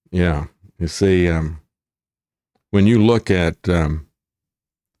 Yeah, you see, when you look at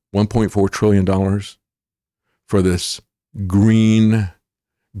 $1.4 trillion for this green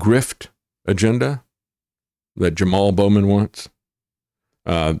grift agenda that Jamaal Bowman wants,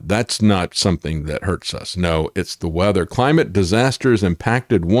 that's not something that hurts us. No, it's the weather. Climate disasters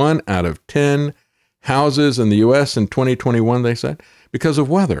impacted 1 out of 10 houses in the U.S. in 2021, they said, because of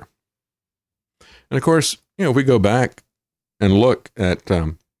weather. And of course, if we go back and look at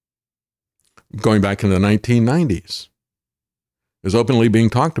going back into the 1990s, is openly being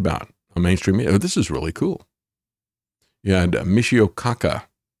talked about on mainstream media. Oh, this is really cool. You had Michio Kaku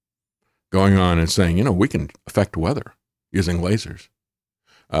going on and saying, we can affect weather using lasers.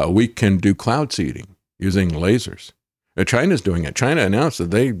 We can do cloud seeding using lasers. China's doing it. China announced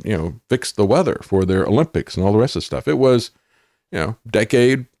that they, fixed the weather for their Olympics and all the rest of the stuff. It was, 2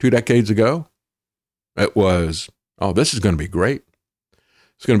 decades ago. It was, this is going to be great.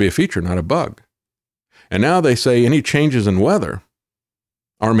 It's going to be a feature, not a bug. And now they say any changes in weather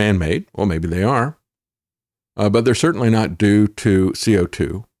are man-made. Well, maybe they are. But they're certainly not due to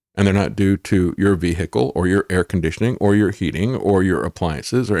CO2. And they're not due to your vehicle or your air conditioning or your heating or your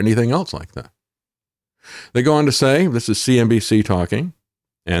appliances or anything else like that. They go on to say, this is CNBC talking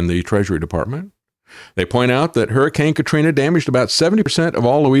and the Treasury Department. They point out that Hurricane Katrina damaged about 70% of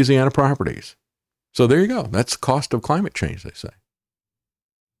all Louisiana properties. So there you go. That's the cost of climate change, they say.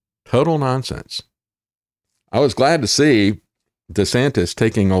 Total nonsense. I was glad to see DeSantis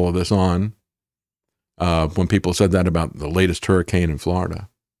taking all of this on when people said that about the latest hurricane in Florida.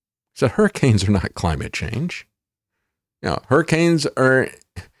 So hurricanes are not climate change. Hurricanes are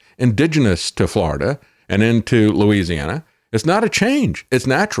indigenous to Florida and into Louisiana. It's not a change. It's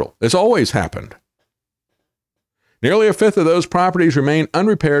natural. It's always happened. Nearly a fifth of those properties remain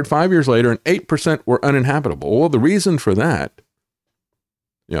unrepaired 5 years later, and 8% were uninhabitable. Well, the reason for that,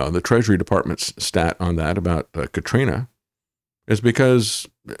 the Treasury Department's stat on that about Katrina is because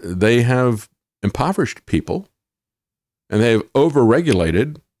they have impoverished people and they've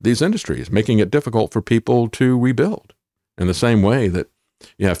overregulated these industries, making it difficult for people to rebuild. In the same way that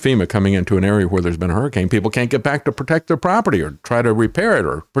you have FEMA coming into an area where there's been a hurricane, people can't get back to protect their property or try to repair it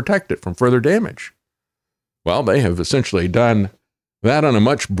or protect it from further damage. Well, they have essentially done that on a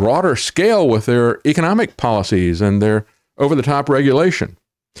much broader scale with their economic policies and their over-the-top regulation.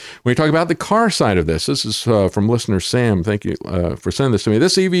 When you talk about the car side of this is from listener Sam. Thank you for sending this to me.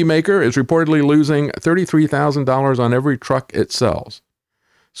 This EV maker is reportedly losing $33,000 on every truck it sells.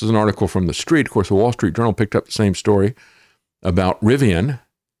 This is an article from The Street. Of course, the Wall Street Journal picked up the same story about Rivian,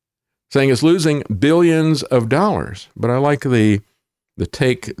 saying it's losing billions of dollars. But I like the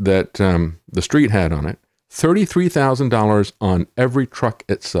take that The Street had on it. $33,000 on every truck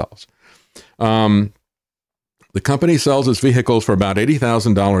it sells. The company sells its vehicles for about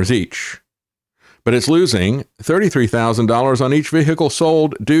 $80,000 each, but it's losing $33,000 on each vehicle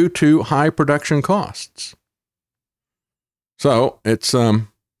sold due to high production costs. So it's the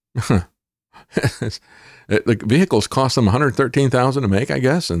vehicles cost them $113,000 to make, I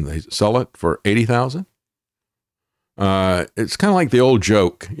guess, and they sell it for $80,000. It's kind of like the old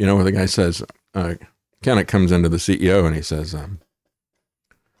joke, where the guy says, kind of comes into the CEO and he says,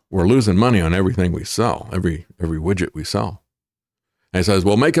 we're losing money on everything we sell, every widget we sell. And he says,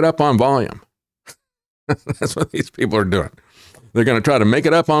 well, make it up on volume. That's what these people are doing. They're going to try to make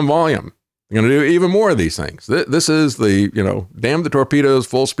it up on volume. They're going to do even more of these things. This is the, damn the torpedoes,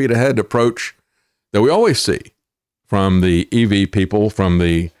 full speed ahead approach that we always see from the EV people, from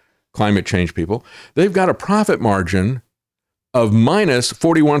the climate change people. They've got a profit margin of minus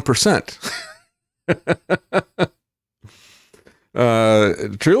 41%.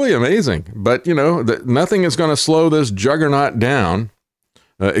 Truly amazing. But, nothing is going to slow this juggernaut down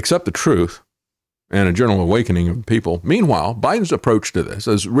except the truth and a general awakening of people. Meanwhile, Biden's approach to this,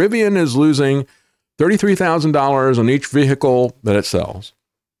 as Rivian is losing $33,000 on each vehicle that it sells,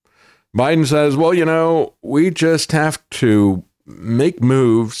 Biden says, well, we just have to make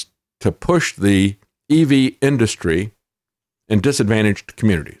moves to push the EV industry in disadvantaged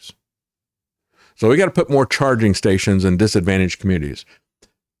communities. So we got to put more charging stations in disadvantaged communities.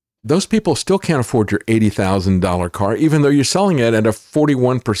 Those people still can't afford your $80,000 car, even though you're selling it at a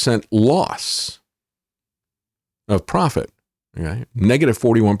 41% loss of profit. Okay? Negative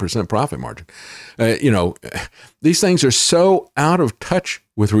 41% profit margin. These things are so out of touch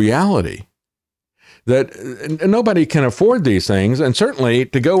with reality that nobody can afford these things. And certainly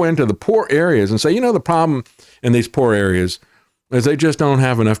to go into the poor areas and say, the problem in these poor areas is they just don't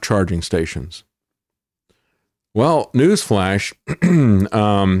have enough charging stations. Well, newsflash,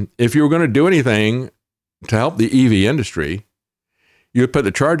 if you were going to do anything to help the EV industry, you would put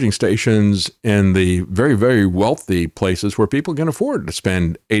the charging stations in the very, very wealthy places where people can afford to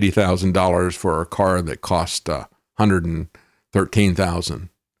spend $80,000 for a car that costs $113,000.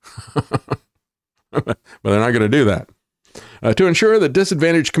 But they're not going to do that. To ensure that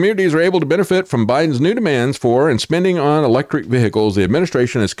disadvantaged communities are able to benefit from Biden's new demands for and spending on electric vehicles, the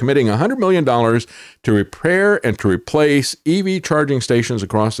administration is committing $100 million to repair and to replace EV charging stations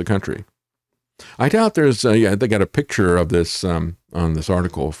across the country. I doubt there's, they got a picture of this on this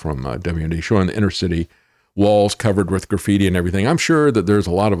article from WND showing the inner city walls covered with graffiti and everything. I'm sure that there's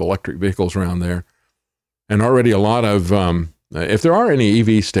a lot of electric vehicles around there, and already a lot of, if there are any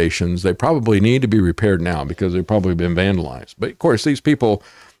EV stations, they probably need to be repaired now because they've probably been vandalized. But of course, these people,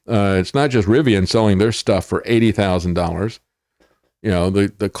 it's not just Rivian selling their stuff for $80,000.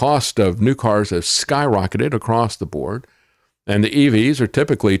 The cost of new cars has skyrocketed across the board. And the EVs are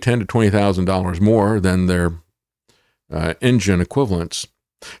typically $10,000 to $20,000 more than their engine equivalents.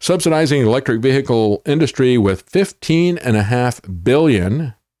 Subsidizing the electric vehicle industry with $15.5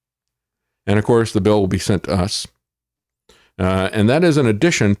 billion. And of course, the bill will be sent to us. And that is in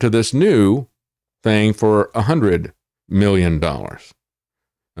addition to this new thing for $100 million.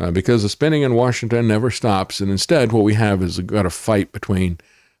 Because the spending in Washington never stops. And instead, what we have is got a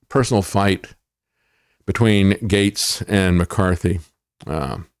personal fight between Gates and McCarthy.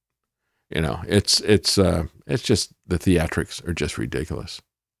 It's just the theatrics are just ridiculous.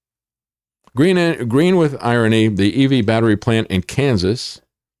 Green with irony, the EV battery plant in Kansas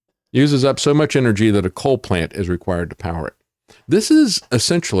uses up so much energy that a coal plant is required to power it. This is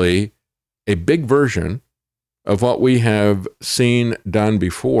essentially a big version of what we have seen done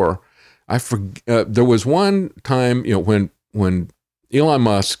before. There was one time, when Elon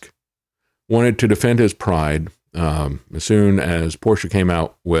Musk wanted to defend his pride as soon as Porsche came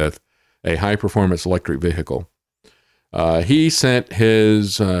out with a high-performance electric vehicle. He sent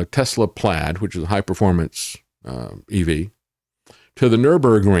his Tesla Plaid, which is a high-performance EV, to the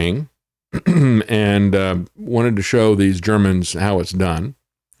Nürburgring and wanted to show these Germans how it's done.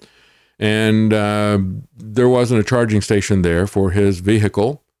 And there wasn't a charging station there for his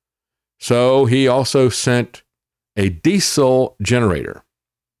vehicle. So he also sent a diesel generator,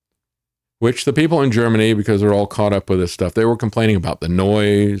 which the people in Germany, because they're all caught up with this stuff, they were complaining about the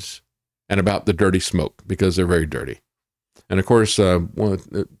noise and about the dirty smoke because they're very dirty. And of course, a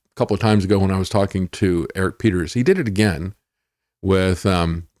couple of times ago when I was talking to Eric Peters, he did it again with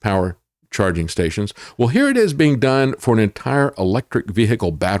power charging stations. Well, here it is being done for an entire electric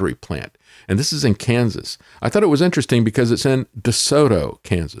vehicle battery plant. And this is in Kansas. I thought it was interesting because it's in DeSoto,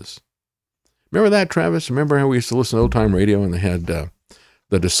 Kansas. Remember that, Travis? Remember how we used to listen to old-time radio and they had the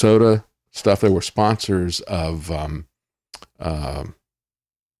DeSoto stuff? They were sponsors of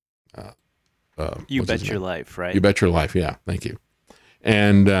You Bet Your Life, right? You Bet Your Life, yeah. Thank you.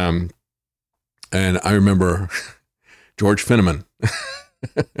 And I remember George Finneman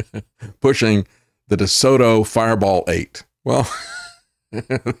pushing the DeSoto Fireball 8. Well,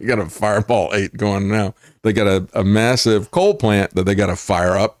 they got a Fireball 8 going now. They got a massive coal plant that they got to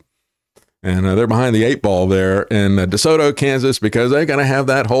fire up. And they're behind the 8 ball there in DeSoto, Kansas, because they're going to have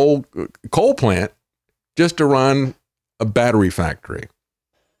that whole coal plant just to run a battery factory.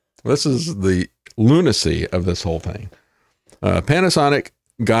 This is the lunacy of this whole thing. Panasonic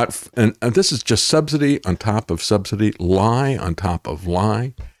got, and this is just subsidy on top of subsidy, lie on top of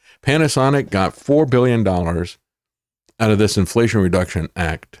lie. Panasonic got $4 billion out of this Inflation Reduction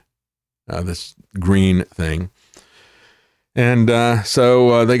Act, this green thing. And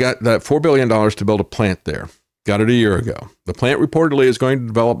so they got that $4 billion to build a plant there. Got it a year ago. The plant reportedly is going to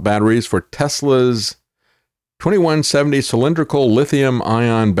develop batteries for Tesla's 2170 cylindrical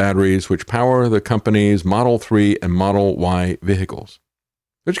lithium-ion batteries, which power the company's Model 3 and Model Y vehicles.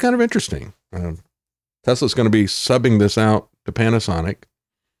 Which is kind of interesting. Tesla's going to be subbing this out to Panasonic.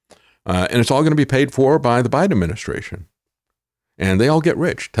 And it's all going to be paid for by the Biden administration. And they all get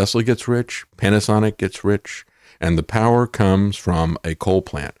rich. Tesla gets rich. Panasonic gets rich. And the power comes from a coal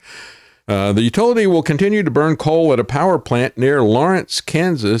plant. The utility will continue to burn coal at a power plant near Lawrence,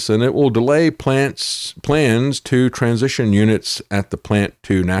 Kansas, and it will delay plans to transition units at the plant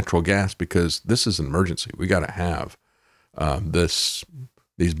to natural gas because this is an emergency. We got to have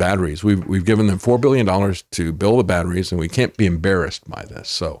these batteries. We've given them $4 billion to build the batteries, and we can't be embarrassed by this.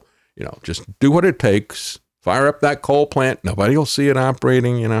 So, just do what it takes. Fire up that coal plant. Nobody will see it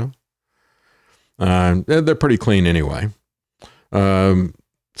operating, They're pretty clean anyway. 15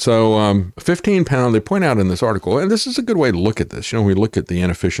 pound, they point out in this article, and this is a good way to look at this. We look at the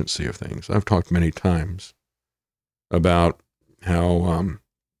inefficiency of things. I've talked many times about how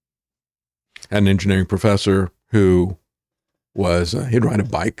had an engineering professor who was, he'd ride a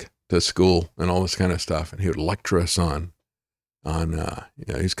bike to school and all this kind of stuff, and he would lecture us on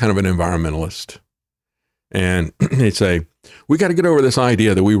he's kind of an environmentalist. And he'd say, we got to get over this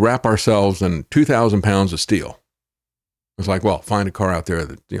idea that we wrap ourselves in 2,000 pounds of steel. It's like, well, find a car out there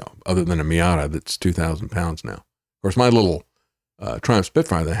that, other than a Miata, that's 2,000 pounds now. Of course, my little Triumph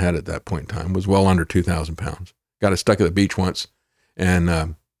Spitfire that I had at that point in time was well under 2,000 pounds. Got it stuck at the beach once, and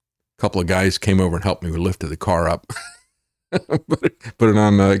a couple of guys came over and helped me. We lifted the car up, put it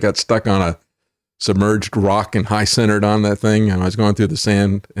on, got stuck on a submerged rock and high centered on that thing. And I was going through the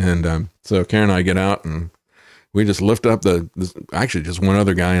sand. And so Karen and I get out and we just lift up actually just one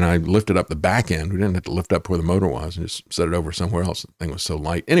other guy and I lifted up the back end. We didn't have to lift up where the motor was and just set it over somewhere else. The thing was so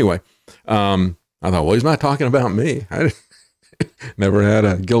light. Anyway, I thought, well, he's not talking about me. I never had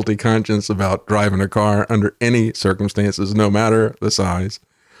a guilty conscience about driving a car under any circumstances, no matter the size.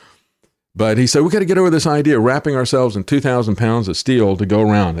 But he said, we got to get over this idea of wrapping ourselves in 2,000 pounds of steel to go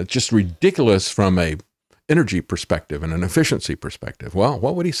around. It's just ridiculous from a energy perspective and an efficiency perspective. Well,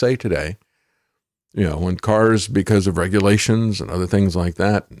 what would he say today? When cars, because of regulations and other things like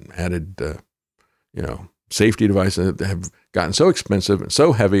that, added, safety devices have gotten so expensive and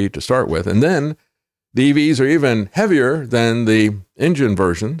so heavy to start with. And then the EVs are even heavier than the engine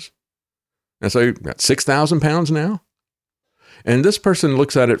versions. And so you've got 6,000 pounds now. And this person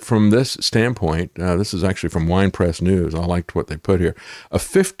looks at it from this standpoint. This is actually from Wine Press News. I liked what they put here. A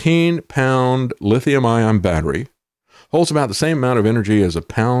 15-pound lithium-ion battery holds about the same amount of energy as a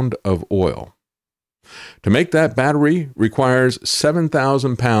pound of oil. To make that battery requires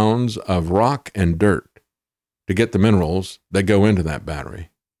 7,000 pounds of rock and dirt to get the minerals that go into that battery.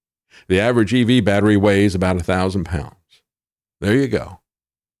 The average EV battery weighs about 1,000 pounds. There you go.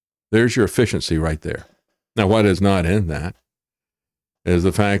 There's your efficiency right there. Now, what is not in that is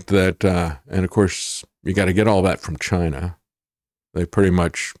the fact that, and of course, you got to get all that from China. They pretty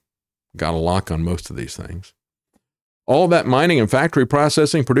much got a lock on most of these things. All that mining and factory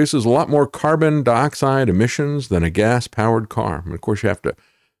processing produces a lot more carbon dioxide emissions than a gas-powered car. And of course, you have to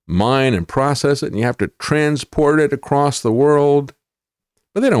mine and process it, and you have to transport it across the world.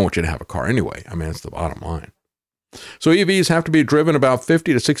 But they don't want you to have a car anyway. I mean, that's the bottom line. So EVs have to be driven about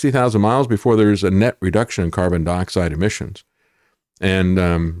 50 to 60,000 miles before there's a net reduction in carbon dioxide emissions. And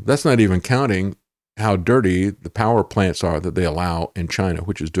that's not even counting how dirty the power plants are that they allow in China,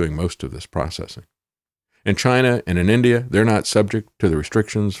 which is doing most of this processing. In China and in India, they're not subject to the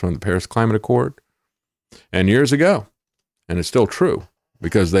restrictions from the Paris Climate Accord. And years ago, and it's still true,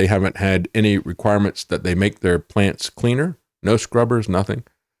 because they haven't had any requirements that they make their plants cleaner, no scrubbers, nothing.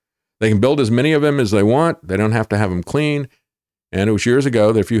 They can build as many of them as they want. They don't have to have them clean. And it was years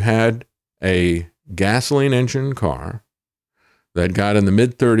ago that if you had a gasoline engine car that got in the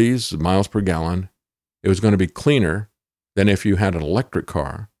mid-30s miles per gallon, it was going to be cleaner than if you had an electric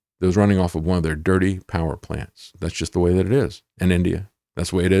car that was running off of one of their dirty power plants. That's just the way that it is in India. That's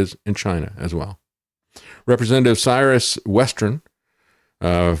the way it is in China as well. Representative Cyrus Western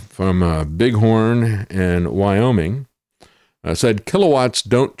from Bighorn in Wyoming said kilowatts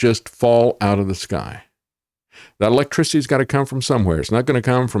don't just fall out of the sky. That electricity's got to come from somewhere. It's not going to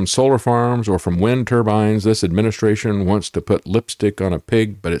come from solar farms or from wind turbines. This administration wants to put lipstick on a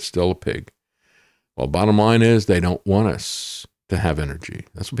pig, but it's still a pig. Well, bottom line is they don't want us to have energy.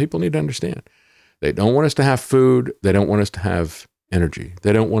 That's what people need to understand. They don't want us to have food. They don't want us to have energy.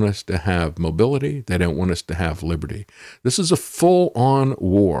 They don't want us to have mobility. They don't want us to have liberty. This is a full-on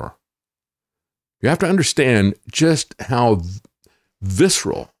war. You have to understand just how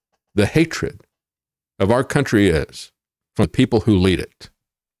visceral the hatred of our country is from the people who lead it.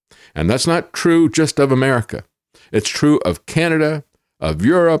 And that's not true just of America. It's true of Canada, of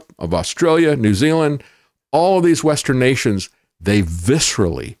Europe, of Australia, New Zealand, all of these Western nations. They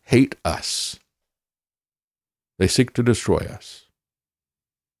viscerally hate us. They seek to destroy us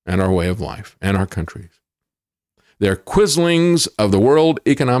and our way of life and our countries. They're quislings of the World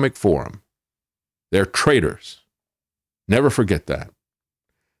Economic Forum. They're traitors. Never forget that.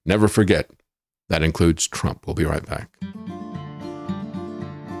 Never forget. That includes Trump. We'll be right back.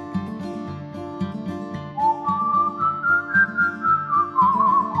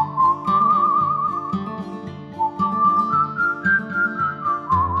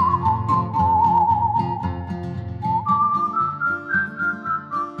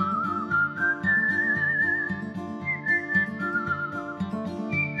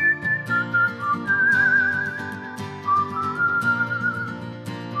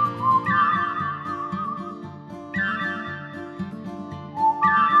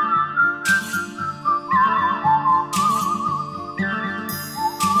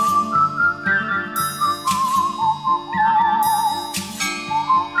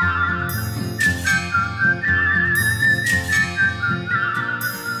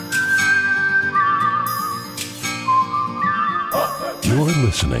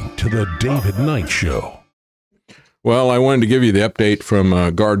 listening to The David Knight Show. Well, I wanted to give you the update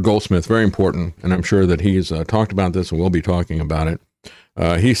from Guard Goldsmith, very important, and I'm sure that he's talked about this and will be talking about it.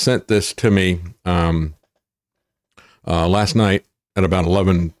 He sent this to me last night at about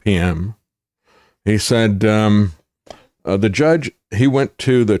 11 p.m. He said the judge, he went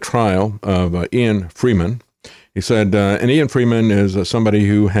to the trial of Ian Freeman. He said, and Ian Freeman is somebody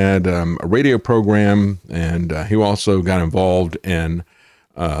who had a radio program, and he also got involved in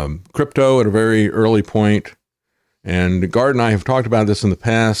crypto at a very early point. And Guard and I have talked about this in the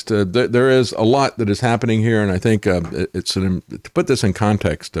past. There is a lot that is happening here, and I think to put this in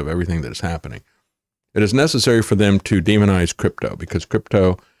context of everything that is happening, it is necessary for them to demonize crypto because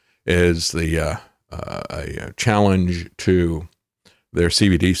crypto is a challenge to their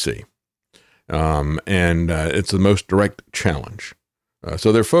CBDC, and it's the most direct challenge.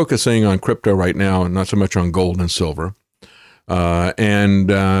 So they're focusing on crypto right now, and not so much on gold and silver. By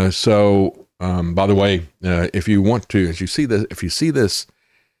the way, if you want to, if you see this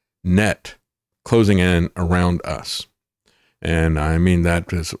net closing in around us, and I mean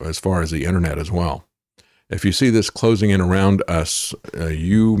that as far as the internet as well, if you see this closing in around us,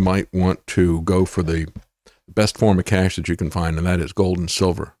 you might want to go for the best form of cash that you can find, and that is gold and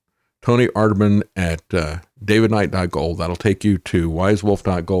silver. Tony Arterman at davidknight.gold. That'll take you to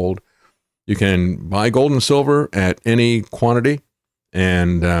wisewolf.gold. You can buy gold and silver at any quantity,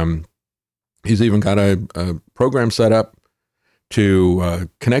 and he's even got a program set up to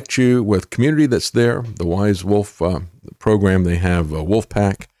connect you with community that's there. The Wise Wolf program, they have a Wolf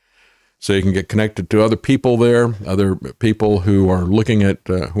Pack, so you can get connected to other people there, other people who are looking at,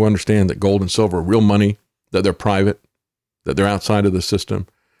 who understand that gold and silver are real money, that they're private, that they're outside of the system.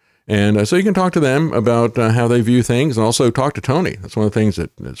 And so you can talk to them about how they view things, and also talk to Tony. That's one of the things that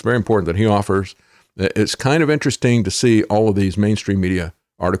it's very important that he offers. It's kind of interesting to see all of these mainstream media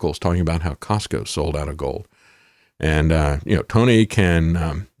articles talking about how Costco sold out of gold. And, Tony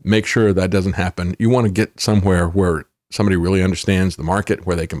can make sure that doesn't happen. You want to get somewhere where somebody really understands the market,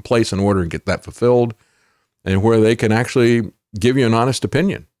 where they can place an order and get that fulfilled, and where they can actually give you an honest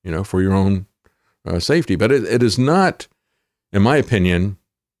opinion, for your own safety. But it is not, in my opinion,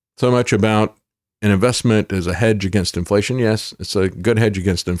 so much about an investment as a hedge against inflation. Yes, it's a good hedge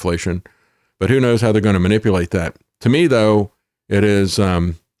against inflation, but who knows how they're going to manipulate that. To me, though, it is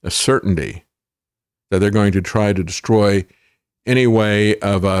a certainty that they're going to try to destroy any way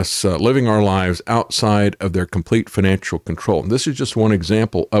of us living our lives outside of their complete financial control. And this is just one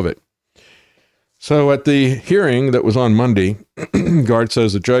example of it. So at the hearing that was on Monday, Guard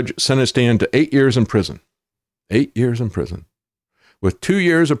says the judge sentenced Ian to 8 years in prison. 8 years in prison, with 2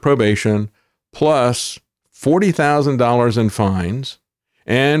 years of probation, plus $40,000 in fines,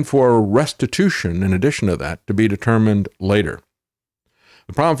 and for restitution in addition to that to be determined later.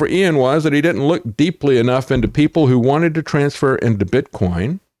 The problem for Ian was that he didn't look deeply enough into people who wanted to transfer into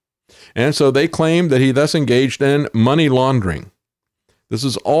Bitcoin, and so they claimed that he thus engaged in money laundering. This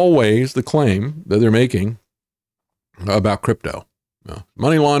is always the claim that they're making about crypto.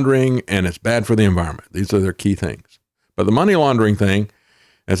 Money laundering, and it's bad for the environment. These are their key things. But the money laundering thing,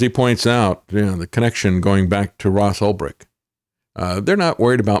 as he points out, the connection going back to Ross Ulbricht, they're not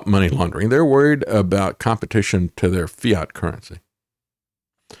worried about money laundering. They're worried about competition to their fiat currency.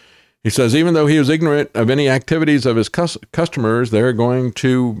 He says even though he was ignorant of any activities of his customers, they're going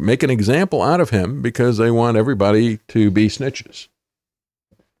to make an example out of him because they want everybody to be snitches.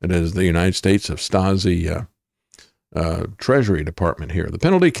 It is the United States of Stasi Treasury Department here. The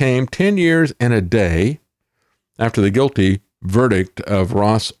penalty came 10 years and a day after the guilty verdict of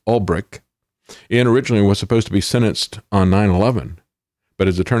Ross Ulbricht. Ian originally was supposed to be sentenced on 9/11, but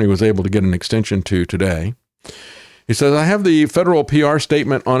his attorney was able to get an extension to today. He says, I have the federal PR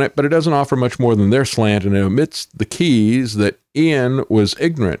statement on it, but it doesn't offer much more than their slant, and it omits the keys that Ian was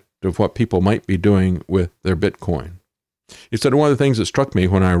ignorant of what people might be doing with their Bitcoin. He said, one of the things that struck me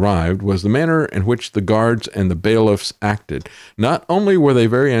when I arrived was the manner in which the guards and the bailiffs acted. Not only were they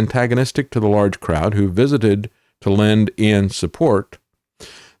very antagonistic to the large crowd who visited to lend Ian support,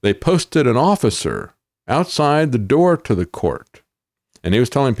 they posted an officer outside the door to the court. And he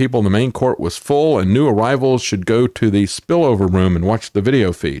was telling people the main court was full and new arrivals should go to the spillover room and watch the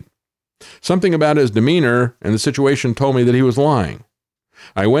video feed. Something about his demeanor and the situation told me that he was lying.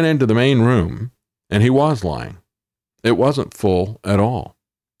 I went into the main room, and he was lying. It wasn't full at all.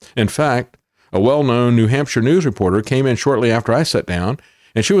 In fact, a well-known New Hampshire news reporter came in shortly after I sat down,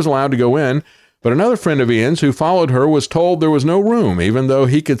 and she was allowed to go in, but another friend of Ian's who followed her was told there was no room, even though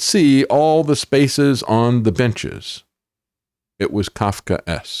he could see all the spaces on the benches. It was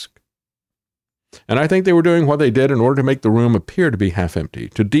Kafkaesque. And I think they were doing what they did in order to make the room appear to be half empty,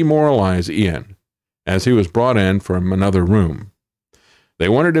 to demoralize Ian, as he was brought in from another room. They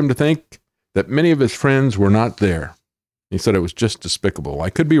wanted him to think that many of his friends were not there. He said it was just despicable. I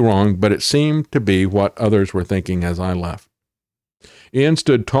could be wrong, but it seemed to be what others were thinking as I left. Ian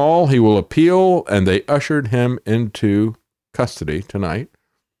stood tall. He will appeal, and they ushered him into custody tonight.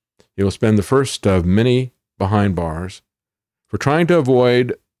 He will spend the first of many behind bars for trying to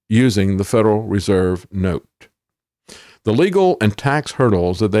avoid using the Federal Reserve note. The legal and tax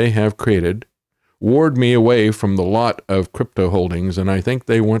hurdles that they have created ward me away from the lot of crypto holdings, and I think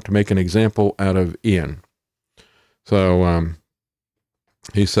they want to make an example out of Ian. So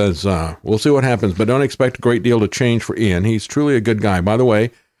he says, we'll see what happens, but don't expect a great deal to change for Ian. He's truly a good guy. By the way,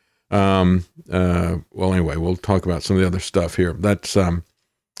 anyway, we'll talk about some of the other stuff here. That's some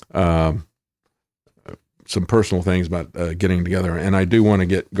personal things about getting together, and I do want to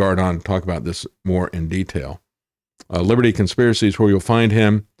get Guard on to talk about this more in detail. Liberty Conspiracies, where you'll find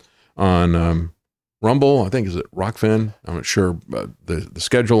him on Rumble, I think, is it Rockfin? I'm not sure the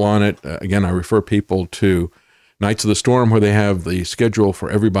schedule on it. Again, I refer people to Knights of the Storm, where they have the schedule for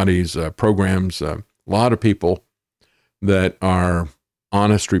everybody's programs. A lot of people that are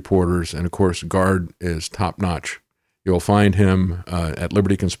honest reporters, and of course, Guard is top-notch. You'll find him at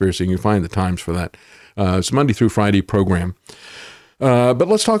Liberty Conspiracy, and you find the times for that. It's a Monday through Friday program. But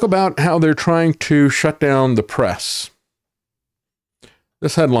let's talk about how they're trying to shut down the press.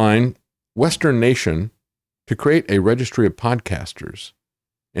 This headline, Western Nation to create a registry of podcasters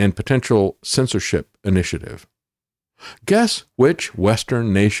and potential censorship initiative. Guess which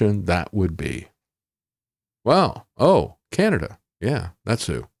Western nation that would be? Well, Canada. Yeah, that's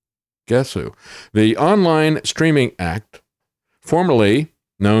who. Guess who? The Online Streaming Act, formerly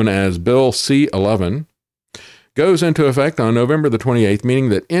known as Bill C-11, goes into effect on November the 28th, meaning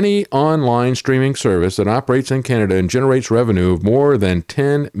that any online streaming service that operates in Canada and generates revenue of more than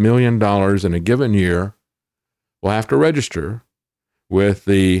 $10 million in a given year will have to register with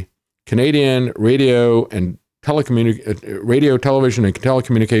the Canadian Radio, Television, and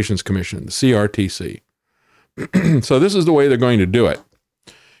Telecommunications Commission, the CRTC. So this is the way they're going to do it.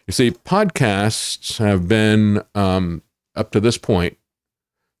 You see, podcasts have been, up to this point,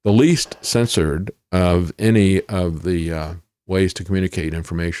 the least censored of any of the ways to communicate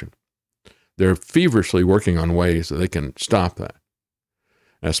information. They're feverishly working on ways that they can stop that.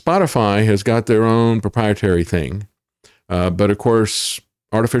 Now, Spotify has got their own proprietary thing, but of course,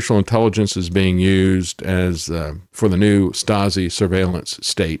 artificial intelligence is being used as for the new Stasi surveillance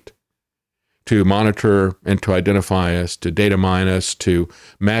state to monitor and to identify us, to data mine us, to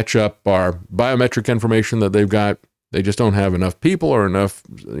match up our biometric information that they've got. They just don't have enough people or enough,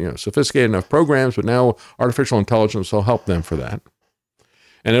 sophisticated enough programs, but now artificial intelligence will help them for that.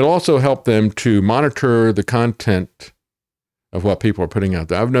 And it'll also help them to monitor the content of what people are putting out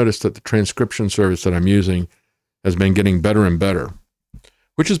there. I've noticed that the transcription service that I'm using has been getting better and better,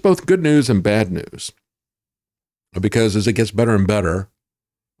 which is both good news and bad news. Because as it gets better and better,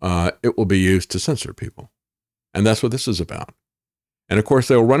 it will be used to censor people. And that's what this is about. And of course,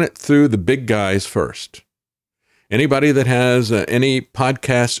 they'll run it through the big guys first. Anybody that has any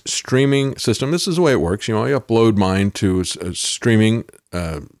podcast streaming system, this is the way it works. You upload mine to a streaming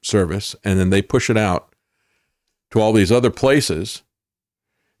service, and then they push it out to all these other places.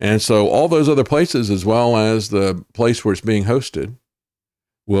 And so all those other places, as well as the place where it's being hosted,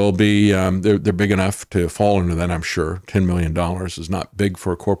 will be, they're big enough to fall into that, I'm sure. $10 million is not big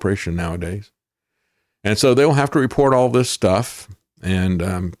for a corporation nowadays. And so they'll have to report all this stuff and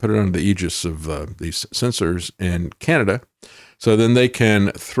put it under the aegis of these censors in Canada. So then they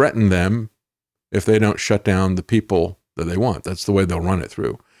can threaten them if they don't shut down the people that they want. That's the way they'll run it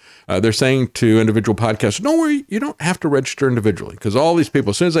through. They're saying to individual podcasters, don't worry, you don't have to register individually. Because all these people,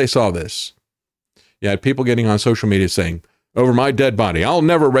 as soon as they saw this, you had people getting on social media saying, over my dead body, I'll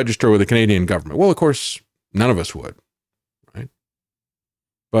never register with the Canadian government. Well, of course, none of us would, right?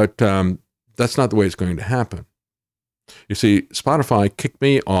 But that's not the way it's going to happen. You see, Spotify kicked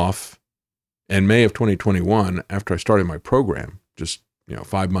me off in May of 2021 after I started my program, just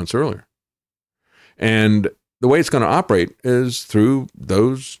 5 months earlier. And the way it's going to operate is through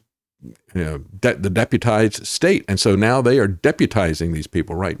those, the deputized state. And so now they are deputizing these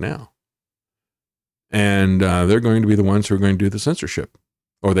people right now. And they're going to be the ones who are going to do the censorship,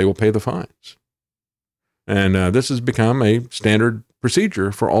 or they will pay the fines. And this has become a standard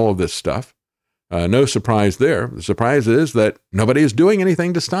procedure for all of this stuff. No surprise there. The surprise is that nobody is doing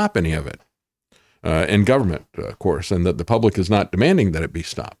anything to stop any of it in government, of course, and that the public is not demanding that it be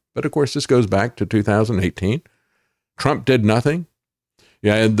stopped. But of course, this goes back to 2018. Trump did nothing.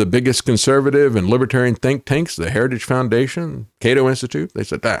 You had the biggest conservative and libertarian think tanks, the Heritage Foundation, Cato Institute. They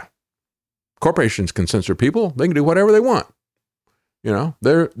said, corporations can censor people. They can do whatever they want. You know,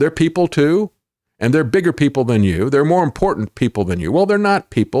 they're people too, and they're bigger people than you. They're more important people than you. Well, they're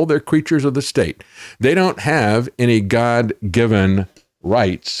not people. They're creatures of the state. They don't have any God-given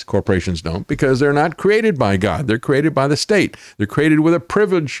rights. Corporations don't, because they're not created by God. They're created by the state. They're created with a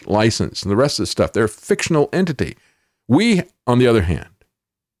privilege license and the rest of the stuff. They're a fictional entity. We, on the other hand,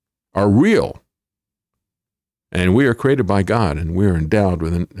 are real, and we are created by God, and we are endowed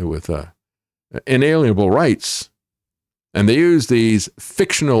with inalienable rights. And they use these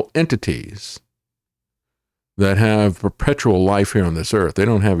fictional entities that have perpetual life here on this earth. They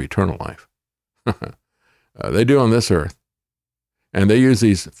don't have eternal life. They do on this earth. And they use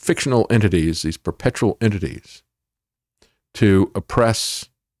these fictional entities, these perpetual entities, to oppress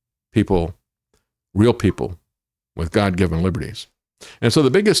people, real people, with God-given liberties. And so the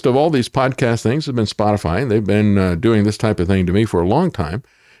biggest of all these podcast things have been Spotify, and they've been doing this type of thing to me for a long time.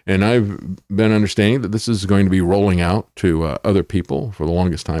 And I've been understanding that this is going to be rolling out to other people for the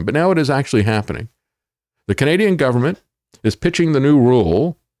longest time. But now it is actually happening. The Canadian government is pitching the new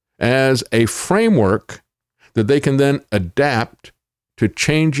rule as a framework that they can then adapt to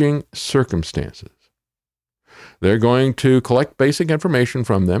changing circumstances. They're going to collect basic information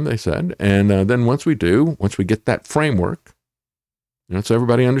from them, they said. And then once we get that framework, so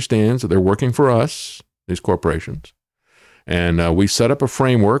everybody understands that they're working for us, these corporations. And we set up a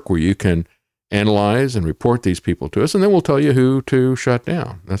framework where you can analyze and report these people to us, and then we'll tell you who to shut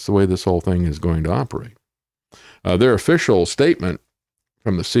down. That's the way this whole thing is going to operate. Their official statement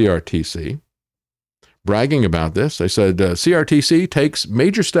from the CRTC, bragging about this, they said, CRTC takes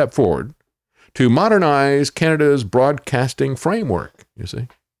major step forward to modernize Canada's broadcasting framework. You see,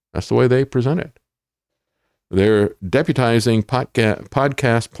 that's the way they present it. They're deputizing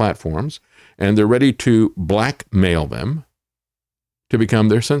podcast platforms, and they're ready to blackmail them to become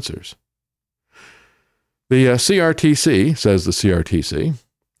their censors. The CRTC, says the CRTC,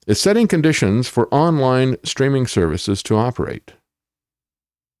 is setting conditions for online streaming services to operate.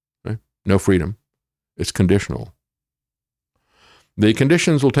 Okay? No freedom. It's conditional. The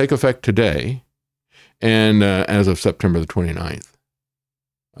conditions will take effect today, and as of September the 29th,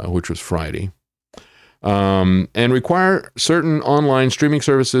 which was Friday, and require certain online streaming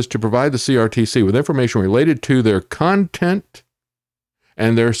services to provide the CRTC with information related to their content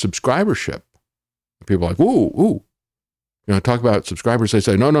and their subscribership. People are like, ooh. Talk about subscribers. They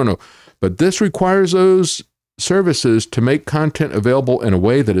say, no. But this requires those services to make content available in a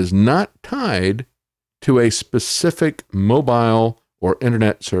way that is not tied to a specific mobile or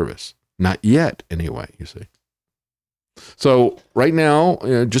internet service. Not yet, anyway, you see. So right now,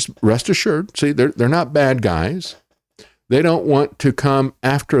 just rest assured, see, they're not bad guys. They don't want to come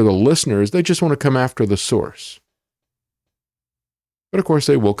after the listeners. They just want to come after the source. But of course,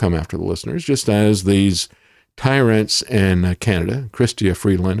 they will come after the listeners, just as these tyrants in Canada, Chrystia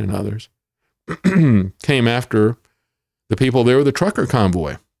Freeland and others, came after the people there with the trucker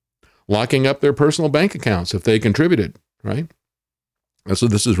convoy, locking up their personal bank accounts if they contributed, right? That's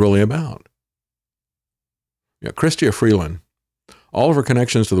what this is really about. Chrystia Freeland, all of her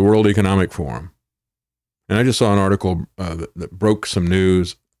connections to the World Economic Forum. And I just saw an article that broke some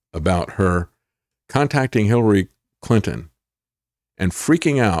news about her contacting Hillary Clinton and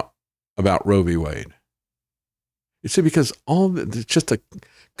freaking out about Roe v. Wade. You see, because it's just a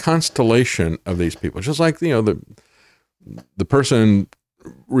constellation of these people. It's just like, the person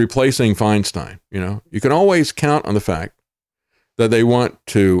replacing Feinstein, You can always count on the fact that they want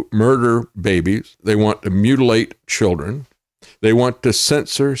to murder babies, they want to mutilate children, they want to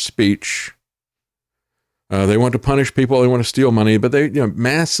censor speech, they want to punish people, they want to steal money, but they,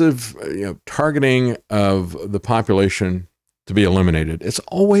 massive, targeting of the population to be eliminated. It's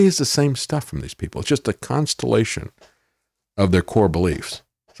always the same stuff from these people. It's just a constellation of their core beliefs.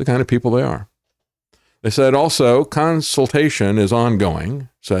 It's the kind of people they are. They said also, consultation is ongoing,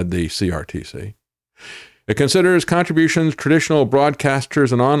 said the CRTC. It considers contributions traditional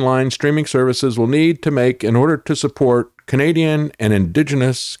broadcasters and online streaming services will need to make in order to support Canadian and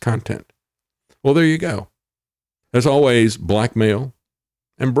Indigenous content. Well, there you go. There's always blackmail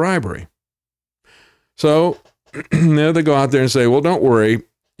and bribery. So they go out there and say, well, don't worry.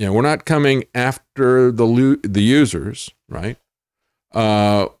 We're not coming after the users, right?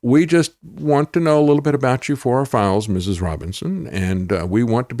 We just want to know a little bit about you for our files, Mrs. Robinson, and we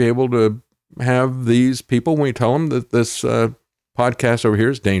want to be able to have these people, when we tell them that this podcast over here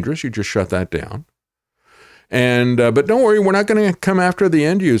is dangerous, you just shut that down. And but don't worry, we're not going to come after the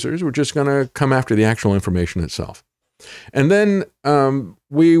end users. We're just going to come after the actual information itself. And then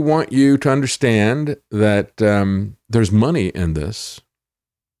we want you to understand that there's money in this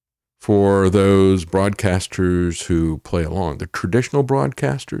for those broadcasters who play along, the traditional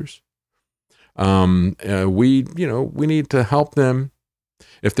broadcasters. We need to help them.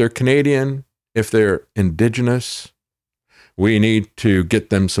 If they're Canadian, if they're Indigenous, we need to get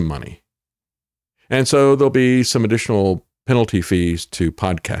them some money. And so there'll be some additional penalty fees to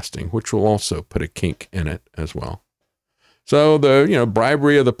podcasting, which will also put a kink in it as well. So the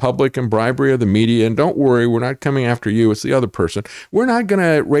bribery of the public and bribery of the media, and don't worry, we're not coming after you, it's the other person. We're not going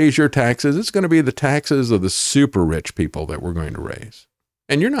to raise your taxes. It's going to be the taxes of the super rich people that we're going to raise.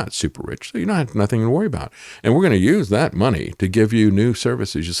 And you're not super rich, so you don't have nothing to worry about. And we're going to use that money to give you new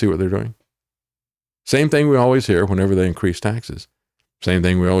services. You see what they're doing? Same thing we always hear whenever they increase taxes. Same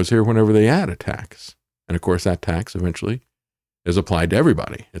thing we always hear whenever they add a tax. And of course, that tax eventually is applied to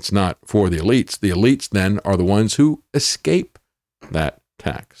everybody. It's not for the elites. The elites then are the ones who escape that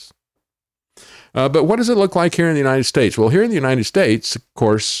tax. But what does it look like here in the United States? Well, here in the United States, of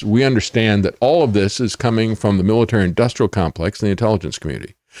course, we understand that all of this is coming from the military-industrial complex and the intelligence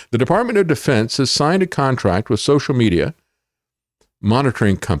community. The Department of Defense has signed a contract with social media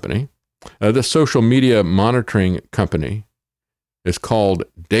monitoring company. The social media monitoring company is called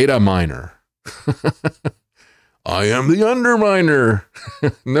Data Miner. I am the underminer.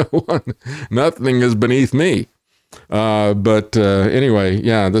 Nothing is beneath me. But anyway,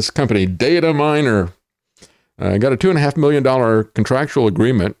 this company, Data Miner, got a $2.5 million contractual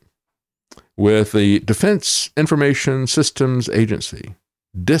agreement with the Defense Information Systems Agency,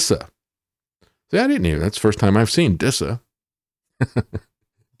 DISA. See, I didn't even, that's the first time I've seen DISA.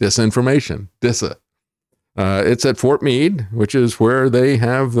 Disinformation, DISA. It's at Fort Meade, which is where they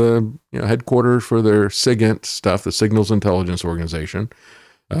have the headquarters for their SIGINT stuff, the Signals Intelligence Organization,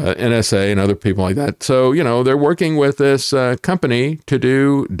 NSA and other people like that. So, they're working with this company to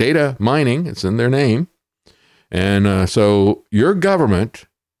do data mining. It's in their name. And so your government,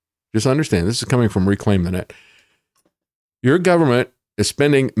 just understand, this is coming from Reclaim the Net. Your government is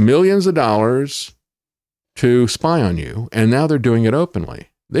spending millions of dollars to spy on you, and now they're doing it openly.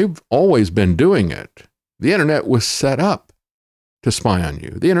 They've always been doing it. The internet was set up to spy on you.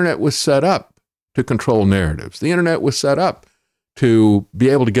 The internet was set up to control narratives. The internet was set up to be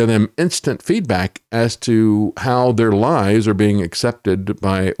able to give them instant feedback as to how their lies are being accepted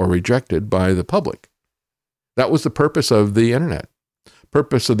by or rejected by the public. That was the purpose of the internet.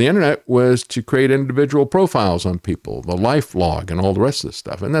 Purpose of the internet was to create individual profiles on people, the life log and all the rest of this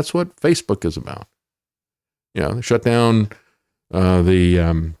stuff. And that's what Facebook is about. They shut down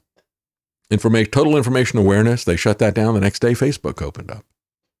the total information awareness. They shut that down. The next day, Facebook opened up.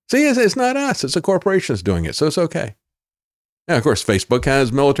 See, it's not us. It's the corporations doing it. So it's okay. Yeah, of course, Facebook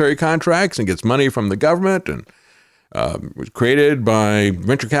has military contracts and gets money from the government, and was created by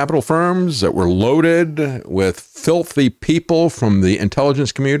venture capital firms that were loaded with filthy people from the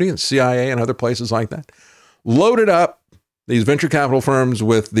intelligence community and CIA and other places like that. Loaded up these venture capital firms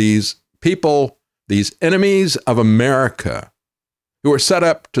with these people, these enemies of America, who are set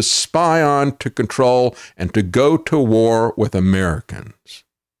up to spy on, to control, and to go to war with Americans.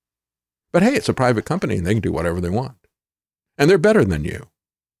 But hey, it's a private company and they can do whatever they want. And they're better than you.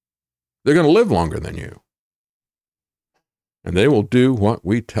 They're going to live longer than you. And they will do what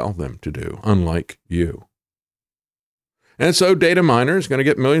we tell them to do, unlike you. And so Data Miner is going to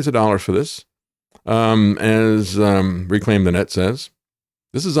get millions of dollars for this. As Reclaim the Net says,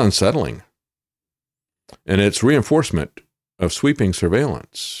 this is unsettling. And it's reinforcement of sweeping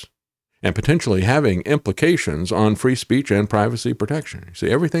surveillance and potentially having implications on free speech and privacy protection. You see,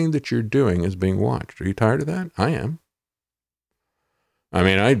 everything that you're doing is being watched. Are you tired of that? I am. I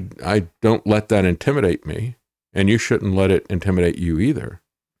mean, I don't let that intimidate me, and you shouldn't let it intimidate you either.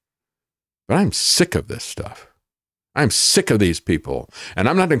 But I'm sick of this stuff. I'm sick of these people, and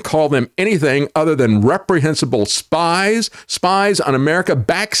I'm not going to call them anything other than reprehensible spies on America,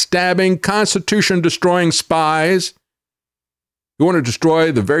 backstabbing, Constitution-destroying spies who want to destroy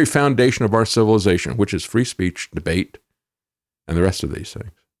the very foundation of our civilization, which is free speech, debate, and the rest of these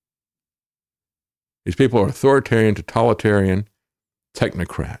things. These people are authoritarian, totalitarian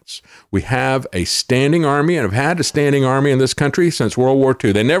technocrats. We have a standing army and have had a standing army in this country since World War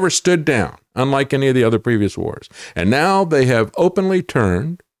II. They never stood down, unlike any of the other previous wars. And now they have openly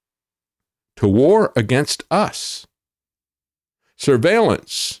turned to war against us.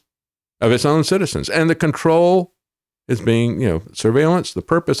 Surveillance of its own citizens. And the control is being, surveillance, the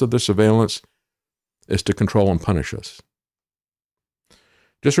purpose of the surveillance is to control and punish us.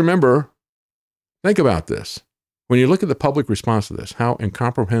 Just remember, think about this. When you look at the public response to this, how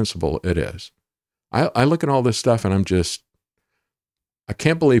incomprehensible it is. I look at all this stuff and I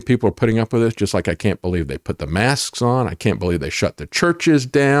can't believe people are putting up with this, just like I can't believe they put the masks on. I can't believe they shut the churches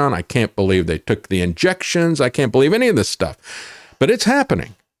down. I can't believe they took the injections. I can't believe any of this stuff. But it's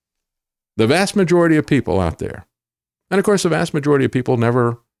happening. The vast majority of people out there. And of course, the vast majority of people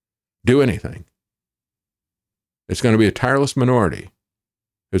never do anything. It's going to be a tireless minority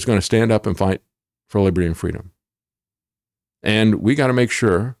who's going to stand up and fight for liberty and freedom. And we got to make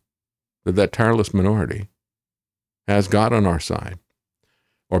sure that that tireless minority has God on our side.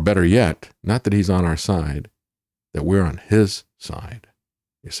 Or better yet, not that he's on our side, that we're on his side,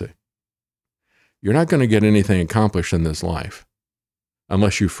 you see. You're not going to get anything accomplished in this life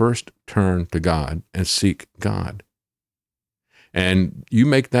unless you first turn to God and seek God. And you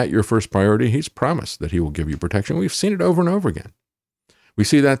make that your first priority, he's promised that he will give you protection. We've seen it over and over again. We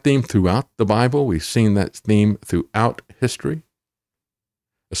see that theme throughout the Bible. We've seen that theme throughout history.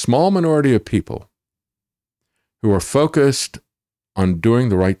 A small minority of people who are focused on doing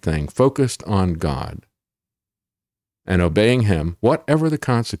the right thing, focused on God and obeying him, whatever the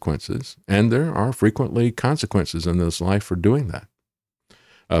consequences, and there are frequently consequences in this life for doing that.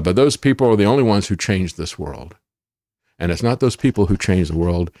 But those people are the only ones who change this world. And it's not those people who change the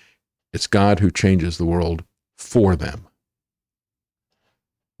world, it's God who changes the world for them.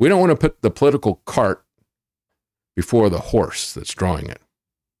 We don't want to put the political cart before the horse that's drawing it,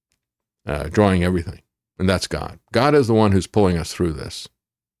 drawing everything. And that's God. God is the one who's pulling us through this.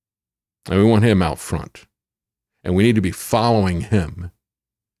 And we want him out front. And we need to be following him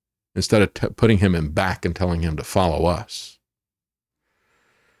instead of putting him in back and telling him to follow us.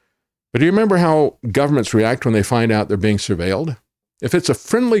 But do you remember how governments react when they find out they're being surveilled? If it's a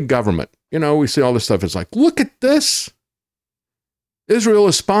friendly government, we see all this stuff. It's like, look at this. Israel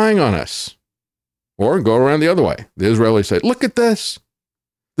is spying on us. Or go around the other way. The Israelis say, look at this.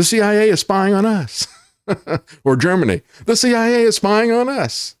 The CIA is spying on us. Or Germany, the CIA is spying on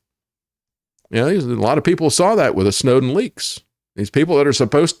us. A lot of people saw that with the Snowden leaks. These people that are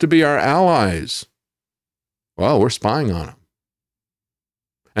supposed to be our allies. Well, we're spying on them.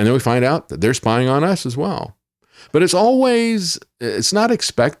 And then we find out that they're spying on us as well. But it's not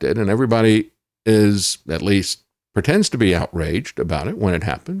expected, and everybody is, at least pretends to be outraged about it when it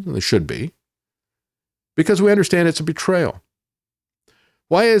happens, and they should be, because we understand it's a betrayal.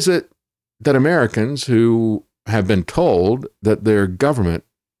 Why is it that Americans who have been told that their government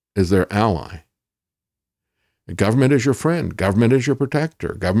is their ally? The government is your friend. Government is your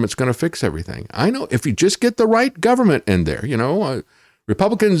protector. Government's going to fix everything. I know if you just get the right government in there,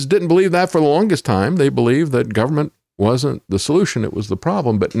 Republicans didn't believe that for the longest time. They believed that government wasn't the solution, it was the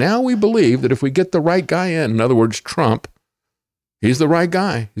problem. But now we believe that if we get the right guy in other words, Trump, he's the right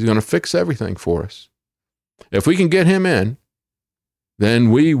guy. He's going to fix everything for us. If we can get him in, then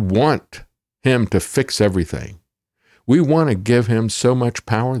we want him to fix everything. We want to give him so much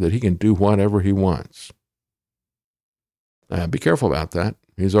power that he can do whatever he wants. Be careful about that.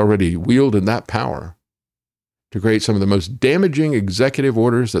 He's already wielded that power to create some of the most damaging executive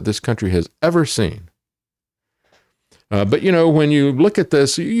orders that this country has ever seen. But when you look at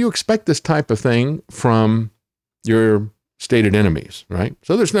this, you expect this type of thing from your stated enemies, right?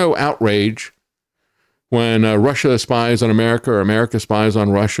 So there's no outrage when Russia spies on America or America spies on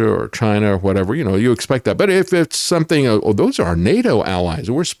Russia or China or whatever, you expect that. But if it's something, those are our NATO allies,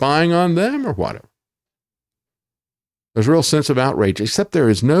 we're spying on them or whatever. There's a real sense of outrage, except there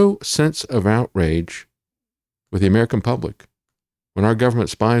is no sense of outrage with the American public when our government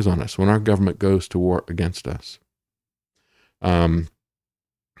spies on us, when our government goes to war against us. Rockfin,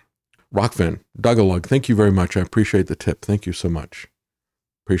 Dugalug, thank you very much. I appreciate the tip. Thank you so much.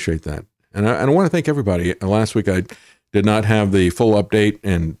 Appreciate that. And I want to thank everybody. Last week I did not have the full update,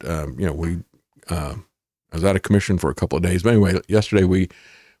 and I was out of commission for a couple of days. But anyway, yesterday we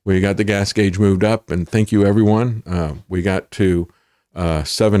got the gas gauge moved up, and thank you everyone. We got to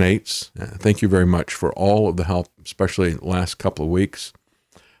 7/8. Thank you very much for all of the help, especially the last couple of weeks.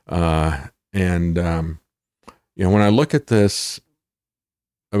 When I look at this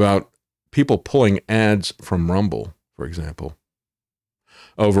about people pulling ads from Rumble, for example,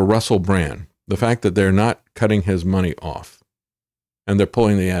 over Russell Brand, the fact that they're not cutting his money off and they're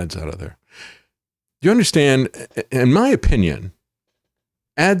pulling the ads out of there. Do you understand? In my opinion,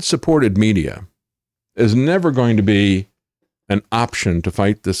 ad-supported media is never going to be an option to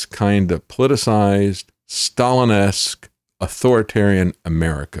fight this kind of politicized, Stalin-esque, authoritarian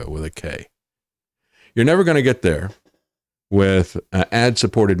America with a K. You're never going to get there with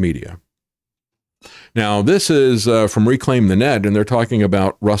ad-supported media. Now, this is from Reclaim the Net, and they're talking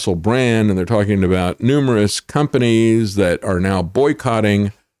about Russell Brand, and they're talking about numerous companies that are now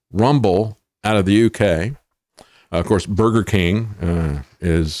boycotting Rumble out of the UK. Of course, Burger King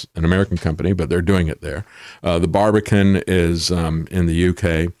is an American company, but they're doing it there. The Barbican is in the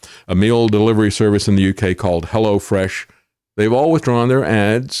UK. A meal delivery service in the UK called HelloFresh. They've all withdrawn their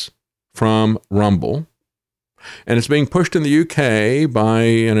ads from Rumble. And it's being pushed in the UK by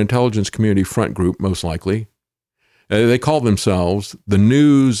an intelligence community front group, most likely. They call themselves the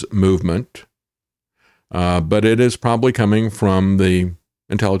News Movement, but it is probably coming from the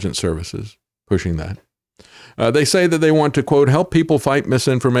intelligence services pushing that. They say that they want to, quote, help people fight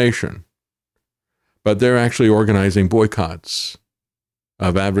misinformation, but they're actually organizing boycotts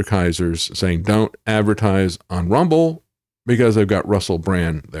of advertisers saying don't advertise on Rumble because they've got Russell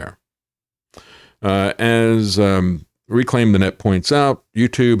Brand there. As Reclaim the Net points out,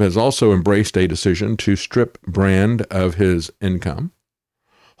 YouTube has also embraced a decision to strip Brand of his income,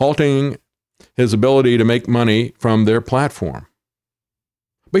 halting his ability to make money from their platform.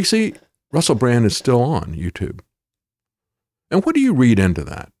 But you see, Russell Brand is still on YouTube. And what do you read into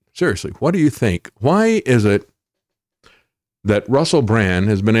that? Seriously, what do you think? Why is it that Russell Brand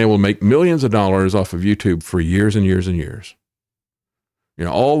has been able to make millions of dollars off of YouTube for years and years and years? You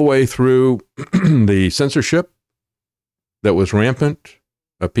know, all the way through the censorship that was rampant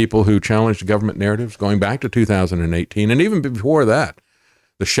of people who challenged government narratives going back to 2018, and even before that,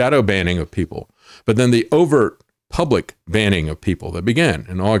 the shadow banning of people, but then the overt public banning of people that began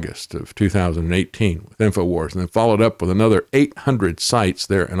in August of 2018 with InfoWars, and then followed up with another 800 sites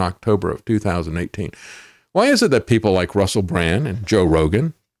there in October of 2018. Why is it that people like Russell Brand and Joe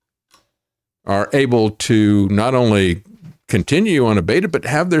Rogan are able to not only continue unabated, but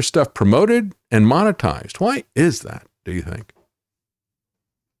have their stuff promoted and monetized? Why is that, do you think?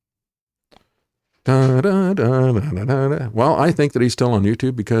 Well, I think that he's still on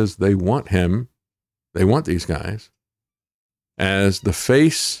YouTube because they want him. They want these guys as the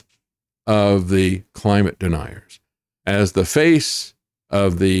face of the climate deniers, as the face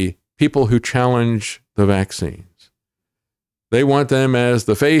of the people who challenge the vaccines. They want them as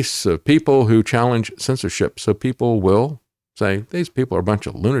the face of people who challenge censorship, so people will say, these people are a bunch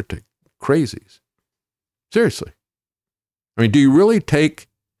of lunatic crazies. Seriously. I mean, do you really take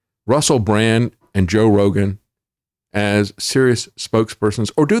Russell Brand and Joe Rogan as serious spokespersons,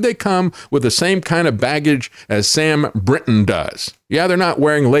 or do they come with the same kind of baggage as Sam Brinton does? Yeah, they're not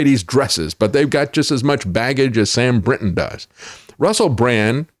wearing ladies' dresses, but they've got just as much baggage as Sam Brinton does. Russell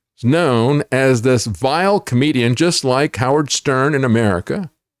Brand is known as this vile comedian, just like Howard Stern in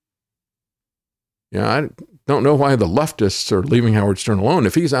America. Yeah, I don't know why the leftists are leaving Howard Stern alone.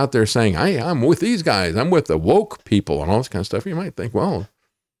 If he's out there saying, hey, I'm with these guys, I'm with the woke people and all this kind of stuff, you might think, well,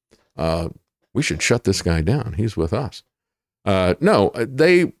 we should shut this guy down. He's with us. No,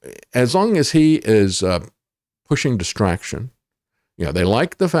 as long as he is pushing distraction, they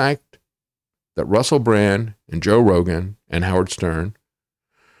like the fact that Russell Brand and Joe Rogan and Howard Stern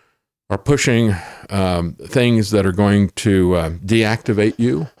are pushing things that are going to deactivate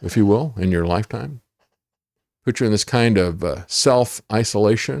you, if you will, in your lifetime. Put you in this kind of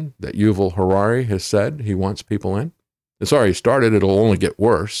self-isolation that Yuval Harari has said he wants people in. It's already started. It'll only get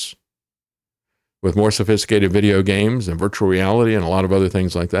worse. With more sophisticated video games and virtual reality and a lot of other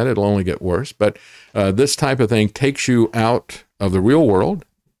things like that, it'll only get worse. But this type of thing takes you out of the real world,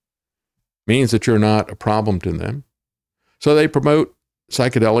 means that you're not a problem to them. So they promote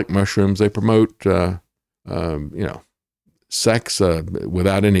psychedelic mushrooms. They promote, sex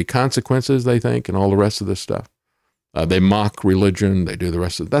without any consequences, they think, and all the rest of this stuff. They mock religion. They do the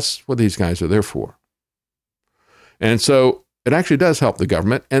rest of it. That's what these guys are there for. And so it actually does help the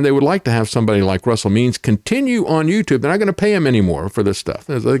government, and they would like to have somebody like Russell Means continue on YouTube. They're not going to pay him anymore for this stuff.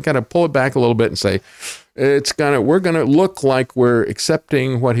 They've got to pull it back a little bit and say, we're going to look like we're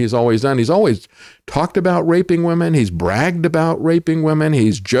accepting what he's always done. He's always talked about raping women. He's bragged about raping women.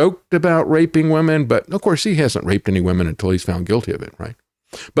 He's joked about raping women. But, of course, he hasn't raped any women until he's found guilty of it, right?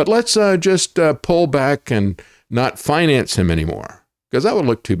 But let's just pull back and not finance him anymore, because that would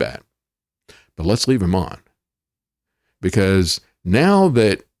look too bad. But let's leave him on. Because now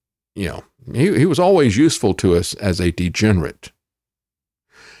that, he was always useful to us as a degenerate.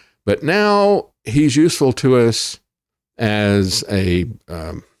 But now he's useful to us as a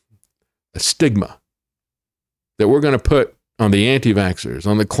stigma that we're going to put on the anti-vaxxers,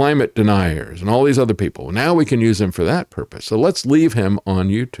 on the climate deniers, and all these other people. Now we can use him for that purpose. So let's leave him on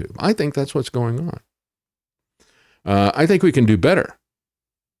YouTube. I think that's what's going on. I think we can do better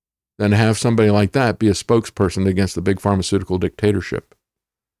than to have somebody like that be a spokesperson against the big pharmaceutical dictatorship,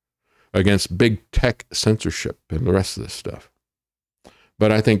 against big tech censorship and the rest of this stuff.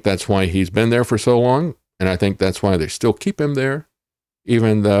 But I think that's why he's been there for so long, and I think that's why they still keep him there,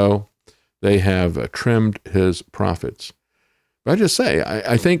 even though they have trimmed his profits. But I just say,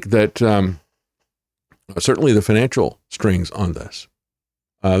 I think that certainly the financial strings on this,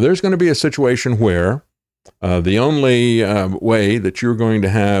 there's going to be a situation where the only way that you're going to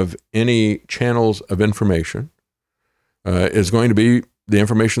have any channels of information is going to be the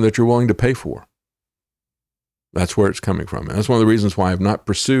information that you're willing to pay for. That's where it's coming from. And that's one of the reasons why I've not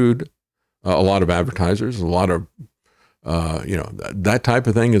pursued a lot of advertisers. A lot of, that type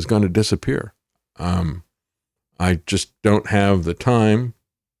of thing is going to disappear. I just don't have the time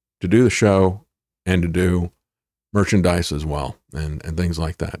to do the show and to do merchandise as well and things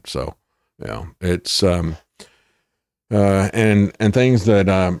like that. So, it's, and things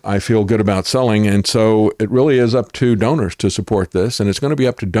that I feel good about selling. And so it really is up to donors to support this. And it's going to be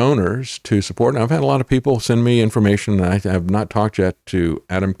up to donors to support. Now, I've had a lot of people send me information, and I have not talked yet to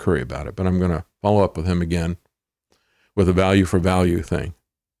Adam Curry about it, but I'm going to follow up with him again with a value for value thing.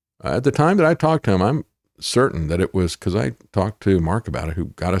 At the time that I talked to him, I'm certain that it was because I talked to Mark about it, who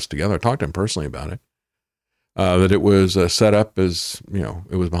got us together. I talked to him personally about it, that it was set up as,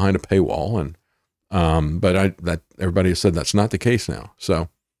 it was behind a paywall. And but that everybody has said that's not the case now. So,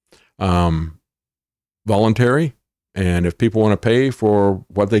 voluntary. And if people want to pay for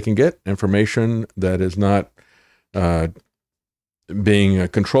what they can get, information that is not being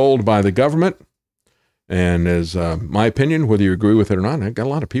controlled by the government, and as my opinion, whether you agree with it or not, I've got a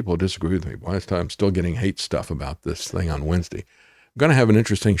lot of people who disagree with me. Boy, I'm still getting hate stuff about this thing on Wednesday. I'm going to have an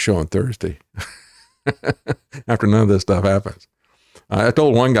interesting show on Thursday after none of this stuff happens. I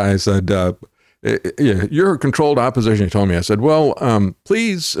told one guy, I said, you're a controlled opposition. He told me, I said, well,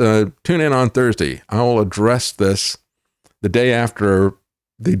 please tune in on Thursday. I will address this the day after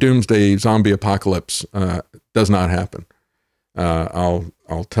the doomsday zombie apocalypse does not happen.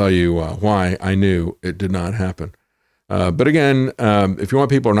 I'll tell you why I knew it did not happen. But again, if you want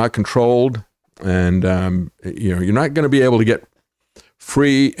people who are not controlled, and you're not going to be able to get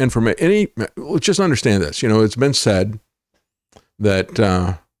free information. Let's just understand this. It's been said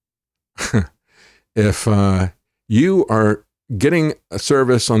that if you are getting a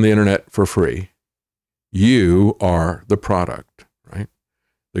service on the internet for free, you are the product, right?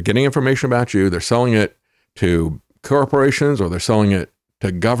 They're getting information about you. They're selling it to corporations or they're selling it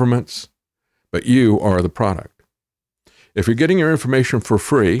to governments, but you are the product. If you're getting your information for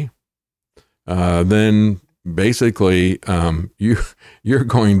free, then basically you're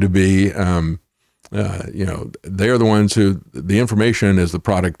going to be, they're the ones who, the information is the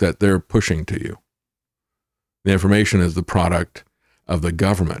product that they're pushing to you. The information is the product of the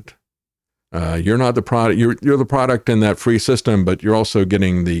government. You're not the product. You're the product in that free system, but you're also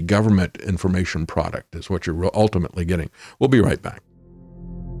getting the government information product is what you're ultimately getting. We'll be right back.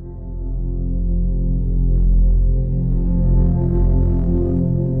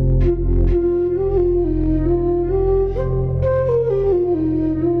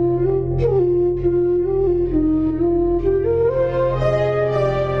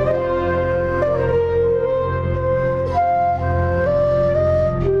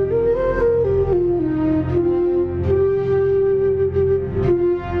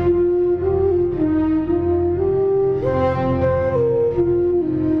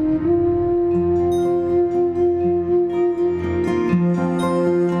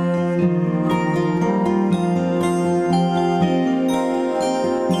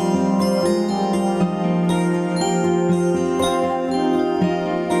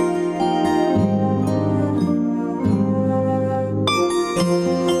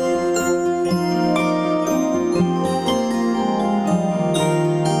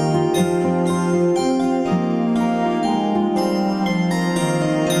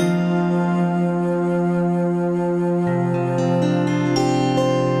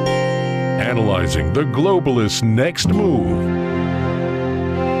 The globalists' next move.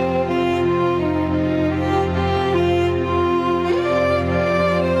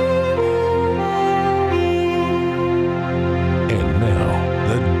 And now,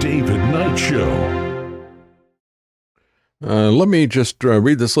 the David Knight Show. Let me just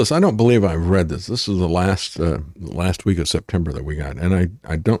read this list. I don't believe I've read this. This is the last week of September that we got, and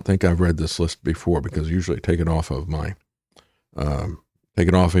I don't think I've read this list before because I usually take it off of my. Take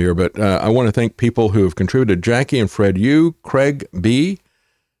it off of here, but I want to thank people who have contributed. Jackie and Fred U, Craig B,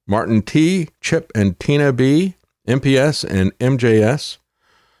 Martin T, Chip and Tina B, MPS and MJS,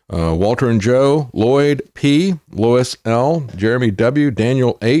 Walter and Joe, Lloyd P, Lois L, Jeremy W,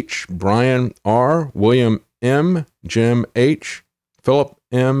 Daniel H, Brian R, William M, Jim H, Philip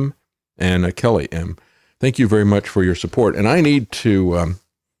M, and Kelly M. Thank you very much for your support. And I need to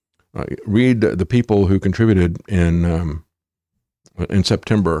read the people who contributed in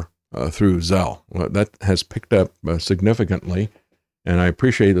September through Zelle. Well, that has picked up significantly, and I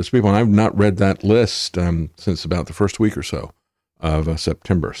appreciate those people. And I've not read that list since about the first week or so of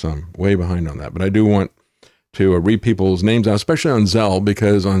September, so I'm way behind on that. But I do want to read people's names out, especially on Zelle,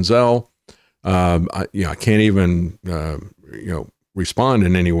 because on Zelle, I can't even respond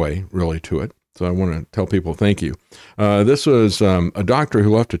in any way really to it. So I want to tell people thank you. This was a doctor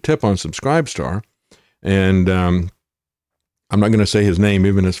who left a tip on Subscribestar, and I'm not going to say his name,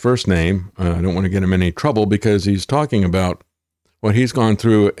 even his first name. I don't want to get him in any trouble because he's talking about what he's gone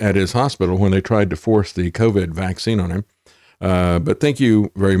through at his hospital when they tried to force the COVID vaccine on him. But thank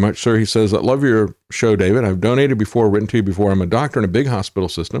you very much, sir. He says, I love your show, David. I've donated before, written to you before. I'm a doctor in a big hospital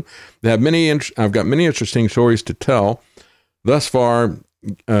system. I've got many interesting stories to tell thus far,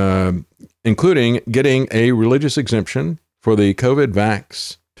 including getting a religious exemption for the COVID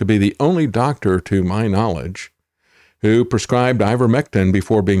vax to be the only doctor, to my knowledge, who prescribed ivermectin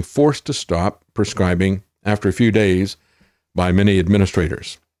before being forced to stop prescribing after a few days by many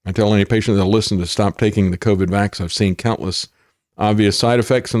administrators. I tell any patient that'll listen to stop taking the COVID vax. I've seen countless obvious side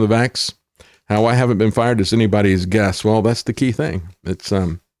effects from the vax. How I haven't been fired is anybody's guess. Well, that's the key thing. It's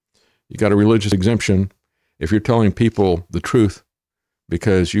you got a religious exemption if you're telling people the truth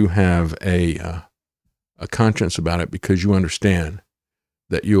because you have a conscience about it, because you understand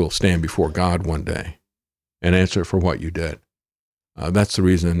that you will stand before God one day and answer for what you did. That's the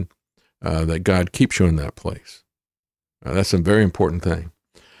reason that God keeps you in that place. That's a very important thing.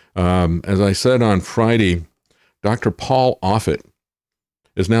 As I said on Friday, Dr. Paul Offit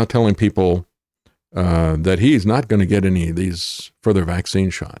is now telling people that he's not going to get any of these further vaccine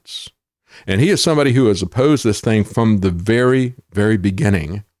shots. And he is somebody who has opposed this thing from the very, very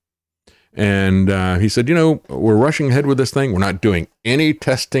beginning. And he said, we're rushing ahead with this thing. We're not doing any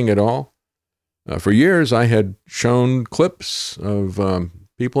testing at all. For years, I had shown clips of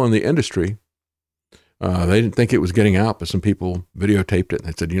people in the industry. They didn't think it was getting out, but some people videotaped it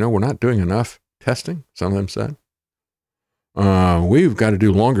and they said, we're not doing enough testing, some of them said. We've got to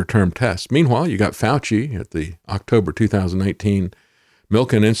do longer term tests. Meanwhile, you got Fauci at the October 2019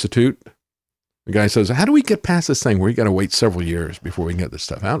 Milken Institute. The guy says, how do we get past this thing where you got to wait several years before we can get this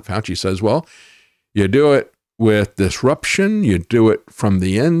stuff out? Fauci says, well, you do it with disruption, you do it from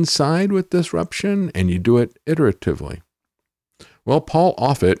the inside with disruption, and you do it iteratively. Well, Paul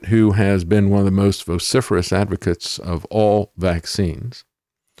Offit, who has been one of the most vociferous advocates of all vaccines,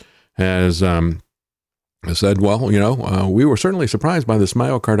 has said, well, we were certainly surprised by this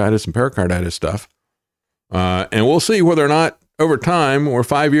myocarditis and pericarditis stuff. And we'll see whether or not over time, or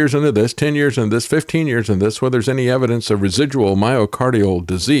 5 years into this, 10 years into this, 15 years into this, whether there's any evidence of residual myocardial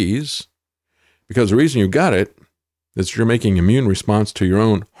disease. Because the reason you got it is you're making immune response to your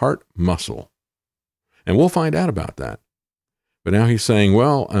own heart muscle. And we'll find out about that. But now he's saying,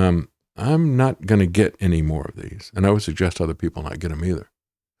 well, I'm not going to get any more of these. And I would suggest other people not get them either.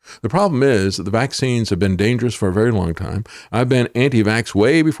 The problem is that the vaccines have been dangerous for a very long time. I've been anti-vax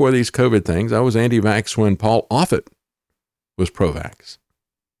way before these COVID things. I was anti-vax when Paul Offit was pro-vax.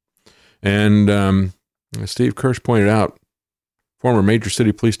 And as Steve Kirsch pointed out, former major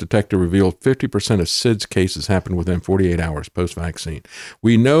city police detective revealed 50% of SIDS cases happened within 48 hours post-vaccine.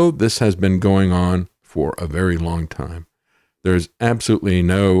 We know this has been going on for a very long time. There's absolutely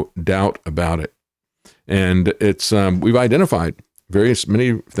no doubt about it. And it's we've identified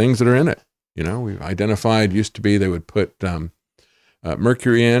many things that are in it. We've identified, used to be they would put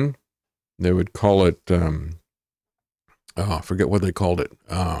mercury in. They would call it, I forget what they called it.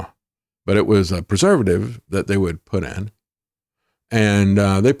 But it was a preservative that they would put in. And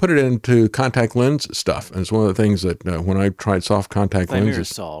they put it into contact lens stuff. And it's one of the things that when I tried soft contact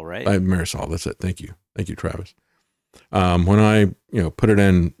lenses. Thimerosal, right? Thimerosal, that's it. Thank you. Thank you, Travis. When I, put it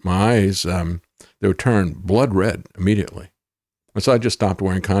in my eyes, they would turn blood red immediately. And so I just stopped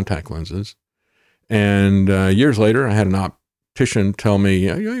wearing contact lenses. And years later, I had an optician tell me,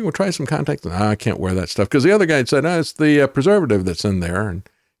 you want to try some contact lenses? I can't wear that stuff. Because the other guy had said, it's the preservative that's in there. And,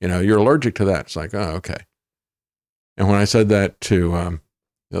 you're allergic to that. It's like, oh, okay. And when I said that to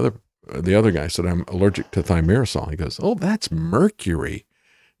the other guy said, I'm allergic to thimerosal. He goes, oh, that's mercury.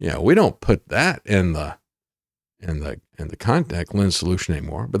 We don't put that in the contact lens solution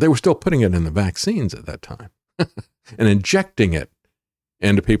anymore. But they were still putting it in the vaccines at that time and injecting it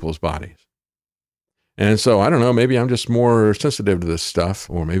into people's bodies. And so I don't know, maybe I'm just more sensitive to this stuff,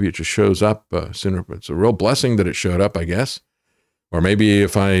 or maybe it just shows up sooner. It's a real blessing that it showed up, I guess. Or maybe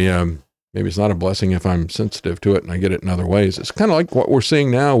if maybe it's not a blessing if I'm sensitive to it and I get it in other ways. It's kind of like what we're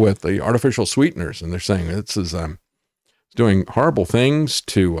seeing now with the artificial sweeteners. And they're saying this is it's doing horrible things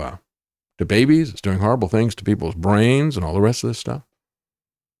to babies. It's doing horrible things to people's brains and all the rest of this stuff.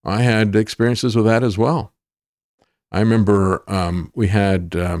 I had experiences with that as well. I remember we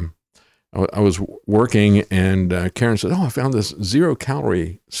had, I was working and Karen said, I found this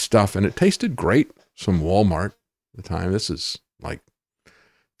 0-calorie stuff and it tasted great. Some Walmart at the time. This is like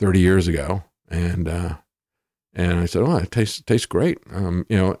 30 years ago. And I said, it tastes great.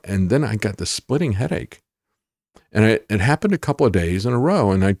 And then I got this splitting headache. And it happened a couple of days in a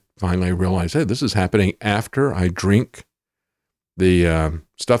row. And I finally realized, hey, this is happening after I drink the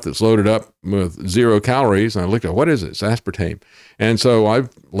stuff that's loaded up with 0 calories. And I looked at, what is it? It's aspartame. And so I've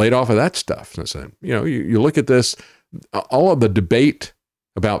laid off of that stuff. And I said, you look at this, all of the debate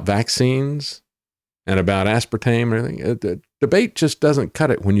about vaccines and about aspartame and everything, the debate just doesn't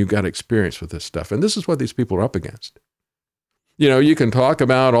cut it when you've got experience with this stuff. And this is what these people are up against. You can talk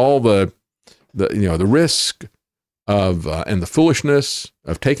about all the risk of and the foolishness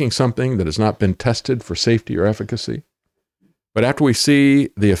of taking something that has not been tested for safety or efficacy. But after we see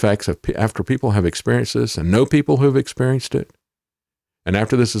the effects after people have experienced this and know people who have experienced it, and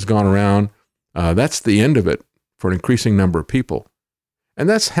after this has gone around, that's the end of it for an increasing number of people. And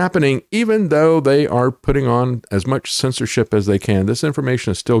that's happening even though they are putting on as much censorship as they can. This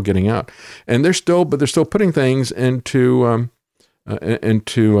information is still getting out, and they're still putting things into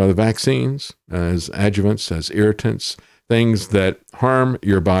the vaccines as adjuvants, as irritants, things that harm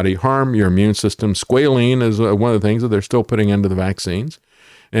your body, harm your immune system. Squalene is one of the things that they're still putting into the vaccines.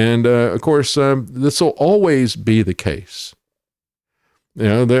 And of course, this will always be the case.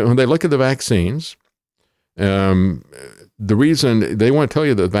 When they look at the vaccines, the reason they want to tell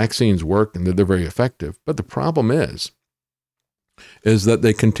you that vaccines work and that they're very effective, but the problem is that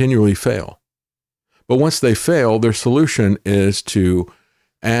they continually fail. But once they fail, their solution is to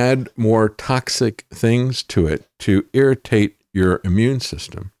add more toxic things to it to irritate your immune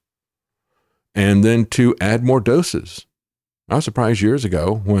system, and then to add more doses. I was surprised years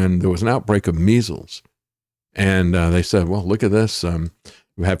ago when there was an outbreak of measles, and they said, well, look at this.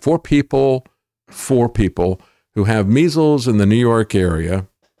 We had four people who have measles in the New York area,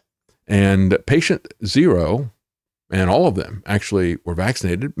 and patient 0, and all of them actually were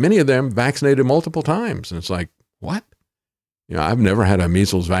vaccinated. Many of them vaccinated multiple times. And it's like, what? I've never had a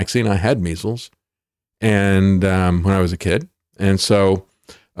measles vaccine. I had measles and when I was a kid. And so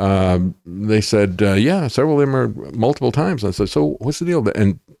they said, several of them are multiple times. I said, so what's the deal?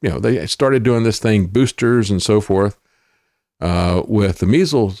 And, they started doing this thing, boosters and so forth, with the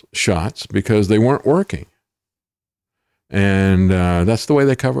measles shots because they weren't working. And that's the way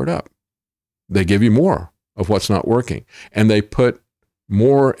they cover it up. They give you more of what's not working. And they put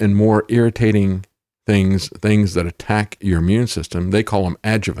more and more irritating things that attack your immune system. They call them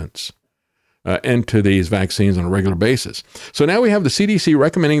adjuvants into these vaccines on a regular basis. So now we have the CDC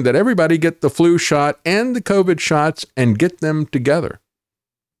recommending that everybody get the flu shot and the COVID shots and get them together,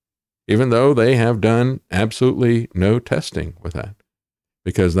 even though they have done absolutely no testing with that,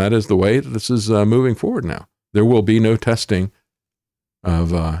 because that is the way that this is moving forward now. There will be no testing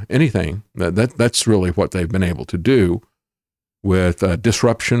of anything. That's really what they've been able to do with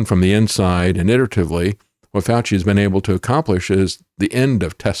disruption from the inside, and iteratively, what Fauci has been able to accomplish is the end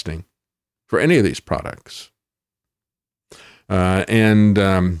of testing for any of these products. And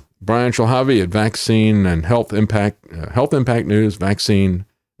Brian Shalhavi at Vaccine and Health Impact News, Vaccine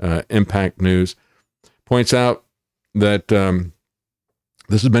Impact News, points out that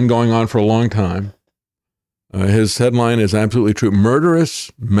this has been going on for a long time. His headline is absolutely true.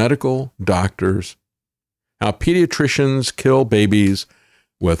 Murderous medical doctors, how pediatricians kill babies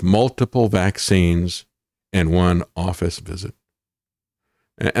with multiple vaccines in one office visit.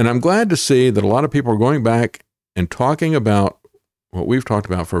 And I'm glad to see that a lot of people are going back and talking about what we've talked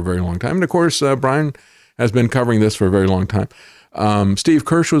about for a very long time. And of course, Brian has been covering this for a very long time. Steve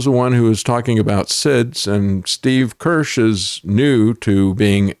Kirsch was the one who was talking about SIDS, and Steve Kirsch is new to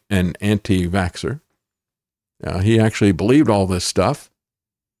being an anti-vaxxer. He actually believed all this stuff,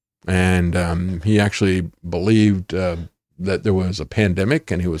 and he actually believed that there was a pandemic,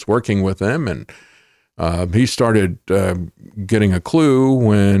 and he was working with them, and he started getting a clue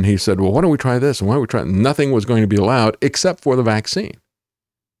when he said, well, why don't we try this, and why don't we try? Nothing was going to be allowed except for the vaccine.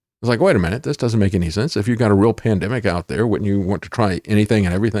 It's like, wait a minute, this doesn't make any sense. If you've got a real pandemic out there, wouldn't you want to try anything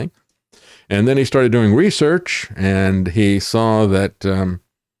and everything? And then he started doing research, and he saw that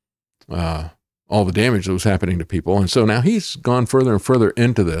all the damage that was happening to people. And so now he's gone further and further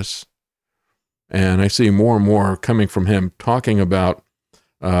into this. And I see more and more coming from him talking about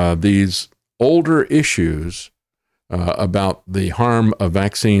these older issues about the harm of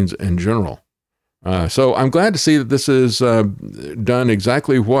vaccines in general. So I'm glad to see that this is done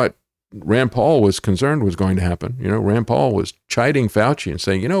exactly what Rand Paul was concerned was going to happen. Rand Paul was chiding Fauci and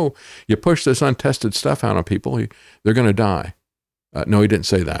saying, you push this untested stuff out on people, they're going to die. No, he didn't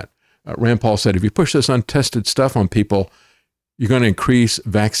say that. Rand Paul said, if you push this untested stuff on people, you're going to increase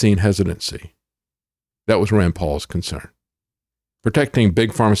vaccine hesitancy. That was Rand Paul's concern. Protecting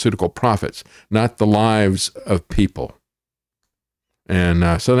big pharmaceutical profits, not the lives of people.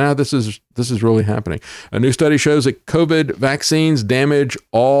 And so now this is really happening. A new study shows that COVID vaccines damage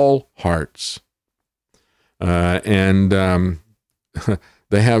all hearts. And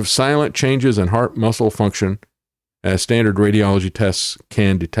they have silent changes in heart muscle function as standard radiology tests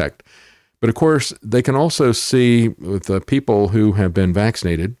can detect. But of course, they can also see with people who have been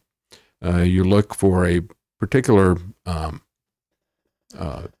vaccinated, you look for a particular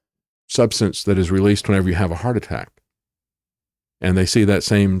substance that is released whenever you have a heart attack. And they see that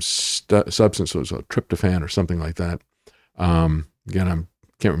same substance, was a tryptophan or something like that. Again, I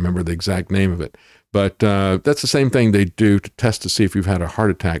can't remember the exact name of it. But that's the same thing they do to test to see if you've had a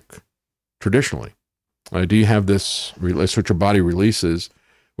heart attack traditionally. Do you have this, that's what your body releases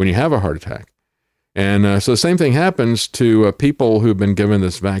when you have a heart attack. And so the same thing happens to people who've been given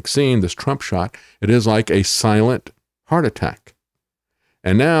this vaccine, this Trump shot. It is like a silent heart attack.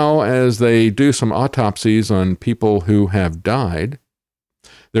 And now, as they do some autopsies on people who have died,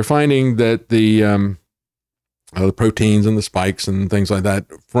 they're finding that the proteins and the spikes and things like that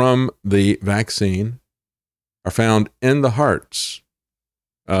from the vaccine are found in the hearts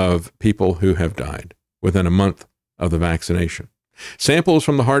of people who have died within a month of the vaccination. Samples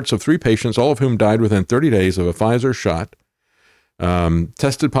from the hearts of 3 patients, all of whom died within 30 days of a Pfizer shot,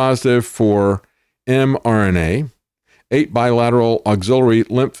 tested positive for mRNA. 8 bilateral auxiliary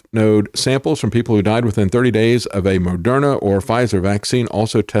lymph node samples from people who died within 30 days of a Moderna or Pfizer vaccine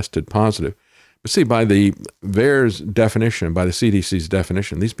also tested positive. But see, by the VAERS definition, by the CDC's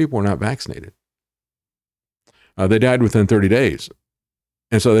definition, these people were not vaccinated. They died within 30 days.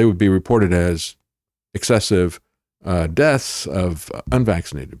 And so they would be reported as excessive deaths of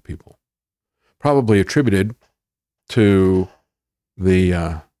unvaccinated people, probably attributed to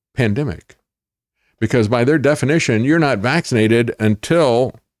the pandemic. Because by their definition, you're not vaccinated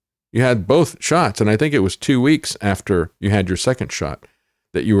until you had both shots. And I think it was 2 weeks after you had your second shot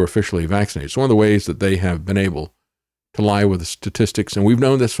that you were officially vaccinated. It's one of the ways that they have been able to lie with the statistics. And we've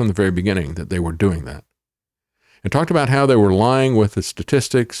known this from the very beginning that they were doing that. And talked about how they were lying with the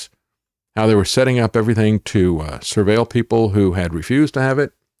statistics, how they were setting up everything to surveil people who had refused to have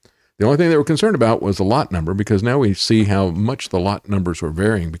it. The only thing they were concerned about was the lot number, because now we see how much the lot numbers were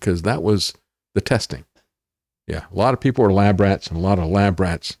varying, because that was the testing. Yeah, a lot of people were lab rats, and a lot of lab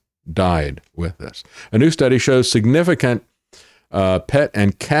rats died with this. A new study shows significant PET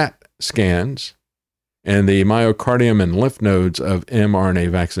and CAT scans and the myocardium and lymph nodes of mRNA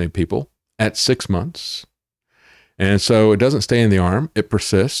vaccinated people at 6 months. And so it doesn't stay in the arm. It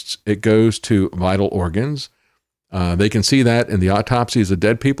persists. It goes to vital organs. They can see that in the autopsies of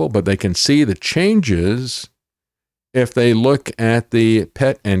dead people, but they can see the changes if they look at the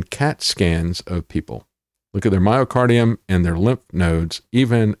PET and CAT scans of people. Look at their myocardium and their lymph nodes,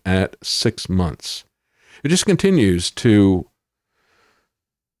 even at 6 months. It just continues to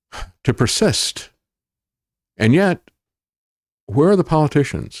persist. And yet, where are the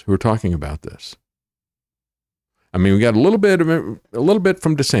politicians who are talking about this? I mean, we got a little bit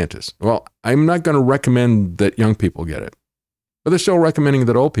from DeSantis. Well, I'm not going to recommend that young people get it, but they're still recommending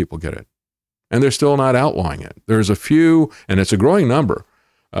that old people get it. And they're still not outlawing it. There's a few, and it's a growing number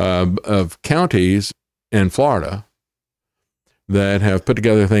of counties in Florida that have put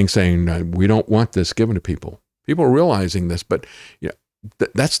together things saying, we don't want this given to people. People are realizing this, but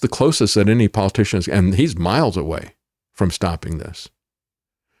that's the closest that any politician is, and he's miles away from stopping this.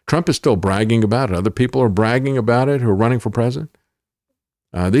 Trump is still bragging about it. Other people are bragging about it who are running for president.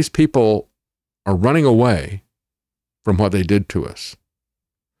 These people are running away from what they did to us.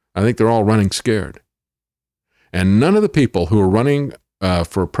 I think they're all running scared. And none of the people who are running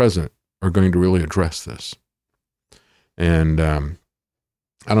for president are going to really address this. And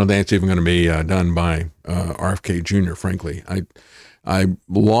I don't think it's even going to be done by RFK Jr., frankly. I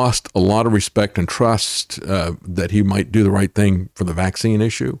lost a lot of respect and trust that he might do the right thing for the vaccine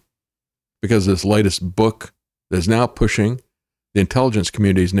issue, because this latest book is now pushing the intelligence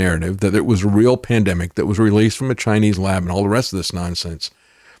community's narrative that it was a real pandemic that was released from a Chinese lab and all the rest of this nonsense.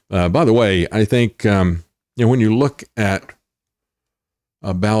 By the way, I think when you look at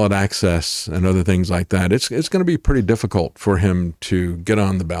ballot access and other things like that, it's going to be pretty difficult for him to get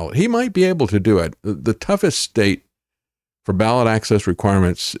on the ballot. He might be able to do it. The toughest state for ballot access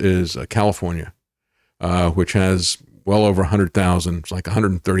requirements is California, which has well over 100,000. It's like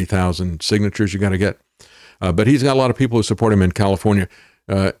 130,000 signatures you got to get. But he's got a lot of people who support him in California.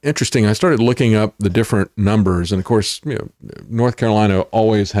 Interesting. I started looking up the different numbers, and of course, North Carolina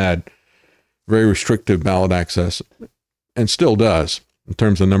always had very restrictive ballot access, and still does in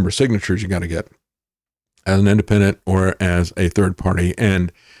terms of number of signatures you got to get as an independent or as a third party.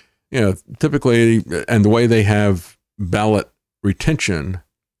 And typically, and the way they have ballot retention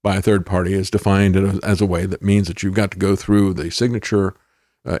by a third party is defined as a way that means that you've got to go through the signature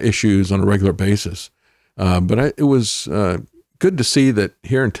issues on a regular basis. But it was good to see that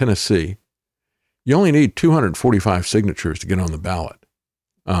here in Tennessee, you only need 245 signatures to get on the ballot.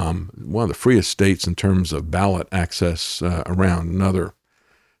 One of the freest states in terms of ballot access around. Another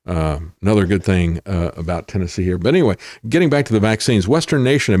good thing about Tennessee here. But anyway, getting back to the vaccines, Western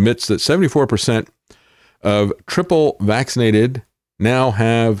nation admits that 74% of triple vaccinated now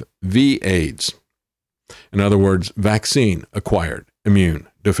have V-AIDS. In other words, vaccine-acquired immune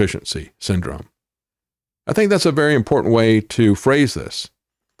deficiency syndrome. I think that's a very important way to phrase this.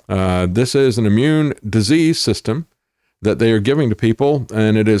 This is an immune disease system that they are giving to people,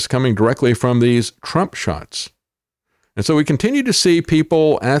 and it is coming directly from these Trump shots. And so we continue to see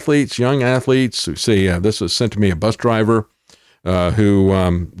people, athletes, young athletes, who see, this was sent to me, a bus driver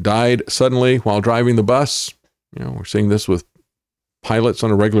who died suddenly while driving the bus. We're seeing this with pilots on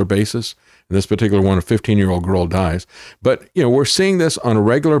a regular basis. In this particular one, a 15-year-old girl dies. But, we're seeing this on a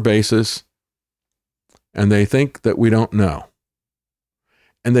regular basis, and they think that we don't know.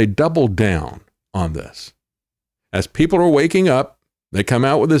 And they double down on this. As people are waking up, they come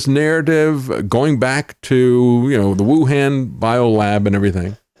out with this narrative going back to, the Wuhan biolab and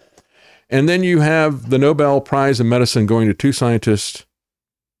everything. And then you have the Nobel Prize in Medicine going to two scientists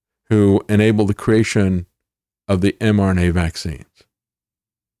who enabled the creation of the mRNA vaccines.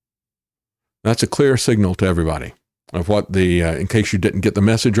 That's a clear signal to everybody of what in case you didn't get the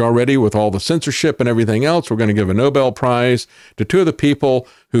message already with all the censorship and everything else, we're going to give a Nobel Prize to two of the people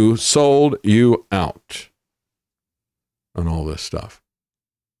who sold you out on all this stuff.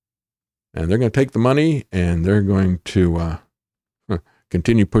 And they're going to take the money and they're going to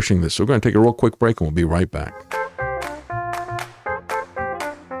continue pushing this. So we're going to take a real quick break and we'll be right back.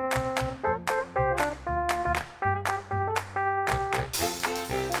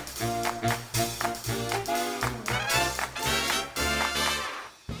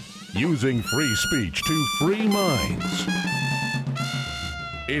 Using free speech to free minds.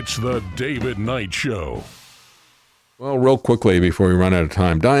 It's the David Knight Show. Well, real quickly before we run out of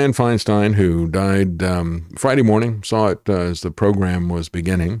time, Dianne Feinstein, who died Friday morning, saw it as the program was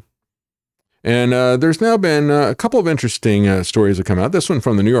beginning. And there's now been a couple of interesting stories that come out. This one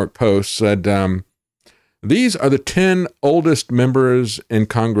from the New York Post said, these are the 10 oldest members in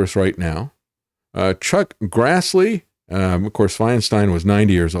Congress right now. Chuck Grassley, of course, Feinstein was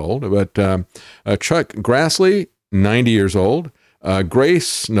 90 years old, but Chuck Grassley, 90 years old.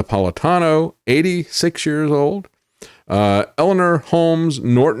 Grace Napolitano, 86 years old. Eleanor Holmes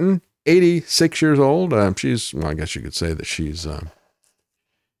Norton, 86 years old. I guess you could say that she's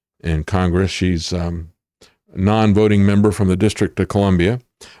in Congress. She's a non-voting member from the District of Columbia.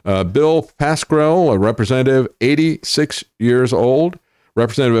 Bill Pascrell, a representative, 86 years old.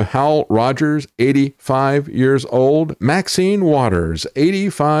 Representative Hal Rogers, 85 years old. Maxine Waters,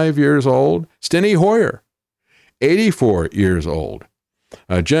 85 years old. Steny Hoyer, 84 years old.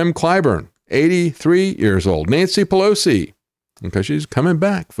 Jim Clyburn, 83 years old. Nancy Pelosi, because she's coming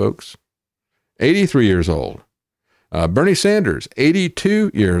back, folks, 83 years old. Bernie Sanders,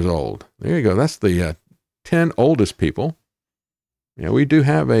 82 years old. There you go. That's the 10 oldest people. We do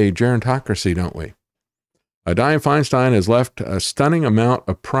have a gerontocracy, don't we? Dianne Feinstein has left a stunning amount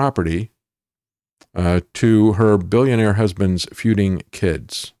of property to her billionaire husband's feuding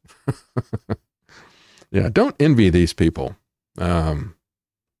kids. Yeah, don't envy these people. Don't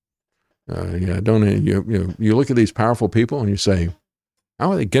you look at these powerful people and you say,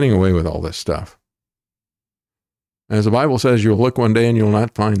 how are they getting away with all this stuff? As the Bible says, you'll look one day and you'll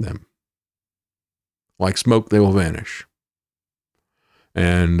not find them. Like smoke, they will vanish.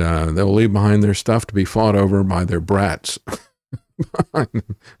 And they'll leave behind their stuff to be fought over by their brats.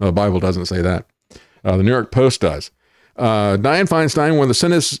 The Bible doesn't say that. The New York Post does. Dianne Feinstein, one of the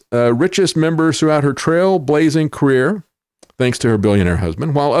Senate's richest members throughout her trailblazing career, thanks to her billionaire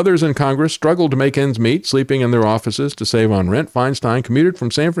husband. While others in Congress struggled to make ends meet, sleeping in their offices to save on rent, Feinstein commuted from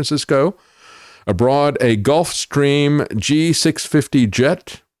San Francisco aboard a Gulfstream G650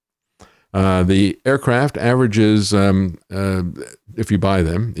 jet. The aircraft averages, if you buy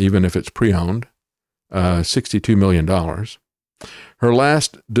them, even if it's pre-owned, $62 million. Her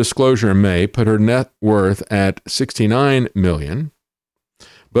last disclosure in May put her net worth at $69 million.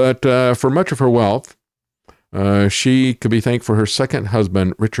 But for much of her wealth, she could be thanked for her second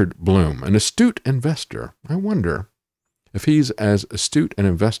husband, Richard Bloom, an astute investor. I wonder if he's as astute an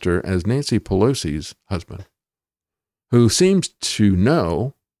investor as Nancy Pelosi's husband, who seems to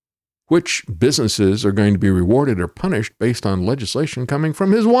know which businesses are going to be rewarded or punished based on legislation coming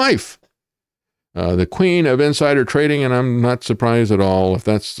from his wife, the queen of insider trading, and I'm not surprised at all if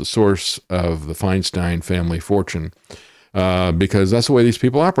that's the source of the Feinstein family fortune, because that's the way these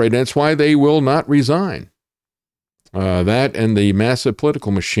people operate, and it's why they will not resign. That and the massive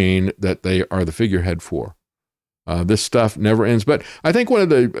political machine that they are the figurehead for. This stuff never ends. But I think one of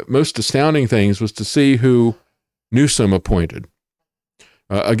the most astounding things was to see who Newsom appointed.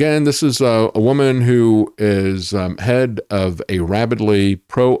 Again, this is a woman who is head of a rabidly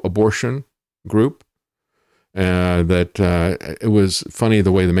pro-abortion group. It was funny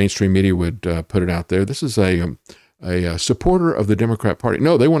the way the mainstream media would put it out there. This is a supporter of the Democrat Party.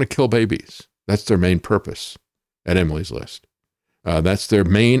 No, they want to kill babies. That's their main purpose at Emily's List. That's their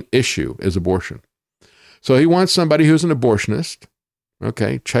main issue is abortion. So he wants somebody who's an abortionist.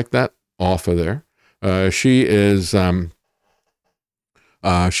 Okay, check that off of there. She's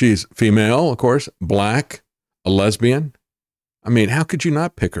female, of course, black, a lesbian. I mean, how could you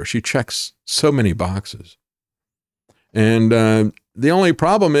not pick her? She checks so many boxes. And the only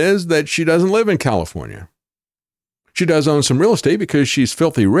problem is that she doesn't live in California. She does own some real estate because she's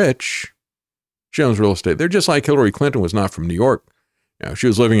filthy rich. She owns real estate. They're just like Hillary Clinton was not from New York. You know, she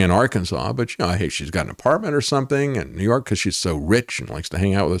was living in Arkansas, but hey, she's got an apartment or something in New York because she's so rich and likes to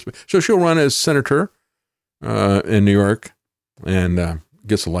hang out with us. So she'll run as senator in New York and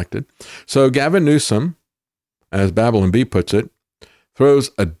gets elected. So Gavin Newsom, as Babylon Bee puts it, throws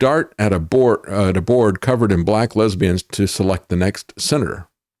a dart at a board covered in black lesbians to select the next senator.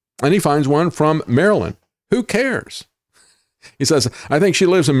 And he finds one from Maryland. Who cares? He says, I think she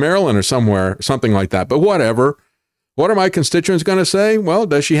lives in Maryland or somewhere, something like that, but whatever. What are my constituents going to say? Well,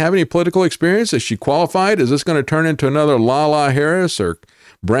 does she have any political experience? Is she qualified? Is this going to turn into another Lala Harris or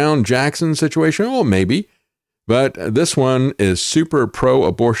Brown Jackson situation? Oh, maybe. But this one is super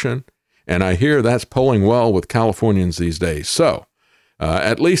pro-abortion, and I hear that's polling well with Californians these days. So,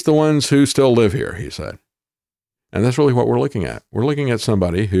 at least the ones who still live here, he said. And that's really what we're looking at. We're looking at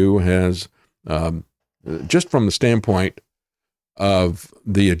somebody who has, just from the standpoint of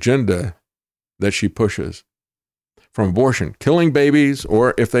the agenda that she pushes, from abortion, killing babies,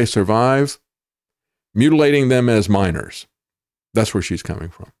 or if they survive, mutilating them as minors. That's where she's coming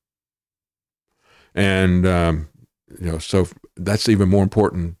from. And, so that's even more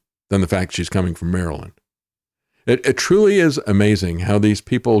important than the fact she's coming from Maryland. It truly is amazing how these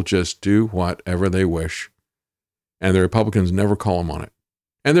people just do whatever they wish, and the Republicans never call them on it.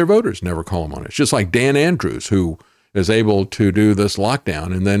 And their voters never call them on it. It's just like Dan Andrews, who is able to do this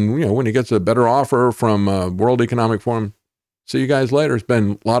lockdown. And then, when he gets a better offer from World Economic Forum, see you guys later. It's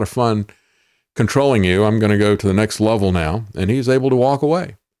been a lot of fun controlling you. I'm going to go to the next level now. And he's able to walk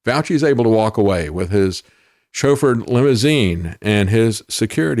away. Fauci's able to walk away with his chauffeured limousine and his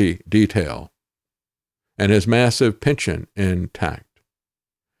security detail and his massive pension intact.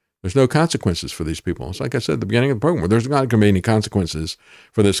 There's no consequences for these people. It's like I said at the beginning of the program, there's not going to be any consequences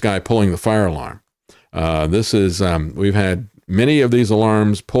for this guy pulling the fire alarm. We've had many of these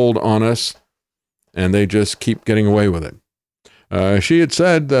alarms pulled on us, and they just keep getting away with it. She had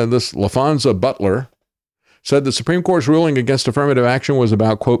said, this LaFonza Butler said the Supreme Court's ruling against affirmative action was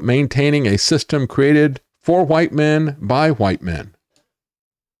about, quote, maintaining a system created for white men by white men.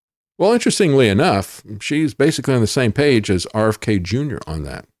 Well, interestingly enough, she's basically on the same page as RFK Jr. on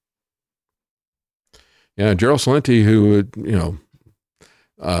that. Yeah, Gerald Celente, who,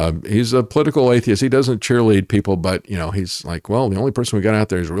 he's a political atheist. He doesn't cheerlead people, but, he's like, well, the only person we got out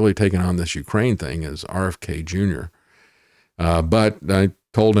there who's really taking on this Ukraine thing is RFK Jr. But I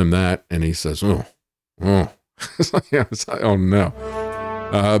told him that, and he says, oh no.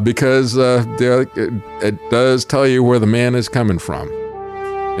 Because it does tell you where the man is coming from.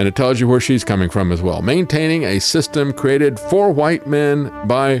 And it tells you where she's coming from as well. Maintaining a system created for white men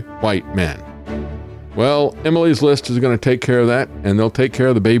by white men. Well, Emily's List is going to take care of that, and they'll take care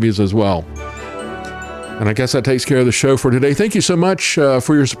of the babies as well. And I guess that takes care of the show for today. Thank you so much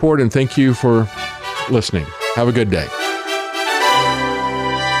for your support, and thank you for listening. Have a good day.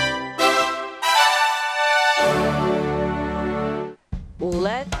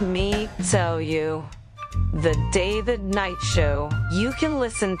 Let me tell you, the David Knight Show you can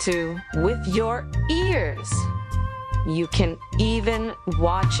listen to with your ears. You can even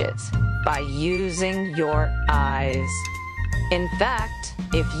watch it by using your eyes. In fact,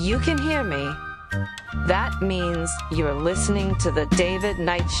 if you can hear me, that means you're listening to The David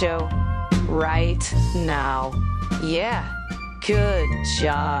Knight Show right now. Yeah, good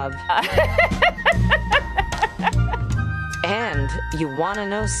job. And you want to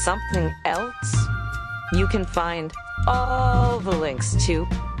know something else? You can find all the links to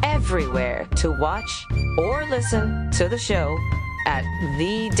everywhere to watch or listen to the show at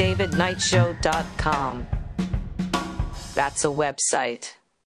thedavidknightshow.com. That's a website.